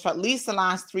totals for at least the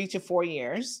last 3 to 4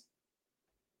 years.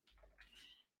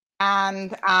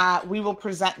 And we will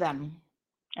present them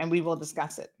and we will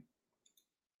discuss it.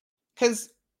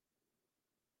 Because,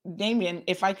 Damien,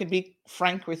 if I could be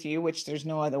frank with you, which there's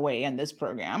no other way in this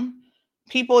program,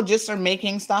 people just are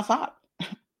making stuff up.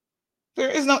 There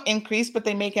is no increase, but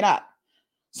they make it up.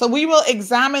 So we will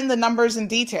examine the numbers in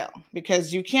detail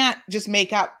because you can't just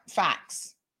make up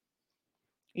facts.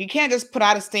 You can't just put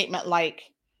out a statement like,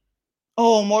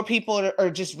 oh, more people are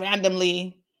just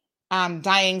randomly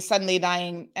dying, suddenly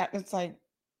dying. It's like,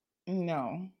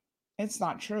 no, it's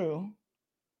not true.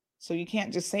 So you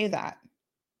can't just say that.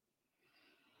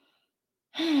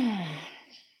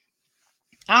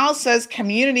 Al says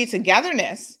community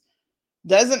togetherness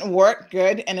doesn't work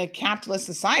good in a capitalist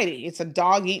society. It's a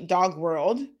dog-eat-dog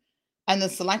world, and the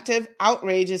selective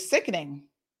outrage is sickening.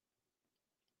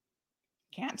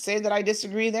 Can't say that I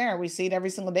disagree there. We see it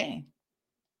every single day.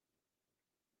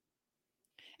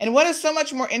 And what is so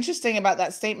much more interesting about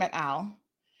that statement, Al,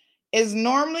 is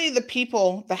normally the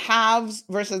people, the haves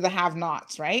versus the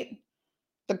have-nots, right?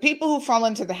 The people who fall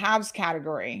into the haves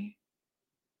category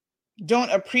don't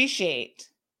appreciate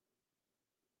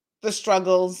the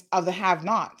struggles of the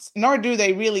have-nots, nor do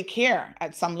they really care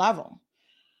at some level.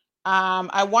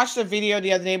 I watched a video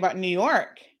the other day about New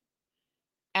York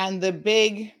and the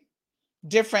big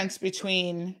difference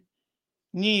between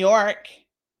New York,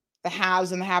 the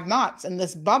haves and the have-nots, and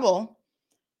this bubble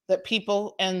that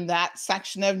people in that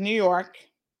section of New York,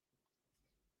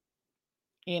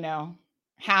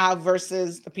 have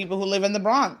versus the people who live in the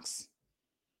Bronx.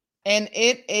 And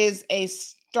it is a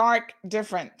stark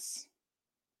difference.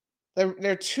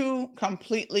 They're two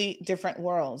completely different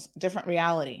worlds, different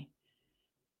reality.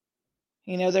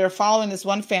 They're following this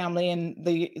one family, and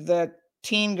the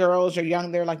teen girls are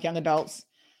young. They're like young adults.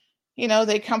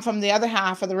 They come from the other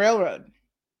half of the railroad.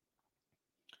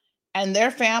 And their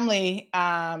family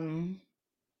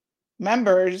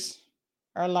members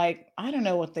are like, I don't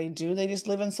know what they do. They just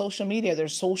live in social media. They're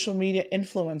social media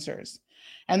influencers.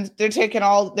 And they're making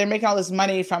all this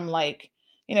money from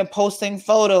posting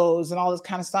photos and all this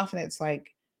kind of stuff. And it's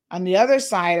like, on the other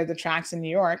side of the tracks in New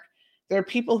York, there are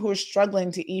people who are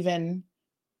struggling to even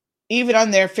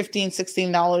on their $15,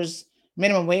 $16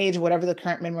 minimum wage, whatever the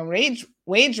current minimum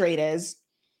wage rate is,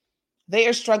 they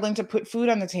are struggling to put food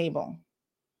on the table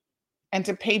and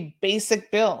to pay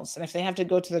basic bills. And if they have to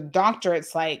go to the doctor,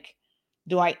 it's like,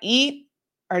 do I eat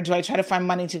or do I try to find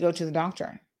money to go to the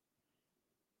doctor?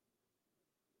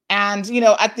 And,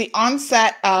 at the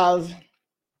onset of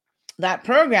that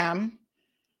program,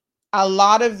 a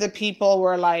lot of the people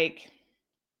were like,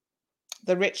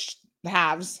 the rich, the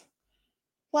haves,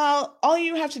 well, all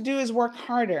you have to do is work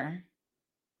harder.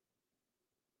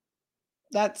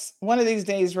 That's one of these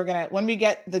days when we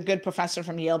get the good professor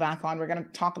from Yale back on, we're going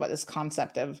to talk about this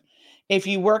concept of if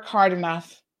you work hard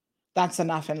enough, that's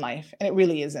enough in life. And it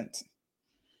really isn't.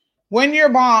 When you're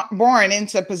born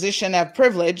into a position of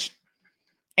privilege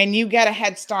and you get a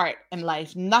head start in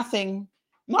life, not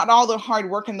all the hard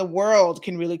work in the world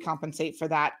can really compensate for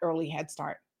that early head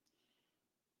start.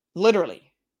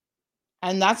 Literally.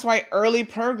 And that's why early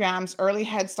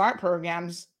head start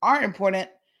programs are important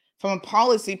from a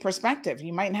policy perspective.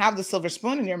 You might have the silver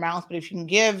spoon in your mouth, but if you can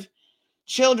give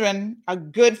children a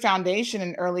good foundation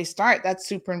and early start, that's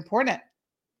super important.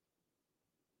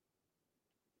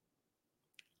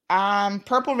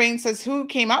 Purple Rain says, who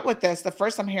came up with this? The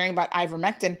first I'm hearing about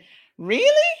ivermectin.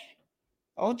 Really?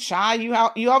 Oh, Cha, you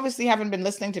obviously haven't been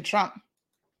listening to Trump.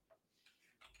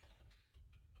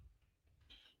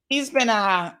 He's been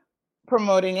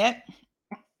promoting it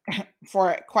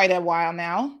for quite a while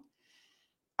now.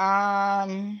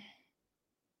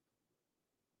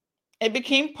 It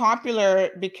became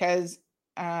popular because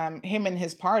him and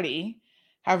his party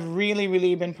have really,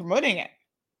 really been promoting it.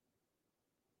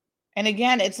 And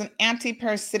again, it's an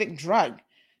anti-parasitic drug.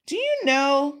 Do you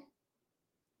know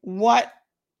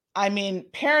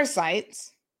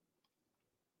parasites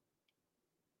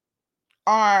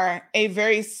are a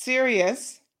very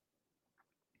serious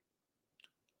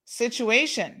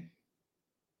situation.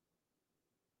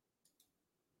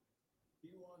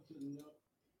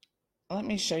 Let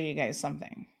me show you guys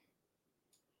something.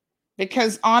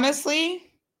 Because honestly,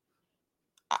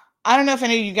 I don't know if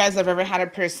any of you guys have ever had a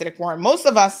parasitic worm. Most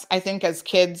of us, I think, as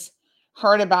kids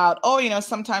heard about,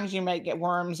 sometimes you might get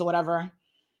worms or whatever.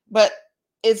 But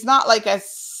it's not like I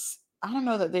don't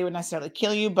know that they would necessarily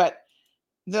kill you, but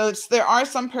there are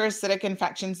some parasitic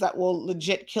infections that will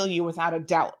legit kill you without a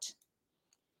doubt.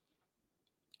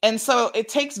 And so it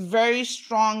takes very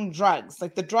strong drugs.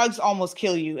 Like the drugs almost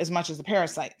kill you as much as the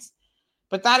parasites.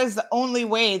 But that is the only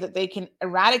way that they can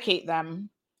eradicate them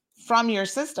from your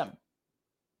system.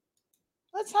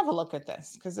 Let's have a look at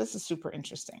this because this is super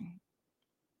interesting.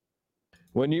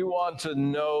 When you want to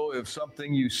know if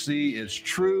something you see is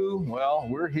true, well,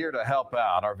 we're here to help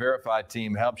out. Our Verified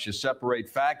team helps you separate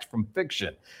fact from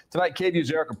fiction. Tonight, KVUE's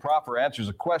Erica Proffer answers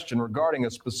a question regarding a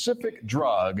specific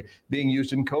drug being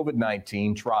used in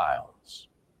COVID-19 trials.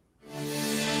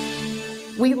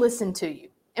 We listen to you,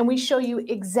 and we show you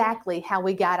exactly how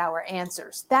we got our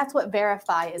answers. That's what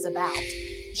Verify is about.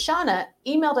 Shauna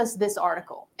emailed us this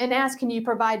article and asked, can you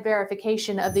provide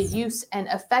verification of the use and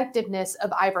effectiveness of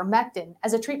ivermectin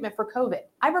as a treatment for COVID?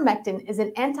 Ivermectin is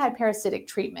an anti-parasitic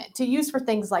treatment to use for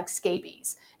things like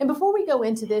scabies. And before we go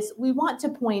into this, we want to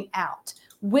point out,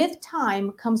 with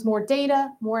time comes more data,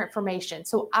 more information.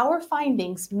 So our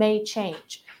findings may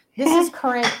change. This is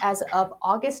current as of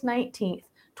August 19th,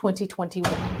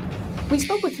 2021. We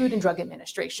spoke with Food and Drug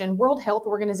Administration, World Health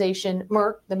Organization,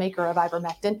 Merck, the maker of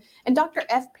ivermectin, and Dr.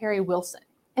 F. Perry Wilson.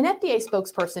 An FDA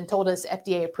spokesperson told us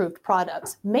FDA-approved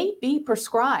products may be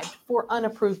prescribed for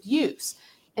unapproved use.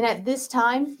 And at this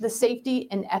time, the safety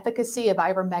and efficacy of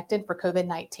ivermectin for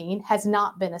COVID-19 has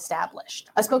not been established.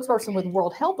 A spokesperson with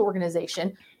World Health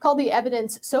Organization called the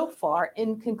evidence so far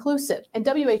inconclusive, and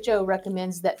WHO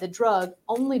recommends that the drug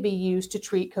only be used to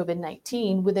treat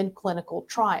COVID-19 within clinical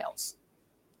trials.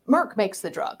 Merck makes the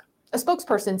drug. A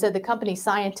spokesperson said the company's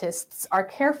scientists are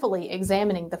carefully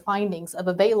examining the findings of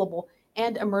available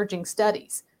and emerging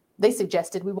studies. They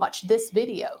suggested we watch this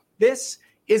video. This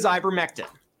is ivermectin.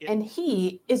 And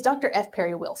he is Dr. F.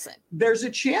 Perry Wilson. There's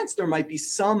a chance there might be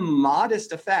some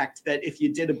modest effect that if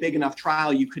you did a big enough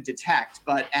trial, you could detect.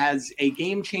 But as a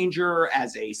game changer,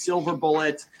 as a silver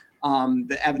bullet,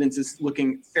 the evidence is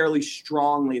looking fairly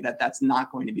strongly that that's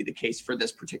not going to be the case for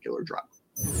this particular drug.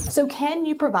 So can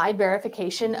you provide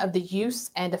verification of the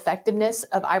use and effectiveness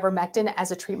of ivermectin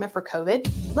as a treatment for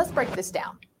COVID? Let's break this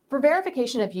down. For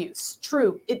verification of use,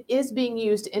 true, it is being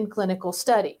used in clinical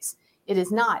studies. It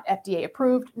is not FDA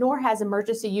approved, nor has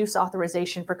emergency use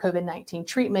authorization for COVID-19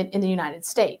 treatment in the United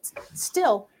States.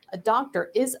 Still, a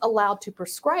doctor is allowed to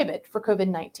prescribe it for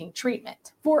COVID-19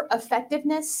 treatment. For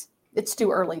effectiveness, it's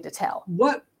too early to tell.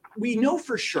 What we know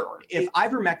for sure, if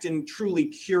ivermectin truly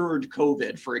cured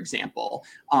COVID, for example,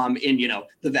 in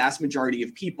the vast majority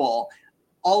of people,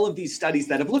 all of these studies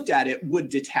that have looked at it would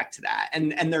detect that,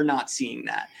 and they're not seeing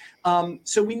that.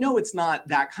 So we know it's not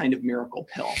that kind of miracle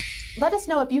pill. Let us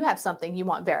know if you have something you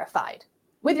want verified.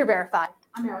 With your Verified,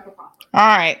 I'm Erica Proffer.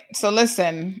 All right. So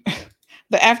listen,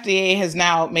 the FDA has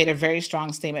now made a very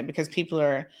strong statement because people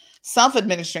are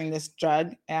self-administering this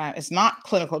drug. It's not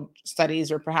clinical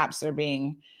studies, or perhaps they're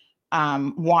being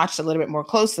watched a little bit more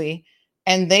closely,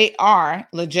 and they are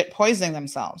legit poisoning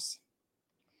themselves.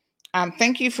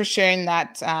 Thank you for sharing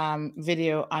that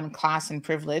video on class and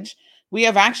privilege. We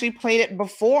have actually played it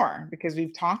before because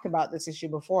we've talked about this issue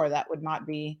before. That would not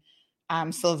be,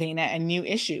 Sylvana, a new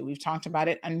issue. We've talked about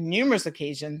it on numerous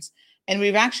occasions, and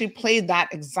we've actually played that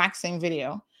exact same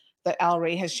video that Al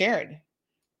Ray has shared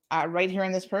right here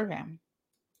in this program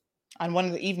on one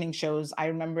of the evening shows. I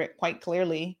remember it quite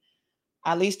clearly,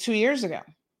 at least 2 years ago,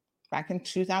 back in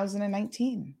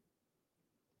 2019.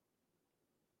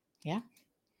 Yeah.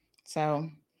 So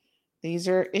these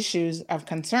are issues of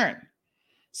concern.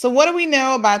 So what do we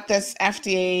know about this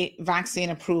FDA vaccine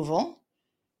approval?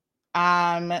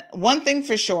 One thing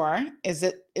for sure is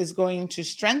it is going to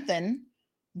strengthen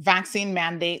vaccine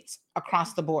mandates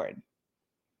across the board.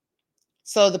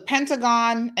 So the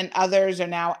Pentagon and others are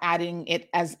now adding it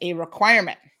as a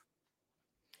requirement.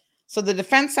 So the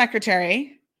Defense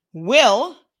Secretary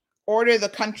will order the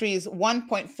country's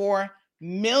 1.4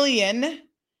 million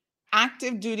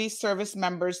active duty service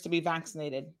members to be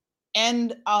vaccinated.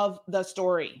 End of the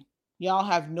story. Y'all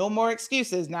have no more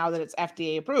excuses now that it's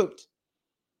FDA approved.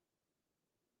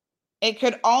 It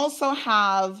could also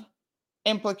have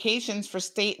implications for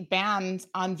state bans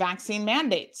on vaccine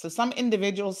mandates. So some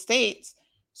individual states,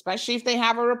 especially if they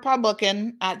have a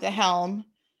Republican at the helm,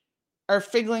 are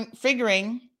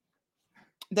figuring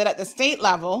that at the state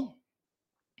level,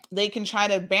 they can try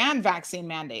to ban vaccine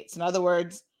mandates. In other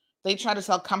words, they try to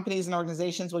tell companies and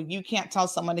organizations, well, you can't tell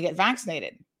someone to get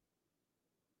vaccinated.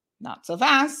 Not so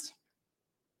fast.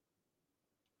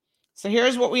 So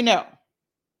here's what we know.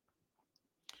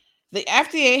 The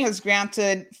FDA has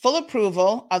granted full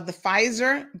approval of the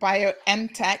Pfizer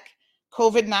BioNTech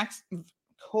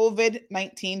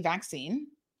COVID-19 vaccine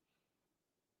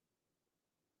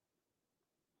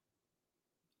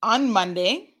on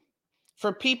Monday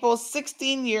for people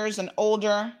 16 years and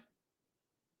older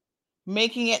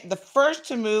making it the first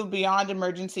to move beyond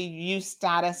emergency use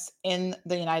status in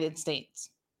the United States.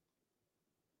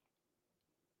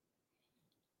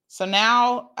 So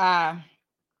now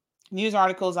news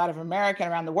articles out of America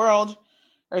and around the world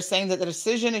are saying that the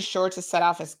decision is sure to set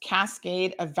off a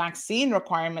cascade of vaccine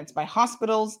requirements by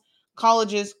hospitals,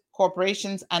 colleges,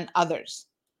 corporations, and others.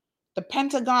 The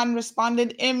Pentagon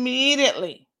responded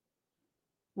immediately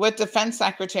with Defense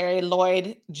Secretary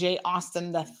Lloyd J.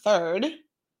 Austin III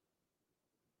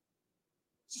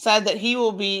said that he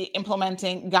will be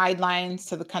implementing guidelines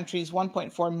to the country's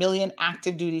 1.4 million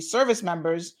active duty service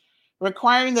members,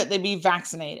 requiring that they be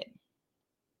vaccinated.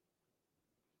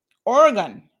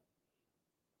 Oregon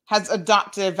has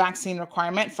adopted a vaccine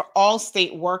requirement for all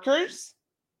state workers,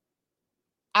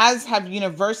 as have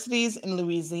universities in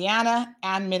Louisiana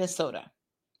and Minnesota.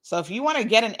 So if you want to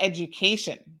get an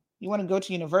education, you want to go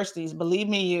to universities, believe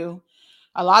me,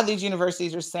 a lot of these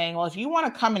universities are saying, well, if you want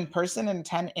to come in person and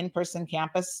attend in-person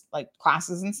campus, like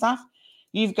classes and stuff,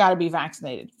 you've got to be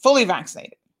vaccinated, fully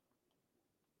vaccinated.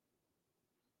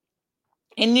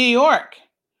 In New York,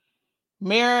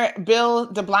 Mayor Bill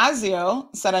de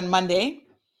Blasio said on Monday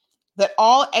that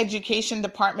all education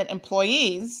department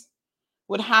employees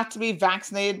would have to be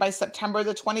vaccinated by September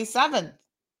the 27th,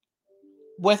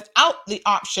 without the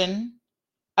option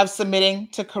of submitting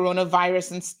to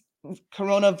coronavirus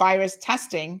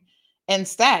testing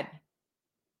instead.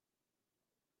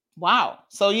 Wow.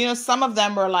 So, some of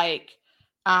them were like,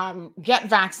 get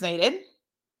vaccinated,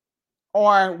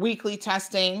 or weekly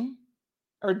testing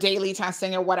or daily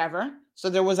testing or whatever. So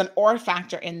there was an or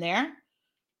factor in there.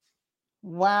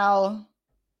 Well,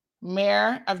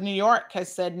 Mayor of New York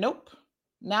has said, nope.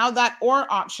 Now that or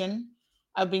option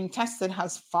of being tested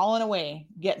has fallen away.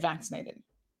 Get vaccinated.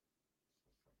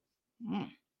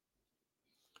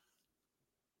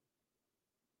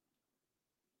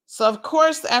 So, of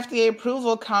course, the FDA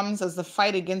approval comes as the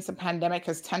fight against the pandemic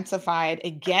has intensified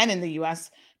again in the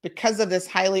US because of this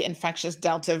highly infectious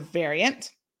Delta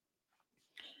variant,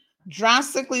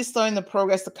 drastically slowing the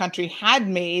progress the country had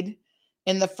made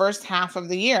in the first half of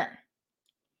the year.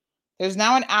 There's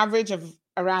now an average of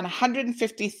around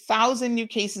 150,000 new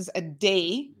cases a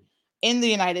day in the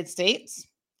United States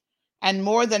and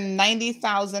more than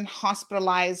 90,000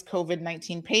 hospitalized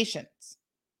COVID-19 patients.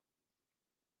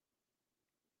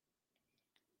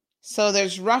 So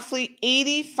there's roughly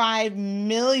 85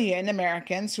 million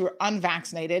Americans who are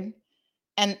unvaccinated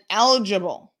and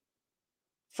eligible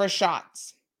for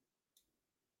shots.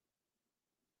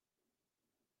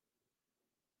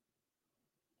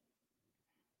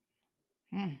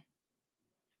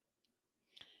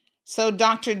 So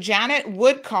Dr. Janet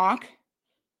Woodcock,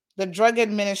 the Drug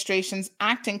Administration's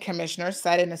acting commissioner,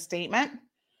 said in a statement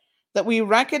that we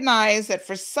recognize that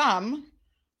for some,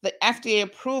 the FDA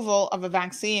approval of a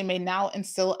vaccine may now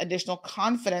instill additional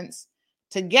confidence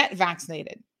to get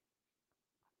vaccinated.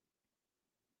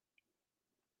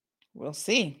 We'll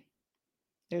see.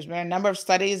 There's been a number of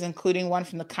studies, including one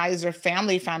from the Kaiser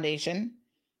Family Foundation,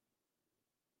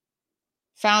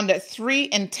 found that 3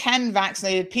 in 10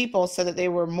 vaccinated people said that they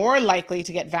were more likely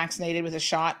to get vaccinated with a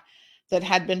shot that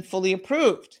had been fully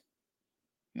approved.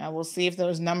 Now we'll see if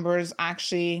those numbers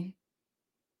actually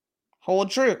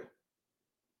hold true.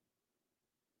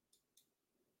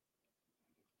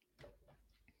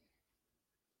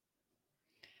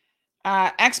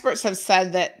 Experts have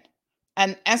said that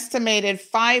an estimated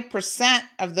 5%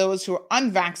 of those who are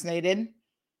unvaccinated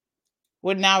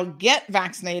would now get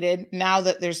vaccinated now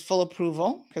that there's full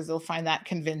approval, because they'll find that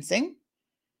convincing.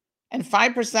 And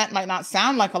 5% might not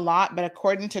sound like a lot, but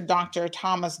according to Dr.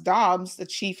 Thomas Dobbs, the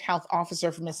chief health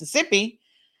officer for Mississippi,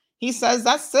 he says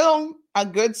that's still a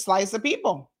good slice of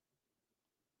people.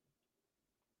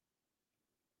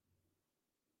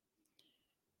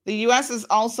 The US is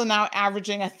also now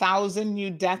averaging 1,000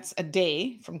 new deaths a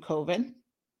day from COVID.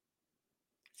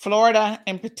 Florida,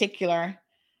 in particular,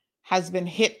 has been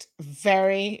hit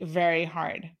very, very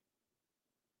hard.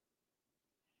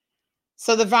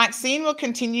 So the vaccine will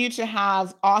continue to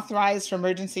have authorized for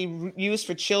emergency use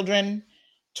for children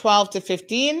 12 to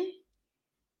 15,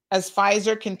 as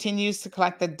Pfizer continues to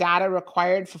collect the data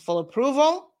required for full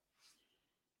approval.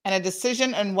 And a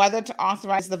decision on whether to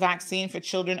authorize the vaccine for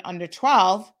children under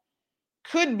 12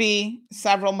 could be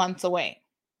several months away.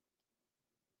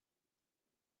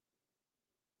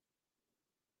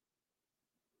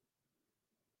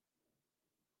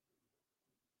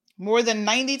 More than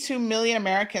 92 million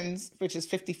Americans, which is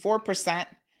 54%,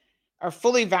 are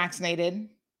fully vaccinated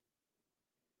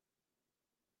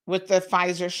with the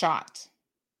Pfizer shot.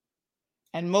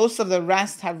 And most of the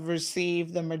rest have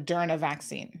received the Moderna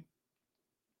vaccine.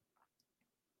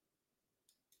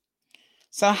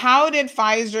 So how did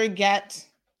Pfizer get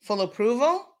full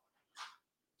approval?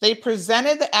 They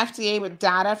presented the FDA with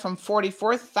data from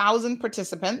 44,000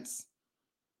 participants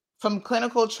from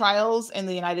clinical trials in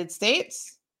the United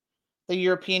States, the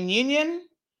European Union,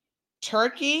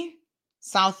 Turkey,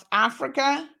 South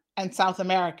Africa, and South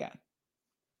America.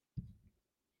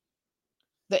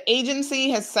 The agency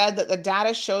has said that the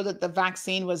data showed that the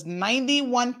vaccine was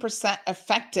 91%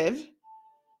 effective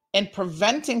in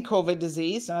preventing COVID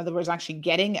disease, in other words, actually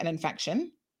getting an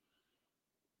infection.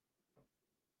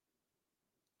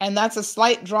 And that's a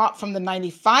slight drop from the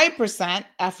 95%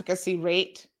 efficacy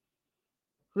rate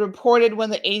reported when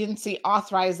the agency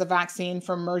authorized the vaccine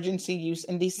for emergency use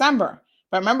in December.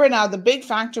 But remember now, the big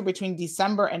factor between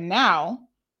December and now,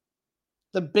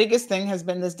 the biggest thing has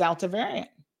been this Delta variant.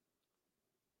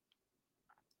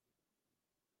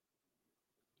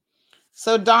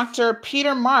 So Dr.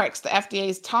 Peter Marks, the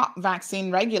FDA's top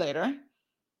vaccine regulator,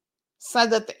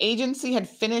 said that the agency had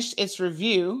finished its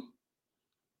review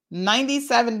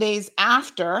 97 days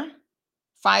after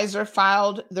Pfizer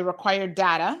filed the required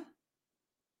data.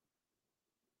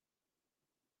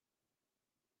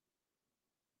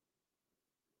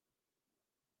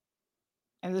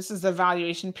 And this is the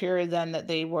evaluation period then that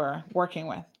they were working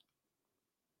with.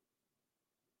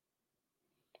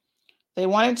 They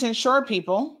wanted to ensure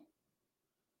people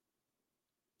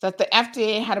that the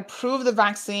FDA had approved the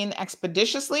vaccine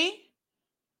expeditiously,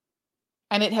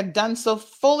 and it had done so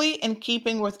fully in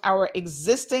keeping with our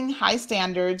existing high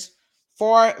standards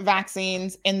for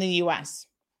vaccines in the US.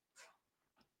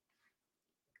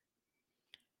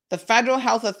 The federal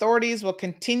health authorities will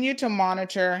continue to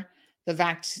monitor the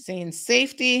vaccine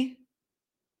safety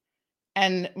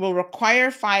and will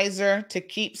require Pfizer to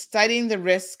keep studying the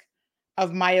risk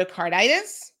of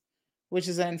myocarditis, which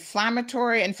is an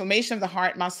inflammation of the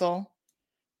heart muscle,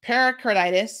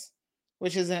 pericarditis,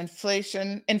 which is an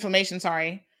inflammation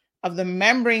of the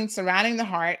membrane surrounding the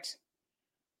heart,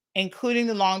 including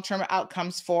the long-term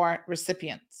outcomes for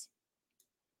recipients.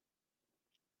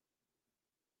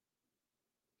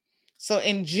 So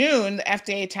in June, the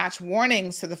FDA attached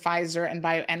warnings to the Pfizer and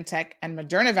BioNTech and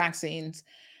Moderna vaccines,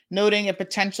 noting a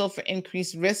potential for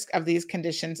increased risk of these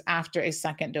conditions after a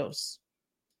second dose.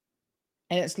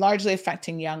 And it's largely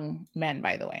affecting young men,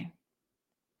 by the way.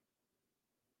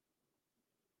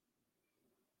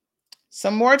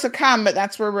 Some more to come, but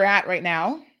that's where we're at right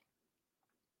now.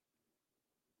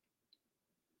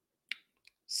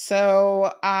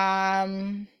 So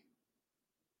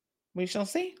we shall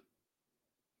see.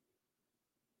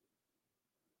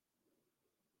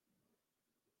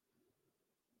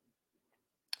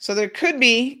 So there could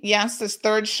be, yes, this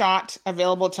third shot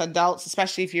available to adults,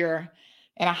 especially if you're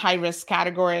in a high-risk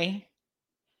category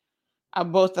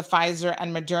of both the Pfizer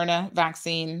and Moderna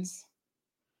vaccines.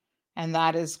 And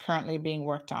that is currently being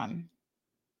worked on.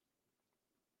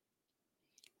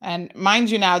 And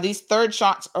mind you now, these third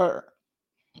shots are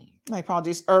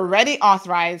already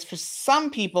authorized for some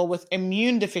people with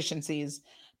immune deficiencies,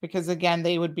 because again,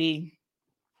 they would be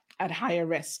at higher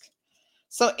risk.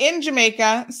 So in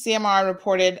Jamaica, CMR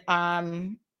reported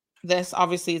this,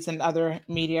 obviously it's in other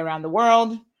media around the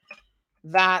world,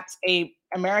 that an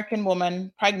American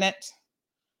woman, pregnant,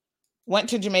 went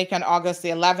to Jamaica on August the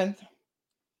 11th.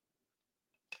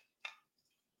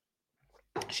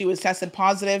 She was tested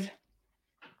positive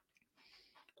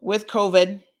with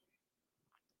COVID,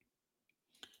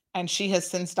 and she has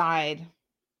since died,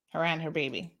 her and her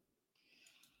baby.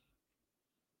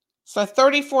 So a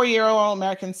 34-year-old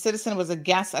American citizen was a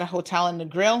guest at a hotel in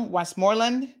Negril,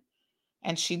 Westmoreland,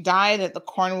 and she died at the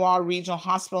Cornwall Regional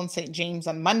Hospital in St. James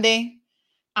on Monday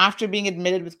after being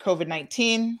admitted with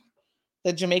COVID-19.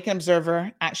 The Jamaican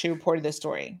Observer actually reported this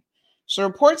story. So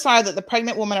reports are that the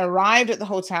pregnant woman arrived at the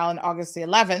hotel on August the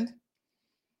 11th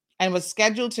and was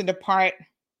scheduled to depart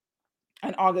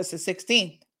on August the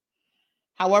 16th.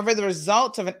 However, the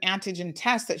results of an antigen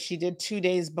test that she did 2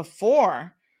 days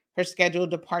before her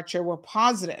scheduled departure were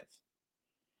positive.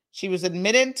 She was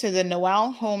admitted to the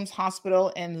Noel Holmes Hospital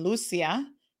in Lucia,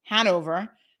 Hanover,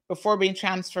 before being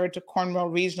transferred to Cornwall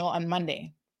Regional on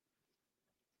Monday.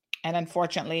 And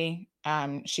unfortunately,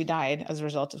 she died as a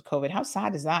result of COVID. How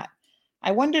sad is that?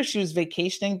 I wonder if she was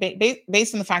vacationing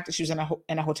based on the fact that she was in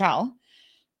a hotel.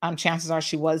 Chances are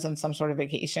she was on some sort of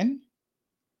vacation.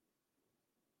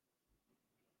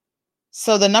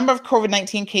 So the number of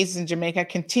COVID-19 cases in Jamaica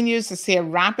continues to see a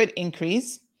rapid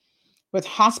increase, with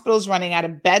hospitals running out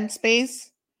of bed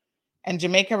space, and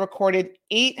Jamaica recorded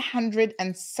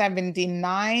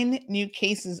 879 new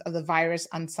cases of the virus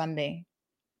on Sunday.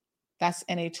 That's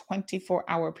in a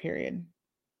 24-hour period.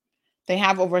 They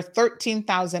have over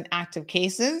 13,000 active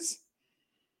cases,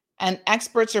 And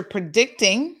experts are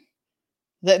predicting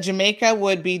that Jamaica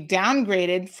would be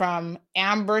downgraded from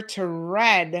amber to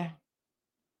red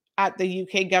at the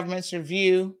UK government's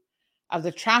review of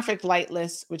the traffic light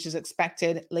list, which is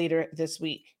expected later this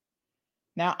week.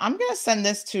 Now, I'm going to send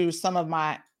this to some of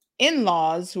my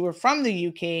in-laws who are from the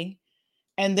UK,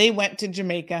 and they went to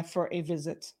Jamaica for a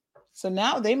visit. So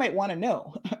now they might want to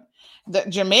know that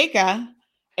Jamaica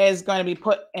is going to be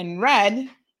put in red,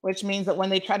 which means that when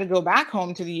they try to go back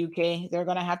home to the UK, they're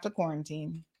going to have to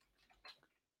quarantine.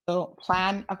 So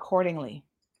plan accordingly.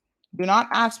 Do not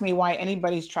ask me why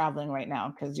anybody's traveling right now,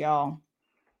 because y'all,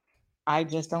 I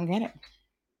just don't get it.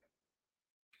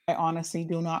 I honestly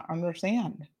do not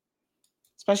understand,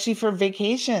 especially for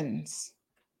vacations.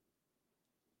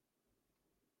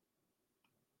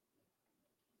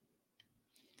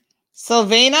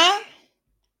 Sylvana,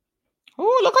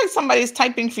 oh, look like somebody's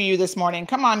typing for you this morning.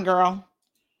 Come on, girl.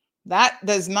 That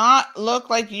does not look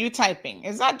like you typing.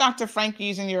 Is that Dr. Frank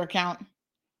using your account?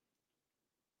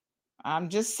 I'm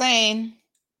just saying.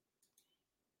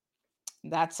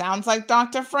 That sounds like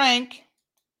Dr. Frank.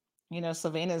 You know,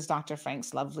 Sylvana is Dr.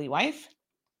 Frank's lovely wife.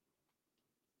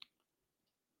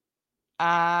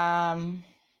 And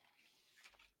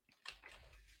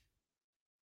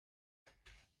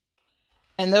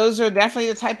those are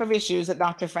definitely the type of issues that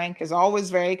Dr. Frank is always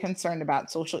very concerned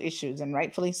about, social issues, and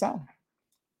rightfully so.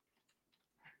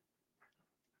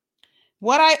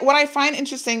 What I find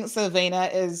interesting,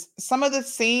 Sylvana, is some of the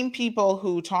same people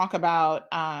who talk about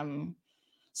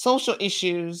social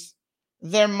issues,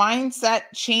 their mindset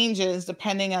changes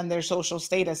depending on their social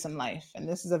status in life. And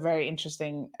this is a very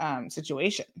interesting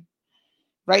situation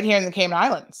right here in the Cayman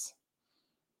Islands.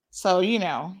 So, you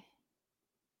know,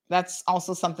 that's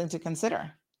also something to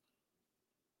consider.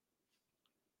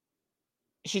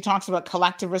 She talks about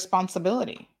collective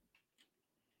responsibility,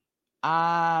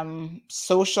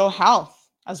 social health,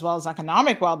 as well as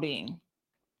economic well-being.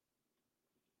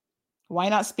 Why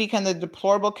not speak on the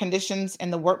deplorable conditions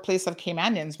in the workplace of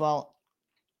Caymanians? Well,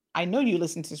 I know you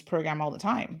listen to this program all the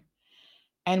time,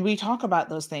 and we talk about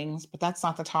those things, but that's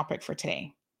not the topic for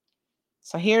today.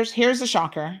 So here's the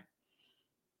shocker.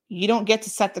 You don't get to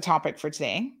set the topic for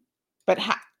today, but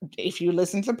if you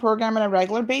listen to the program on a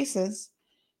regular basis,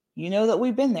 you know that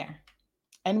we've been there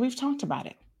and we've talked about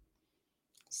it.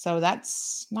 So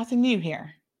that's nothing new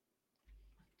here.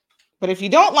 But if you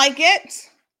don't like it,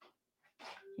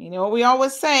 you know what we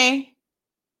always say,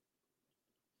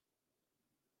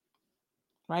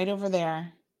 right over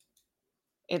there.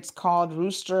 It's called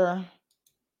Rooster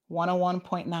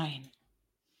 101.9.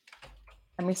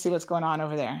 Let me see what's going on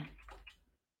over there.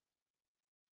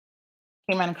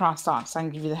 Cayman Crosstalk, so I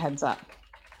can give you the heads up.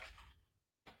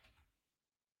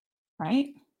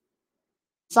 Right?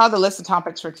 Saw the list of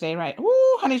topics for today, right?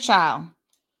 Woo, honey child.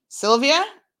 Sylvia,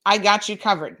 I got you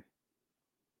covered.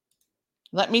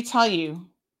 Let me tell you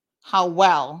how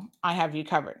well I have you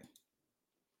covered.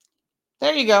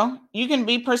 There you go. You can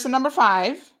be person number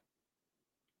 5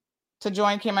 to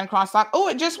join Cayman Crosstalk. Oh,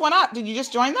 it just went up. Did you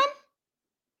just join them?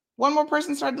 One more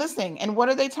person started listening. And what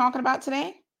are they talking about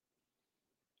today?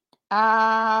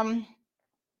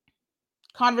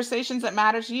 Conversations that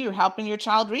matter to you, helping your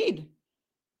child read.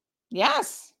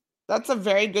 Yes, that's a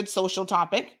very good social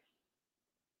topic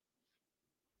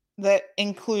that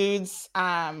includes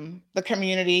the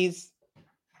community's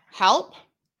help.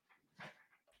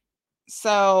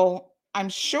 So I'm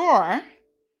sure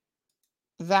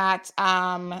that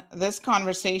this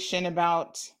conversation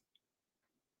about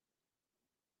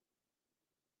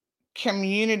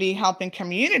community helping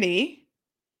community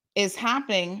is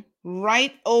happening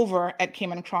right over at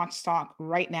Cayman Crosstalk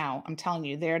right now. I'm telling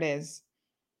you, there it is.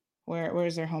 Where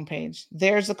is their homepage?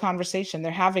 There's the conversation.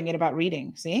 They're having it about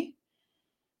reading. See?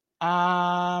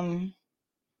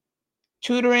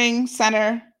 Tutoring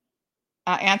center,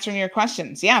 answering your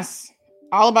questions. Yes,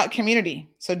 all about community.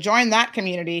 So join that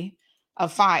community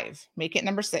of 5. Make it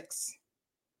number 6.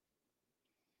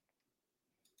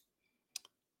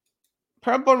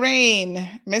 Purple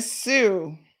Rain, Miss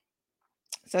Sue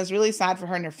says really sad for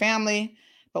her and her family,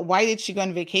 but why did she go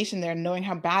on vacation there knowing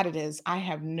how bad it is? I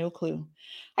have no clue.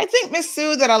 I think, Miss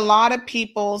Sue, that a lot of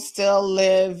people still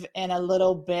live in a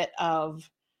little bit of,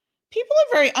 people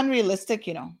are very unrealistic,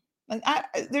 you know. Like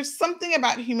there's something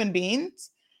about human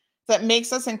beings that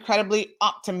makes us incredibly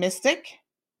optimistic.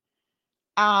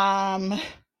 Bye,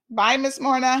 Miss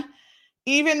Morna,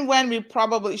 even when we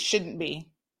probably shouldn't be.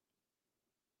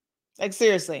 Like,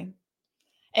 seriously.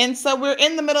 And so we're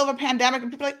in the middle of a pandemic and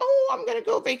people are like, oh, I'm going to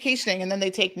go vacationing. And then they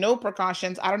take no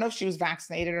precautions. I don't know if she was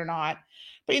vaccinated or not.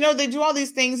 But, you know, they do all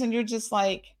these things and you're just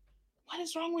like, what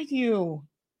is wrong with you?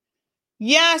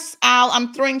 Yes, Al,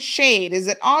 I'm throwing shade. Is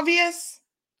it obvious?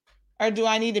 Or do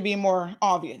I need to be more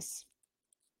obvious?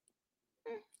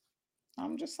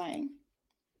 I'm just saying.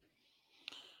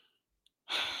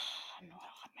 I know,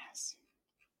 hot mess.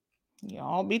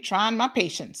 Y'all be trying my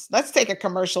patience. Let's take a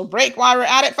commercial break while we're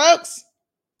at it, folks.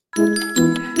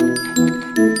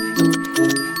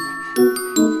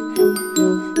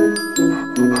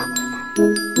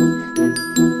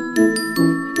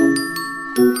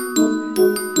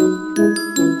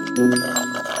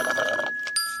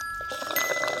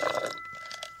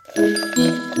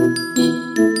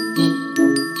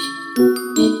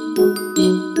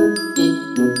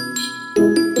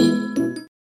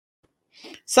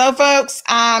 So, folks,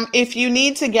 if you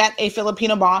need to get a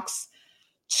Filipino box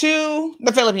to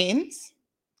the Philippines,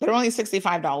 they're only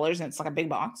 $65, and it's like a big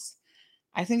box.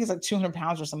 I think it's like 200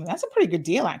 pounds or something. That's a pretty good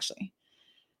deal, actually.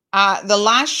 The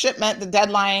last shipment, the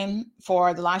deadline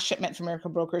for the last shipment from Miracle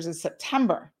Brokers is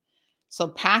September. So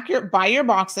buy your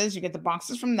boxes. You get the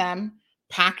boxes from them.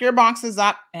 Pack your boxes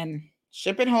up and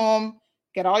ship it home.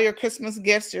 Get all your Christmas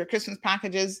gifts, your Christmas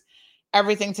packages,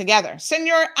 everything together.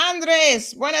 Senor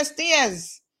Andres, buenos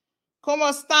dias. ¿Cómo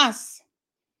estás?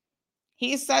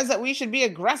 He says that we should be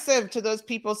aggressive to those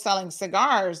people selling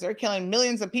cigars. They're killing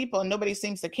millions of people and nobody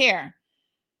seems to care.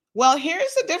 Well,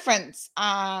 here's the difference,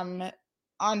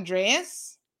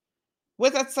 Andreas.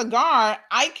 With a cigar,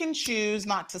 I can choose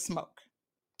not to smoke.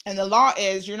 And the law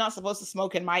is you're not supposed to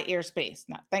smoke in my airspace.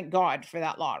 Now, thank God for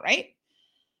that law, right?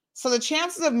 So the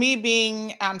chances of me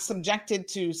being subjected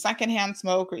to secondhand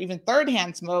smoke or even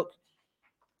third-hand smoke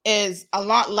is a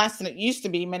lot less than it used to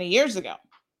be many years ago.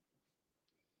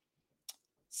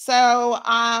 So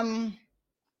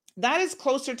that is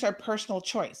closer to a personal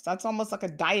choice. That's almost like a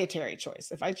dietary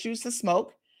choice. If I choose to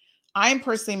smoke, I'm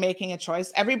personally making a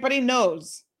choice. Everybody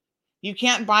knows you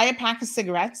can't buy a pack of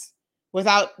cigarettes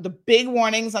without the big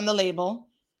warnings on the label.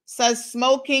 Says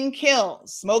smoking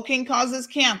kills, smoking causes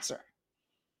cancer.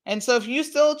 And so if you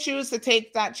still choose to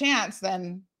take that chance,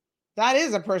 then that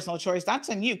is a personal choice. That's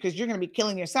on you because you're going to be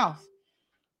killing yourself.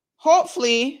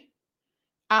 Hopefully,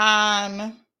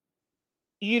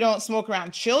 you don't smoke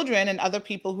around children and other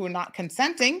people who are not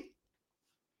consenting.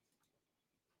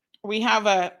 We have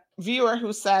a viewer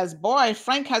who says, boy,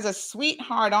 Frank has a sweet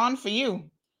hard on for you.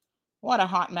 What a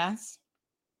hot mess.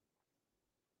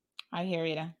 I hear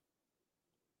you.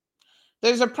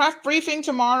 There's a press briefing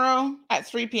tomorrow at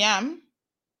 3 p.m.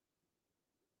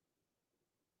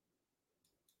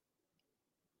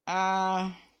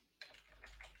 Let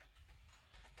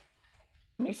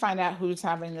me find out who's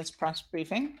having this press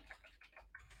briefing.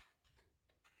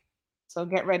 So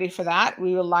get ready for that.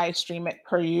 We will live stream it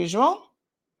per usual.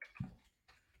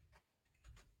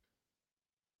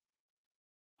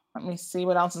 Let me see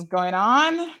what else is going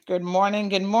on. Good morning.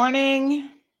 Good morning.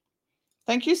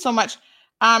 Thank you so much.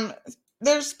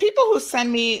 There's people who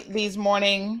send me these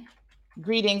morning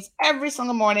greetings every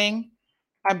single morning.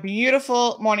 A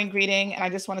beautiful morning greeting. And I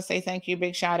just want to say thank you.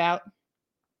 Big shout out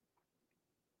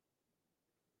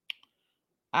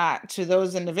to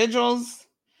those individuals.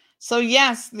 So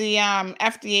yes, the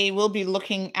FDA will be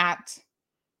looking at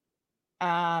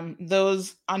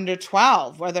those under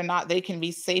 12, whether or not they can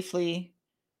be safely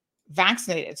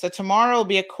vaccinated. So tomorrow will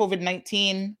be a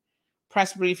COVID-19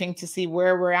 press briefing to see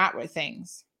where we're at with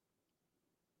things.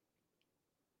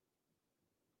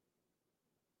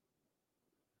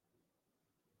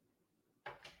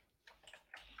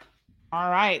 All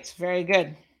right, very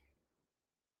good.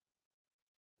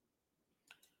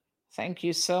 Thank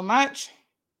you so much.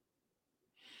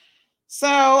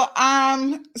 So,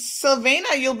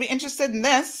 Sylvana, you'll be interested in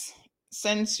this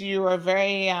since you are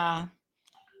very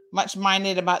much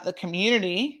minded about the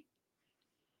community.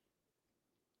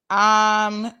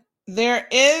 There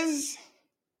is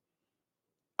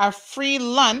a free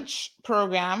lunch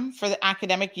program for the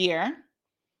academic year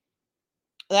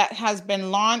that has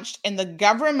been launched in the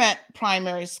government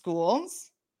primary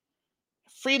schools.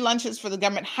 Free lunches for the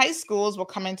government high schools will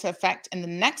come into effect in the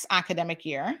next academic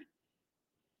year.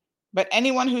 But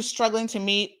anyone who's struggling to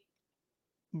meet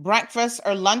breakfast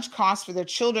or lunch costs for their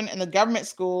children in the government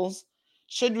schools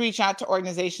should reach out to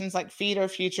organizations like Feed Our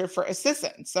Future for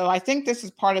assistance. So I think this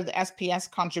is part of the SPS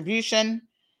contribution.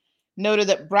 Noted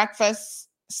that breakfast,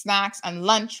 snacks, and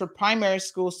lunch for primary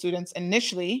school students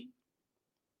initially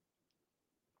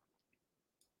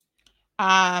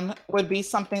would be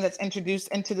something that's introduced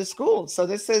into the schools. So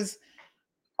this is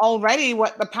already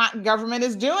what the patent government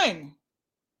is doing.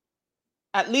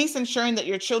 At least ensuring that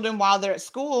your children, while they're at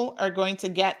school, are going to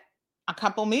get a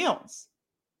couple meals.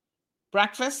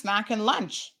 Breakfast, snack, and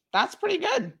lunch. That's pretty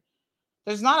good.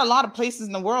 There's not a lot of places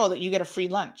in the world that you get a free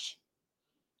lunch.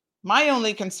 My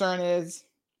only concern is,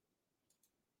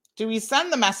 do we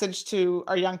send the message to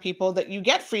our young people that you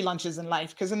get free lunches in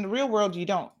life? Because in the real world, you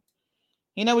don't.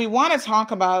 We want to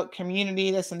talk about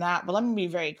community, this and that, but let me be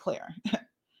very clear.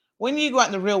 When you go out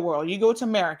in the real world, you go to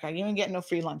America, you ain't getting no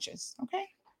free lunches, okay?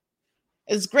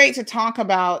 It's great to talk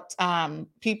about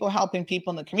people helping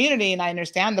people in the community, and I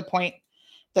understand the point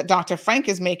that Dr. Frank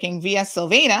is making via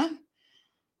Sylvana,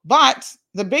 but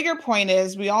the bigger point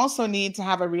is we also need to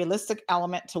have a realistic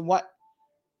element to what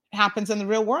happens in the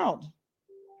real world.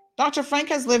 Dr. Frank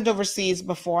has lived overseas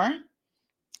before,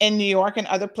 in New York and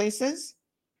other places.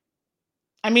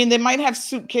 I mean, they might have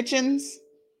soup kitchens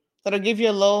that'll give you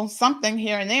a little something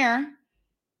here and there.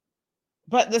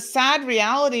 But the sad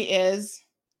reality is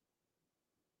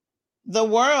the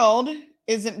world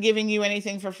isn't giving you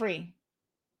anything for free.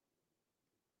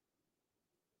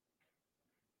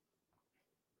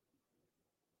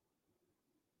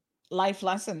 Life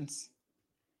lessons.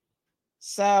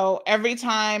 So every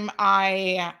time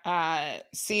I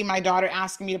see my daughter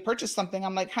asking me to purchase something,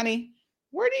 I'm like, honey,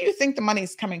 where do you think the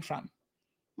money's coming from?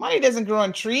 Money doesn't grow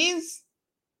on trees.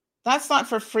 That's not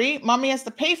for free. Mommy has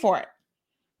to pay for it.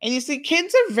 And you see,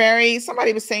 kids are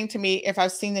somebody was saying to me if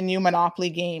I've seen the new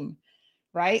Monopoly game,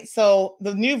 right? So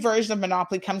the new version of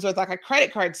Monopoly comes with like a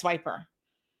credit card swiper,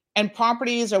 and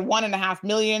properties are $1.5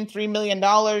 million, $3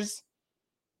 million.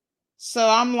 So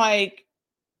I'm like,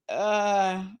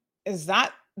 is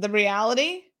that the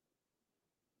reality?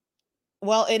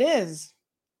 Well, it is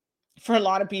for a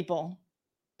lot of people.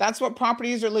 That's what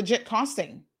properties are legit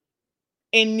costing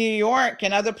in New York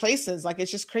and other places. Like,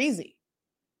 it's just crazy.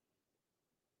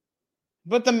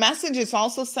 But the message is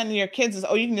also sending your kids is,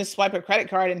 oh, you can just swipe a credit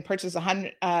card and purchase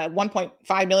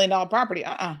 $1.5 million property.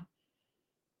 That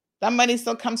money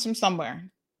still comes from somewhere.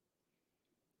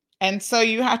 And so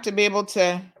you have to be able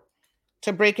to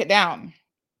break it down.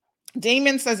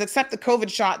 Damon says, except the COVID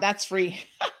shot, that's free.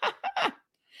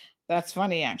 That's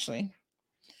funny, actually.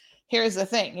 Here's the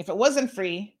thing. If it wasn't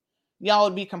free, y'all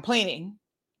would be complaining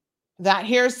that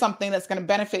here's something that's going to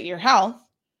benefit your health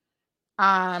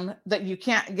that you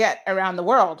can't get around the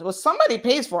world. Well, somebody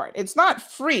pays for it. It's not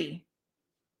free.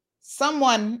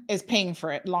 Someone is paying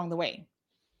for it along the way.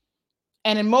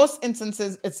 And in most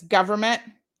instances, it's government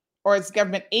or it's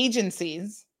government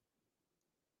agencies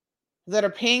that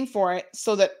are paying for it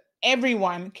so that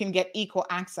everyone can get equal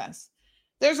access.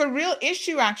 There's a real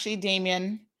issue, actually,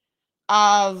 Damien,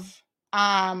 of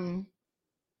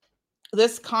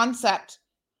this concept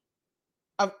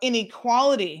of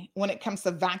inequality when it comes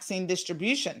to vaccine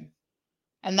distribution.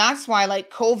 And that's why,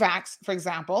 like COVAX, for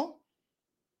example,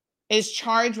 is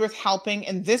charged with helping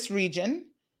in this region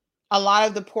a lot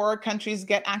of the poorer countries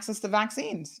get access to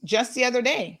vaccines. Just the other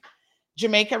day,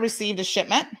 Jamaica received a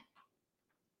shipment.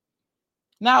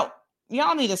 Now,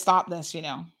 y'all need to stop this,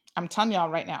 I'm telling y'all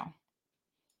right now.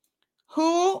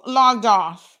 Who logged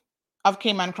off of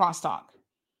Cayman Crosstalk?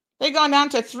 They gone down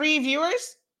to 3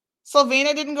 viewers?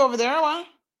 Sylvana didn't go over there, what?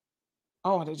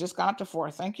 Oh, they just got up to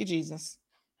 4. Thank you, Jesus.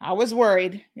 I was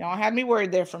worried. Y'all had me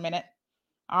worried there for a minute.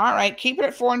 All right, keep it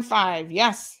at 4 and 5.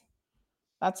 Yes,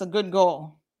 that's a good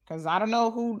goal. Because I don't know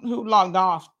who logged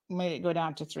off, made it go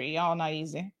down to 3. Y'all not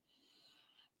easy.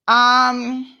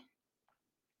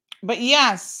 But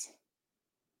yes,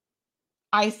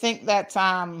 I think that,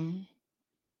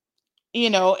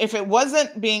 if it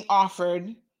wasn't being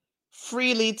offered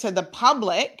freely to the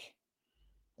public,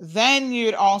 then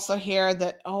you'd also hear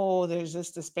that, oh, there's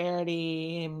this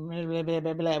disparity blah, blah,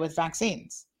 blah, blah, with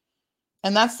vaccines.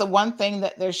 And that's the one thing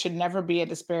that there should never be a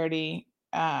disparity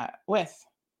with.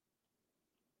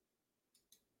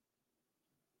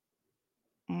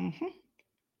 Mm-hmm.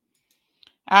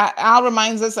 Al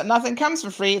reminds us that nothing comes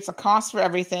for free. It's a cost for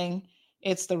everything.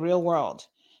 It's the real world.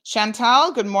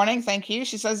 Chantal, good morning. Thank you.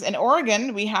 She says, in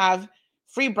Oregon, we have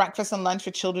free breakfast and lunch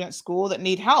for children at school that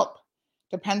need help.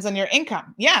 Depends on your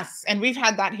income. Yes, and we've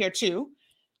had that here too.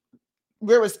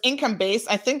 Where it was income-based.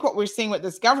 I think what we're seeing with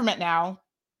this government now,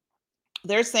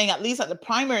 they're saying at least at the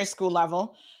primary school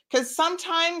level, because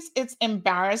sometimes it's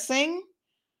embarrassing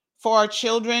for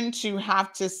children to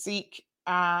have to seek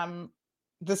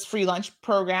this free lunch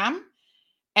program.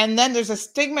 And then there's a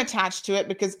stigma attached to it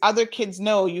because other kids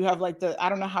know you have like I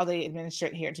don't know how they administer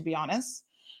it here, to be honest.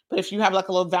 But if you have like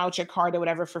a little voucher card or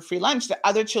whatever for free lunch, the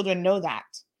other children know that.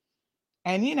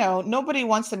 And, nobody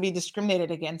wants to be discriminated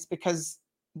against because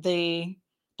they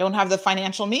don't have the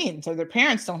financial means or their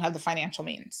parents don't have the financial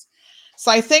means. So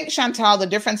I think, Chantal, the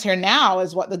difference here now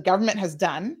is what the government has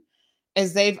done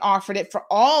is they've offered it for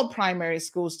all primary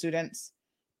school students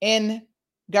in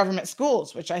government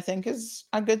schools, which I think is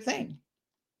a good thing.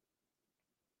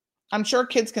 I'm sure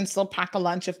kids can still pack a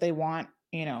lunch if they want,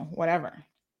 whatever.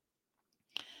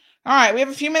 All right, we have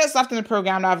a few minutes left in the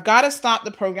program. Now, I've got to stop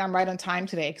the program right on time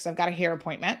today because I've got a hair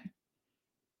appointment.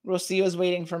 Rocio is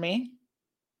waiting for me.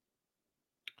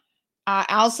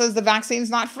 Al says the vaccine's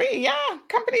not free. Yeah,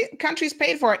 countries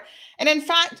paid for it. And in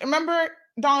fact, remember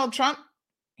Donald Trump?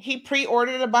 He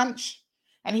pre-ordered a bunch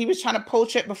and he was trying to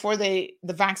poach it before the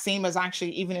vaccine was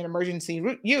actually even in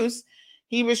emergency use.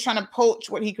 He was trying to poach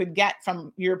what he could get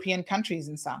from European countries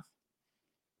and stuff.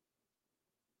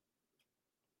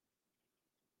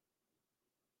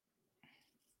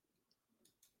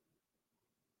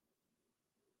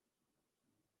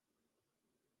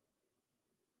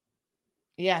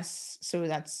 Yes, so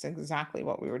that's exactly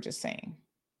what we were just saying.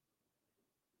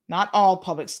 Not all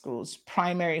public schools,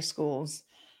 primary schools,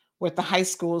 with the high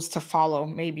schools to follow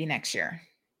maybe next year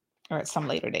or at some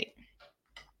later date.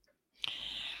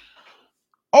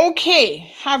 Okay,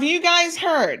 have you guys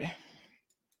heard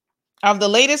of the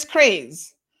latest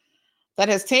craze that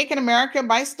has taken America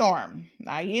by storm?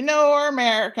 Now, our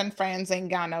American friends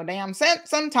ain't got no damn sense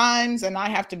sometimes, and I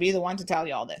have to be the one to tell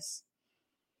you all this.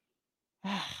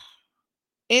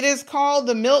 It is called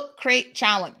the Milk Crate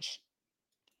Challenge.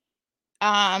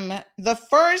 The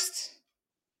first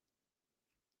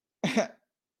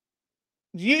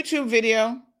YouTube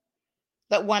video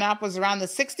that went up was around the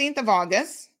 16th of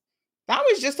August. That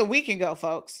was just a week ago,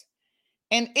 folks.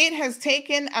 And it has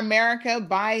taken America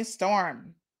by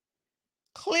storm.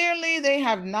 Clearly, they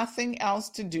have nothing else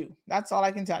to do. That's all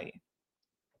I can tell you.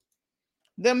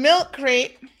 The Milk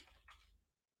Crate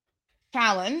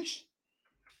Challenge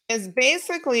is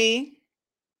basically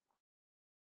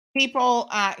people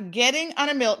getting on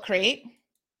a milk crate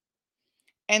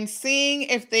and seeing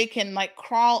if they can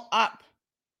crawl up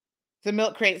the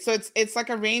milk crate. So it's like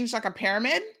arranged like a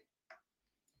pyramid.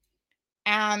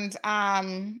 And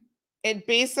it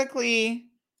basically,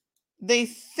 they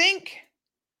think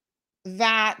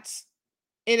that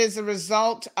it is a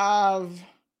result of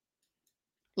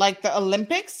the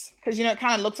Olympics, because it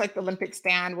kind of looks like the Olympic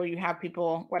stand where you have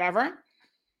people, whatever.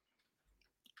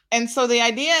 And so the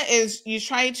idea is you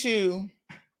try to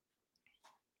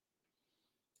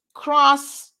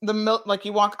cross the milk,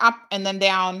 you walk up and then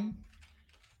down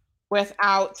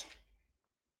without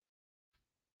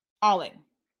falling.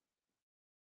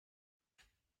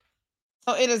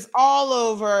 So it is all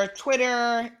over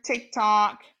Twitter,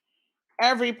 TikTok,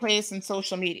 every place in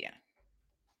social media.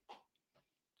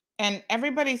 And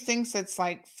everybody thinks it's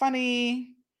funny.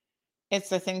 It's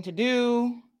the thing to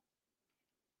do.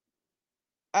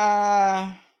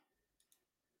 Y'all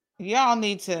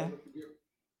need to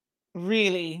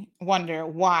really wonder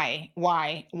why.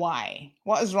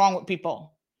 What is wrong with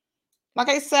people? Like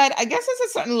I said, I guess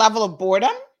it's a certain level of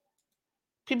boredom.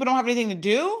 People don't have anything to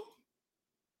do.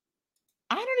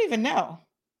 I don't even know.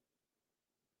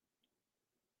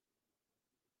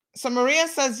 So Maria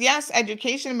says, yes,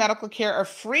 education and medical care are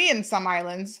free in some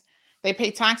islands. They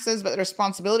pay taxes, but the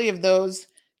responsibility of those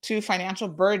two financial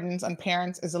burdens on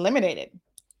parents is eliminated.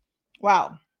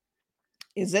 Wow.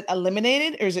 Is it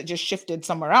eliminated or is it just shifted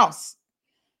somewhere else?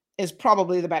 Is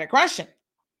probably the better question.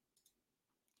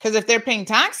 Because if they're paying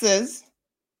taxes,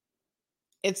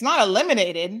 it's not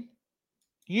eliminated.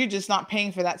 You're just not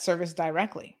paying for that service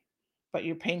directly. But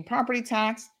you're paying property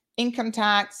tax, income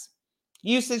tax,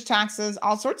 usage taxes,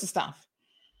 all sorts of stuff.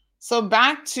 So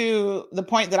back to the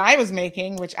point that I was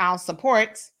making, which Al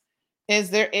supports, is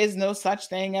there is no such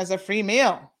thing as a free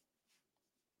meal.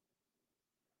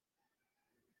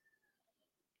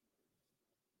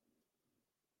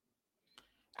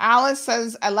 Alice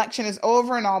says election is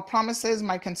over and all promises.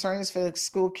 My concern is for the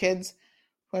school kids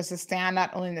who has to stand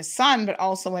not only in the sun, but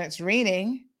also when it's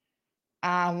raining.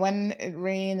 When it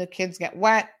rains, the kids get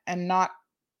wet and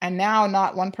now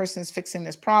not one person is fixing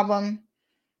this problem.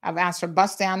 I've asked for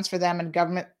bus stands for them and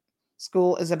government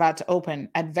school is about to open.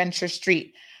 Adventure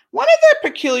Street. One of the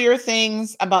peculiar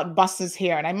things about buses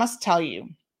here, and I must tell you,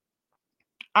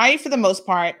 I, for the most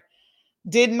part,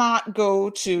 did not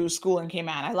go to school in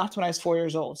Cayman. I left when I was 4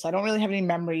 years old. So I don't really have any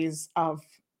memories of,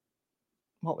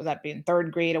 what would that be, in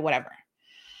third grade or whatever.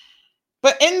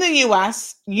 But in the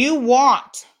US, you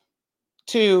walked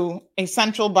to a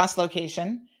central bus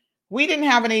location. We didn't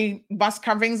have any bus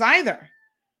coverings either.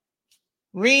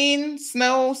 Rain,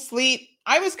 snow, sleet.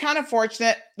 I was kind of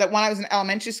fortunate that when I was in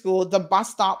elementary school, the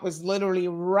bus stop was literally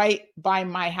right by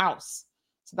my house.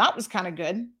 So that was kind of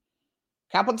good.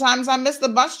 A couple times I missed the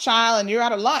bus, child, and you're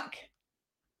out of luck.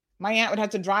 My aunt would have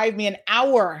to drive me an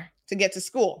hour to get to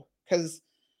school because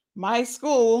my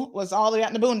school was all the way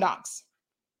out in the boondocks.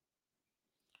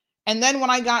 And then when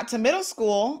I got to middle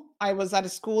school, I was at a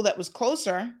school that was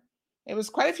closer. It was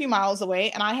quite a few miles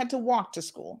away, and I had to walk to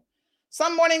school.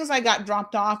 Some mornings I got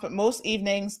dropped off, but most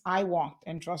evenings I walked.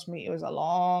 And trust me, it was a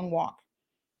long walk.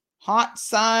 Hot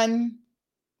sun.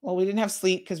 Well, we didn't have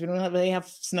sleet because we don't really have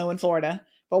snow in Florida.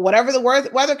 But whatever the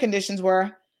weather conditions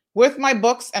were, with my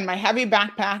books and my heavy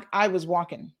backpack, I was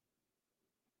walking.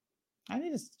 I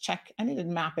need to check. I need to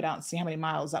map it out and see how many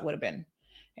miles that would have been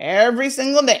every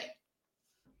single day.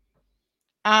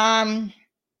 Alice,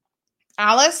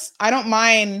 I don't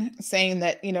mind saying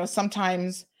that,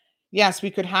 sometimes, yes, we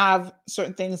could have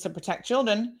certain things to protect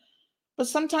children, but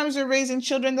sometimes we're raising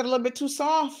children that are a little bit too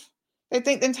soft. They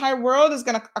think the entire world is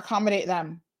going to accommodate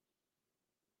them.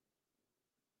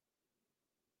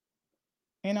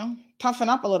 Toughen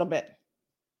up a little bit.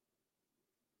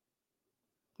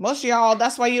 Most of y'all,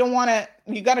 that's why you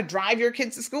got to drive your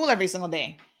kids to school every single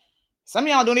day. Some of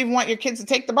y'all don't even want your kids to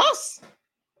take the bus.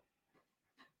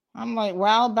 I'm like,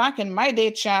 well, back in my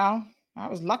day, child, I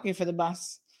was lucky for the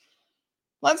bus.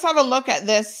 Let's have a look at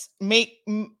this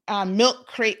milk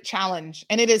crate challenge.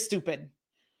 And it is stupid.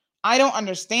 I don't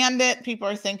understand it. People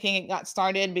are thinking it got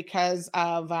started because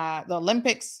of the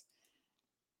Olympics.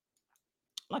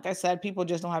 Like I said, people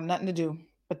just don't have nothing to do.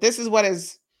 But this is what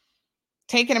is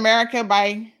taking America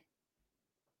by...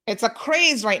 It's a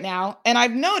craze right now. And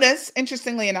I've noticed,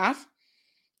 interestingly enough,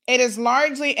 it is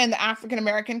largely in the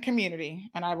African-American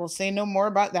community. And I will say no more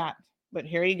about that. But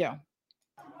here you go.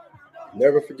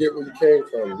 Never forget where you came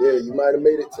from. Yeah, you might have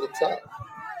made it to the top.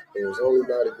 It was only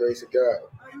by the grace of God.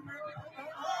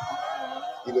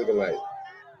 You looking like,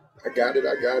 I got it.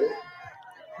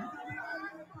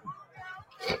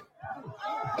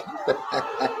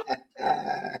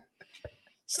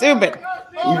 Stupid.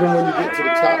 Even when you get to the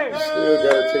top, you still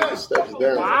got to take the steps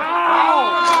down.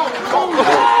 Wow.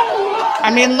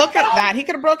 I mean, look at that. He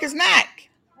could have broke his neck.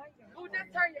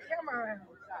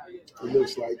 He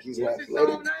looks like he's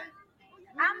athletic.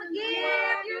 I'm going to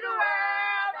give you the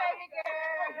world, baby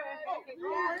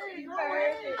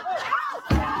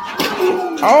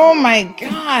girl. Oh, my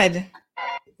God.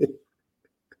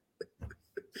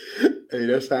 Hey,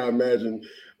 that's how I imagine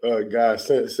God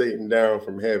sent Satan down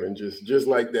from heaven, just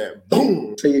like that.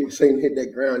 Boom! Satan hit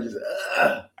that ground, just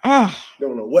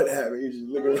don't know what happened. He's just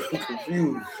looking around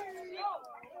confused.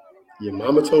 Your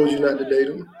mama told you not to date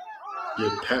him.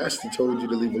 Your pastor told you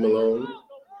to leave him alone.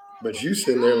 But you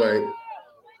sitting there like,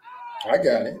 I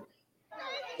got it.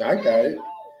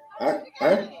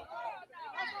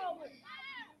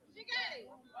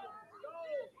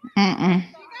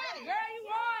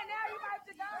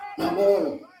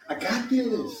 Mama, I got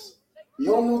this. You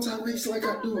don't know how to race like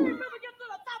I do.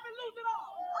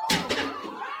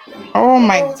 Oh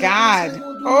my God.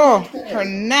 Oh, her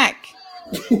neck.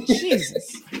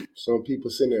 Jesus. Some people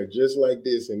sitting there just like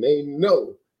this and they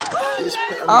know this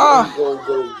probably ain't gonna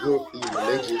go good for you. And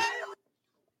they just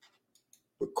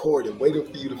recording, waiting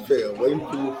for you to fail, waiting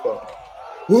for you to fall.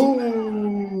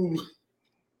 Woo!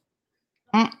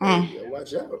 Hey,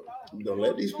 watch out. Don't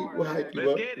let these people hype you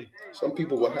up. Some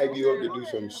people will hype you up to do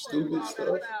some stupid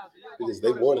stuff because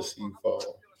they want to see you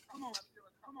fall.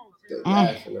 They're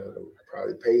laughing at them.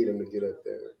 Probably paid them to get up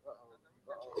there.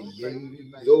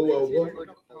 Though I walk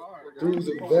through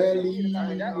the valley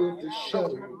of the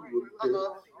shadow of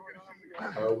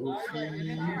death, I will feel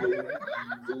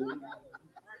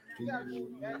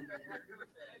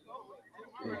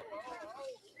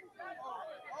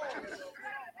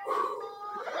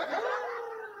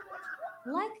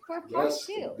Like for part just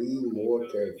two. be more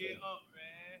careful.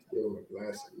 Give them a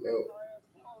glass of milk.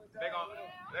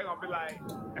 They're gonna be like,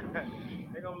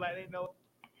 they know.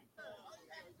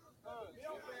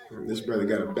 This brother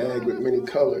got a bag with many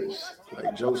colors,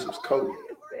 like Joseph's coat.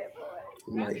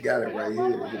 He might got it right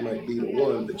here. It might be the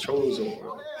one, the chosen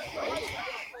one.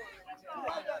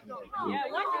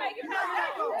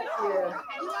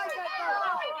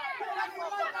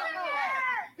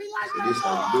 So this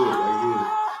how you do it right here.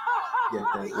 You got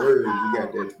that word, you got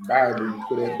that Bible, you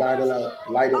put that Bible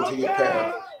out, light into your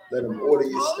path. Let him order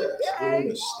your steps.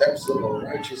 The steps of a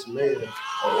righteous man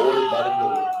are ordered by the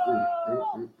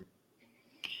Lord.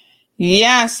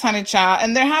 Yes, honey child.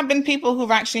 And there have been people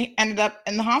who've actually ended up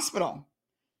in the hospital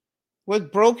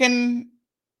with broken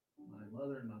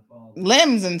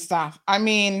limbs and stuff. I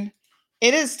mean,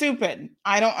 it is stupid.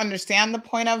 I don't understand the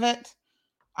point of it.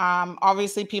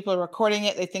 Obviously, people are recording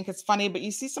it. They think it's funny, but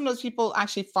you see some of those people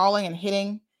actually falling and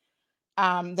hitting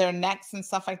their necks and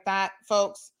stuff like that.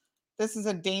 Folks, this is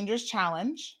a dangerous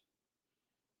challenge.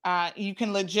 You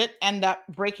can legit end up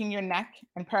breaking your neck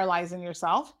and paralyzing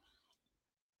yourself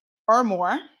or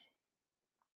more.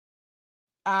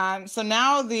 So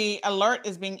now the alert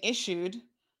is being issued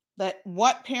that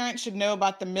what parents should know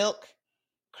about the milk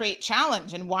crate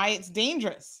challenge and why it's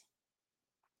dangerous.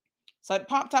 So it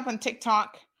popped up on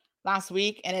TikTok last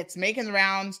week, and it's making the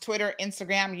rounds, Twitter,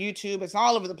 Instagram, YouTube. It's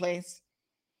all over the place.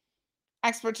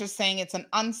 Experts are saying it's an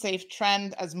unsafe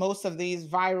trend, as most of these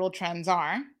viral trends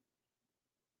are.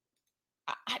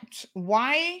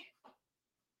 Why,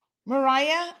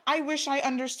 Mariah? I wish I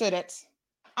understood it.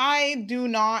 I do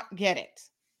not get it.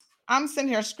 I'm sitting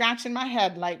here scratching my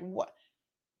head like, what?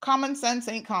 Common sense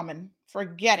ain't common.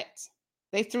 Forget it.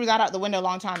 They threw that out the window a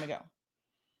long time ago.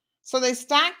 So they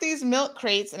stack these milk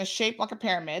crates in a shape like a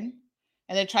pyramid,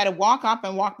 and they try to walk up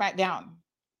and walk back down.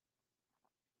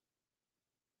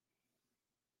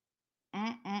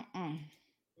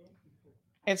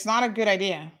 It's not a good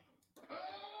idea.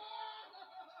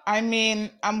 I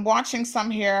mean, I'm watching some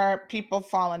here, people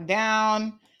falling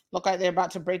down, look like they're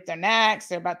about to break their necks,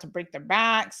 they're about to break their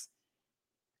backs.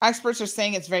 Experts are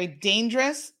saying it's very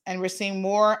dangerous, and we're seeing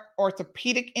more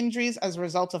orthopedic injuries as a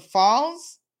result of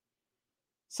falls.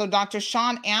 So Dr.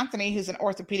 Sean Anthony, who's an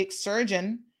orthopedic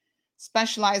surgeon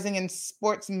specializing in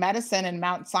sports medicine in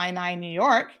Mount Sinai, New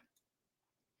York,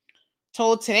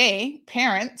 told Today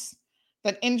parents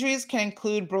that injuries can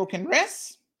include broken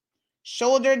wrists,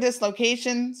 shoulder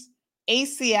dislocations,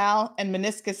 ACL, and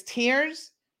meniscus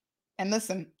tears. And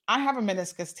listen, I have a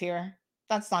meniscus tear.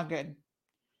 That's not good.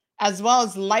 As well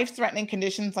as life-threatening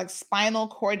conditions like spinal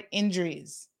cord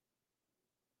injuries.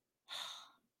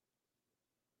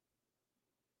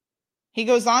 He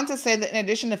goes on to say that in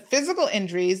addition to physical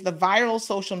injuries, the viral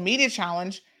social media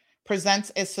challenge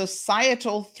presents a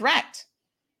societal threat.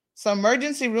 So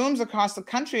emergency rooms across the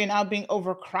country are now being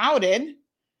overcrowded,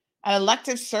 and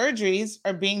elective surgeries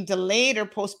are being delayed or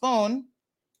postponed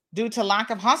due to lack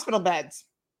of hospital beds.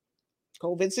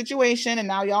 COVID situation, and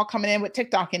now y'all coming in with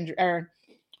TikTok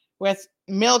with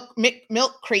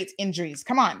milk crate injuries.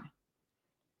 Come on.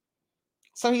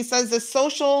 So he says the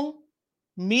social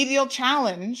media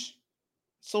challenge,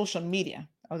 social media,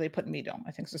 oh, they put media,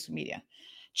 I think social media,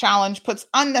 challenge puts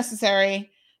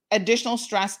unnecessary additional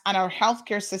stress on our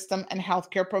healthcare system and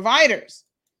healthcare providers.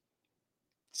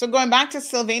 So going back to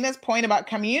Sylvana's point about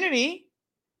community,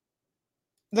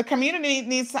 the community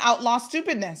needs to outlaw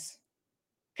stupidness.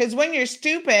 Because when you're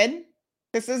stupid,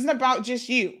 this isn't about just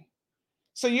you.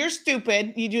 So you're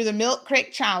stupid, you do the milk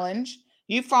crate challenge,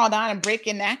 you fall down and break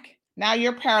your neck. Now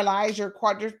you're paralyzed, you're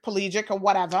quadriplegic or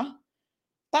whatever.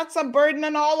 That's a burden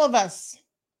on all of us.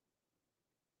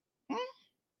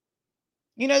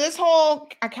 You know, this whole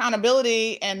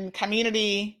accountability and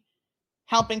community,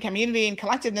 helping community and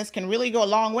collectiveness can really go a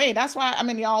long way. That's why I'm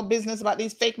in y'all business about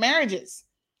these fake marriages.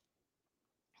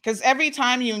 Because every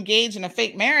time you engage in a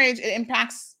fake marriage, it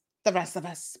impacts the rest of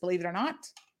us, believe it or not.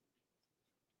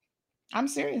 I'm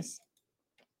serious.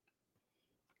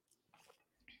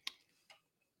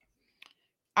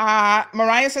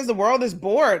 Mariah says the world is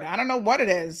bored. I don't know what it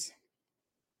is.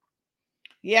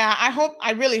 Yeah,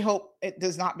 I really hope it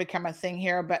does not become a thing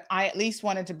here, but I at least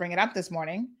wanted to bring it up this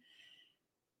morning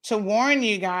to warn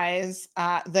you guys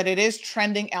that it is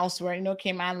trending elsewhere. You know,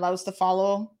 Cayman loves to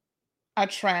follow a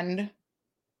trend.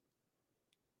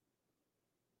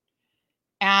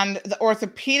 And the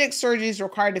orthopedic surgeries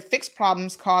required to fix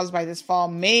problems caused by this fall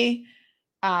may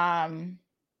under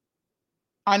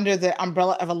the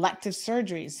umbrella of elective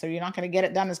surgeries. So you're not going to get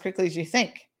it done as quickly as you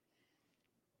think.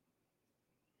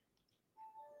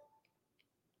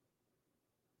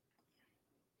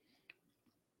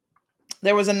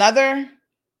 There was another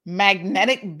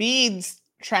magnetic beads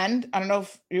trend. I don't know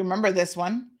if you remember this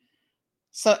one.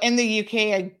 So in the UK,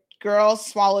 a girl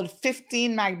swallowed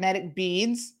 15 magnetic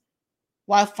beads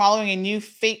while following a new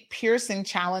fake piercing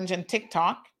challenge on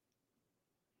TikTok.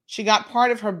 She got part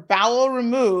of her bowel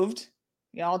removed.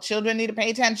 Y'all children need to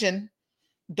pay attention.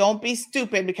 Don't be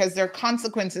stupid, because there are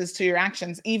consequences to your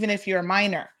actions, even if you're a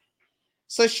minor.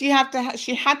 So she had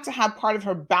to have part of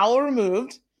her bowel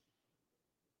removed.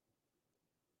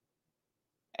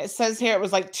 It says here it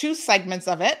was like 2 segments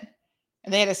of it,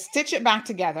 and they had to stitch it back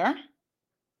together.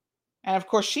 And of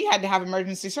course, she had to have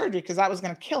emergency surgery because that was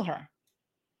going to kill her.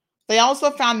 They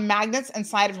also found magnets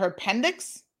inside of her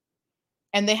appendix,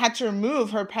 and they had to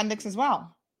remove her appendix as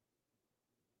well.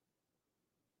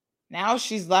 Now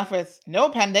she's left with no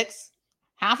appendix,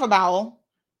 half a bowel,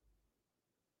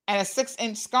 and a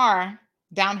 6-inch scar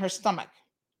down her stomach.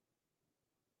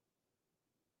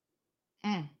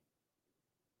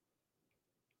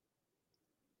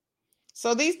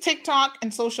 So these TikTok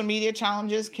and social media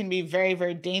challenges can be very,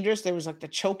 very dangerous. There was like the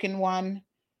choking one,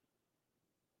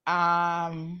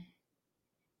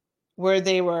 where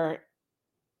they were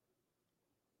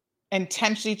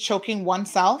intentionally choking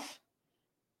oneself.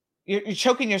 You're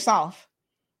choking yourself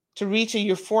to reach a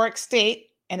euphoric state,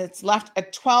 and it's left a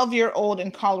 12-year-old in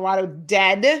Colorado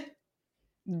dead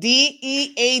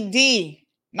DEAD,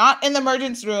 not in the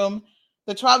emergency room.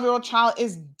 The 12-year-old child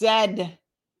is dead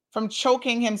from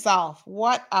choking himself.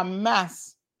 What a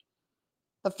mess.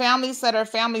 The family said her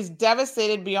family's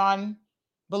devastated beyond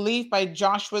belief by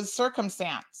Joshua's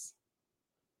circumstance.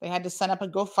 They had to set up a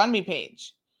GoFundMe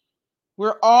page.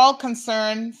 We're all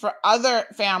concerned for other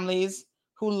families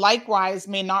who likewise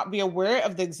may not be aware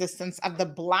of the existence of the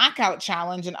Blackout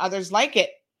Challenge and others like it.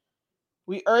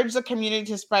 We urge the community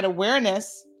to spread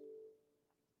awareness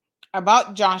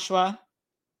about Joshua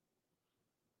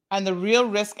and the real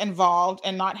risk involved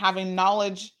in not having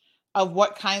knowledge of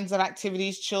what kinds of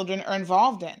activities children are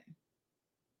involved in.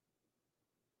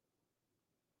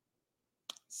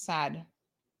 Sad.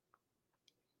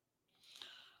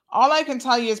 All I can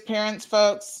tell you as parents,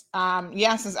 folks,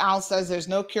 yes, as Al says, there's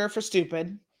no cure for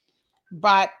stupid,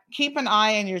 but keep an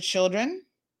eye on your children.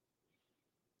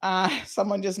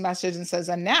 Someone just messaged and says,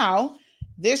 and now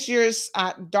this year's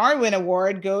Darwin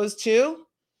Award goes to,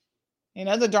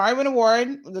 the Darwin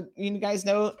Award. You guys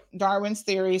know Darwin's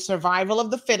theory, survival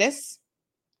of the fittest.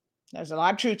 There's a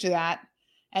lot of truth to that.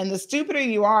 And the stupider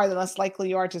you are, the less likely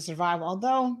you are to survive.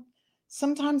 Although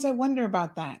sometimes I wonder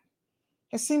about that.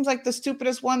 It seems like the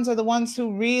stupidest ones are the ones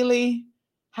who really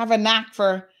have a knack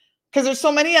for, because there's so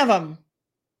many of them.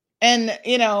 And,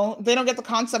 they don't get the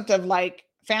concept of like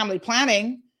family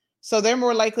planning. So they're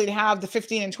more likely to have the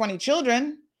 15 and 20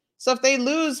 children. So if they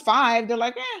lose 5, they're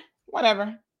like,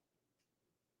 whatever.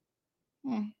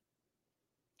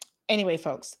 Anyway,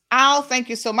 folks, Al, thank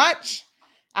you so much.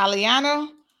 Aliano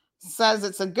says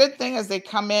it's a good thing as they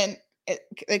come in,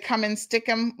 stick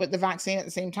them with the vaccine at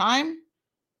the same time.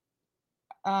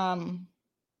 I'm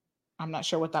not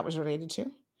sure what that was related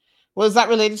to. Was that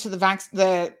related to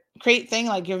the crate thing,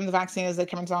 like give them the vaccine as they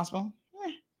come into the hospital?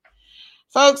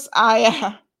 Folks,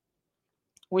 I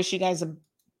wish you guys a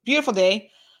beautiful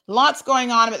day. Lots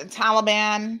going on with the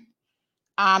Taliban,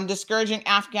 discouraging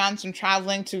Afghans from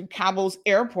traveling to Kabul's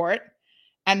airport,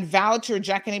 and vowed to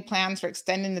reject any plans for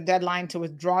extending the deadline to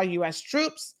withdraw U.S.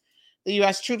 troops. The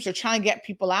U.S. troops are trying to get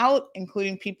people out,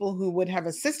 including people who would have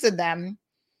assisted them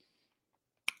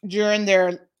during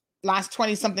their last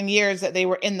 20-something years that they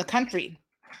were in the country.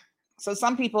 So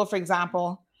some people, for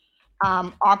example,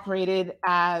 operated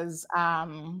as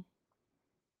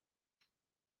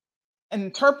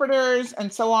interpreters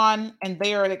and so on, and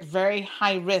they are like very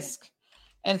high risk.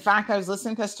 In fact, I was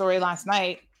listening to a story last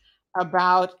night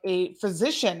about a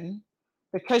physician,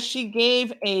 because she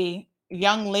gave a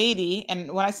young lady,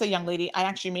 and when I say young lady, I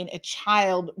actually mean a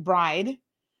child bride,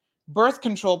 birth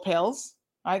control pills,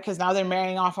 right? Because now they're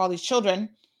marrying off all these children.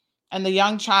 And the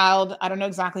young child, I don't know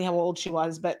exactly how old she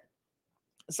was, but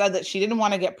said that she didn't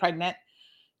want to get pregnant.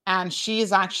 And she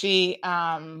is actually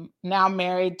now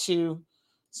married to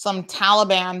some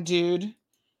Taliban dude.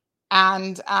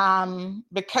 And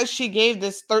because she gave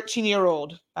this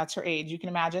 13-year-old, that's her age, you can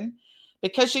imagine,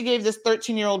 because she gave this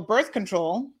 13-year-old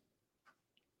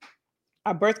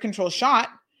a birth control shot,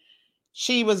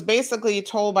 she was basically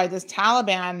told by this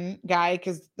Taliban guy,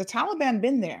 because the Taliban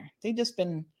been there. They just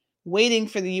been waiting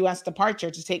for the U.S.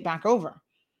 departure to take back over.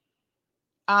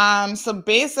 So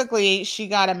basically, she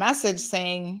got a message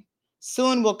saying,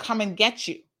 soon we'll come and get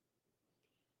you.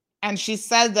 And she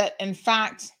said that, in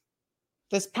fact,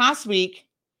 this past week,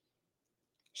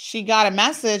 she got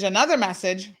another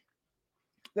message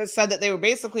that said that they were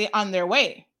basically on their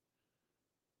way.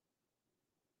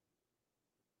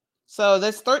 So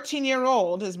this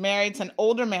 13-year-old is married to an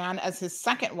older man as his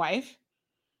second wife.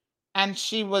 And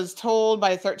she was told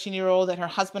by a 13-year-old that her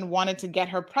husband wanted to get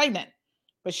her pregnant,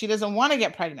 but she doesn't want to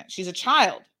get pregnant. She's a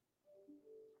child.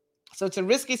 So it's a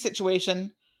risky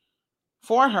situation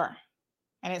for her.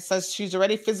 And it says she's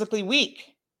already physically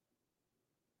weak.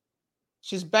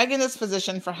 She's begging this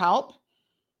physician for help.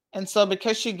 And so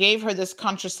because she gave her this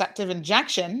contraceptive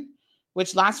injection,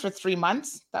 which lasts for 3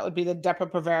 months, that would be the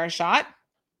Depo-Provera shot,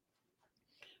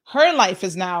 her life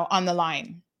is now on the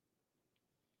line.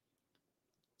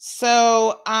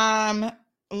 So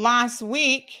last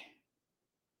week,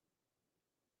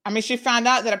 she found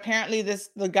out that apparently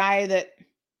the guy that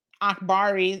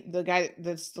Akbari, the guy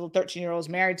that's the 13-year-old is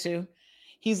married to,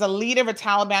 he's a leader of a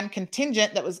Taliban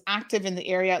contingent that was active in the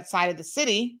area outside of the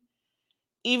city,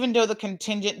 even though the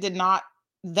contingent did not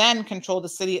then control the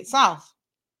city itself.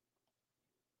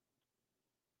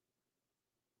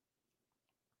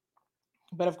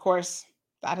 But of course,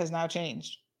 that has now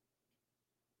changed.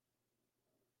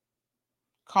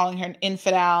 Calling her an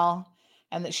infidel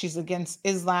and that she's against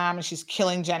Islam and she's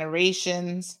killing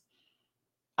generations.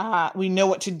 We know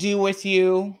what to do with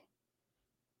you.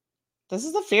 This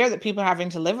is the fear that people are having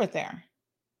to live with there.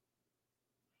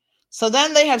 So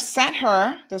then they have sent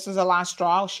her, this is the last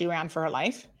straw, she ran for her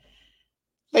life.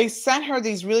 They sent her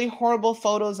these really horrible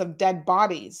photos of dead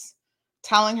bodies,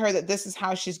 telling her that this is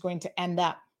how she's going to end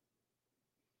up.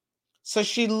 So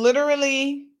she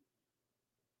literally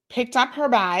picked up her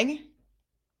bag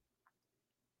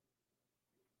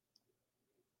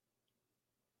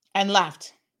and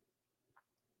left.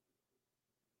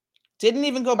 Didn't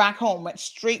even go back home, went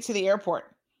straight to the airport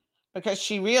because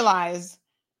she realized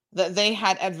that they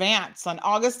had advanced on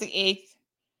August the 8th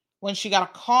when she got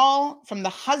a call from the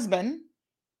husband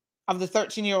of the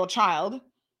 13-year-old child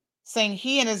saying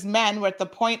he and his men were at the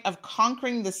point of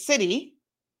conquering the city.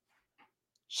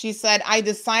 She said, I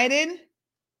decided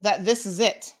that this is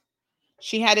it.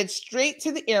 She headed straight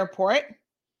to the airport,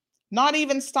 not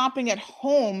even stopping at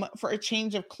home for a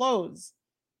change of clothes.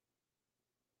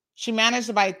 She managed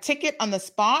to buy a ticket on the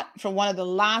spot for one of the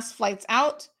last flights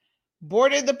out,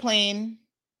 boarded the plane,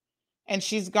 and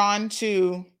she's gone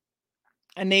to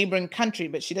a neighboring country,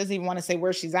 but she doesn't even want to say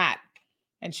where she's at.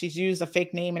 And she's used a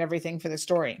fake name and everything for the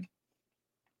story.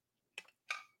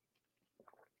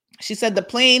 She said the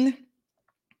plane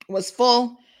was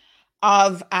full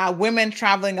of women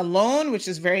traveling alone, which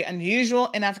is very unusual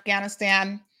in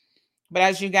Afghanistan. But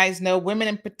as you guys know, women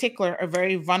in particular are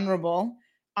very vulnerable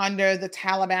under the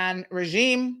Taliban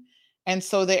regime. And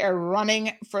so they are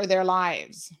running for their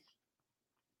lives.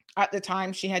 At the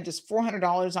time, she had just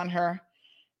 $400 on her,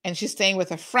 and she's staying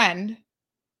with a friend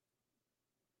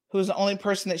who's the only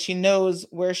person that she knows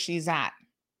where she's at.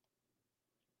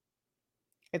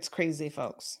 It's crazy,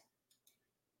 folks.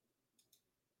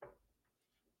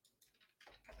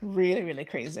 Really, really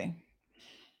crazy.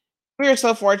 We are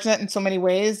so fortunate in so many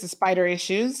ways, despite our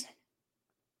issues.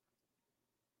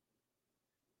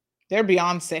 They're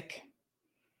beyond sick.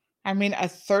 I mean, a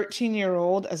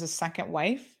 13-year-old as a second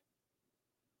wife.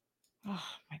 Oh,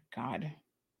 my God.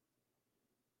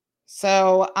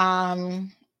 So,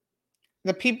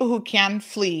 the people who can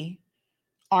flee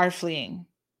are fleeing.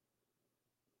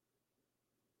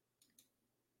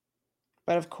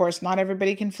 But of course, not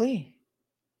everybody can flee.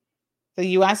 The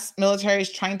U.S. military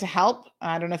is trying to help.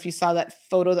 I don't know if you saw that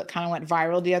photo that kind of went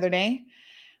viral the other day,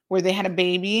 where they had a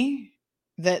baby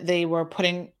that they were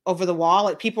putting over the wall.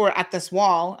 Like, people were at this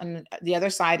wall, and the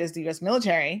other side is the U.S.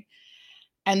 military.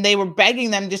 And they were begging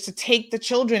them just to take the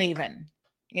children even.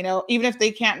 You know, even if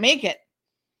they can't make it,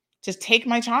 just take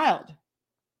my child.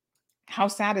 How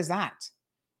sad is that?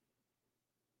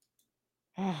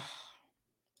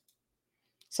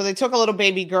 So they took a little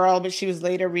baby girl, but she was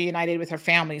later reunited with her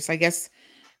family. So I guess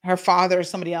her father or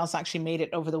somebody else actually made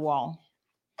it over the wall.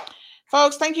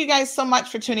 Folks, thank you guys so much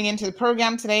for tuning into the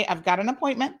program today. I've got an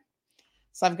appointment,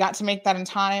 so I've got to make that in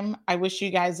time. I wish you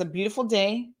guys a beautiful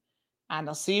day, and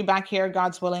I'll see you back here,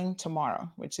 God's willing, tomorrow,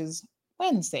 which is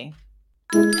Wednesday.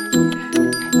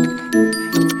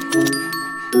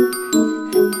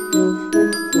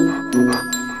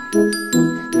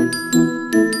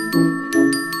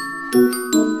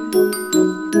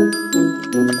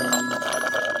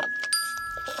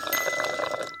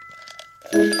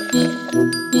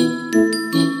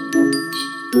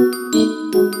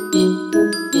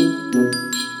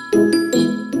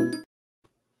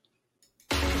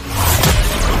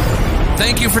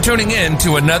 Thank you for tuning in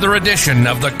to another edition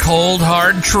of The Cold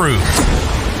Hard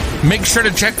Truth. Make sure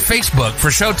to check Facebook for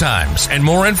showtimes and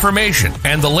more information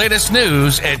and the latest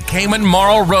news at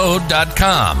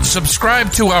CaymanMarlRoad.com.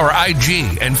 Subscribe to our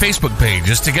IG and Facebook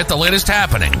pages to get the latest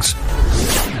happenings.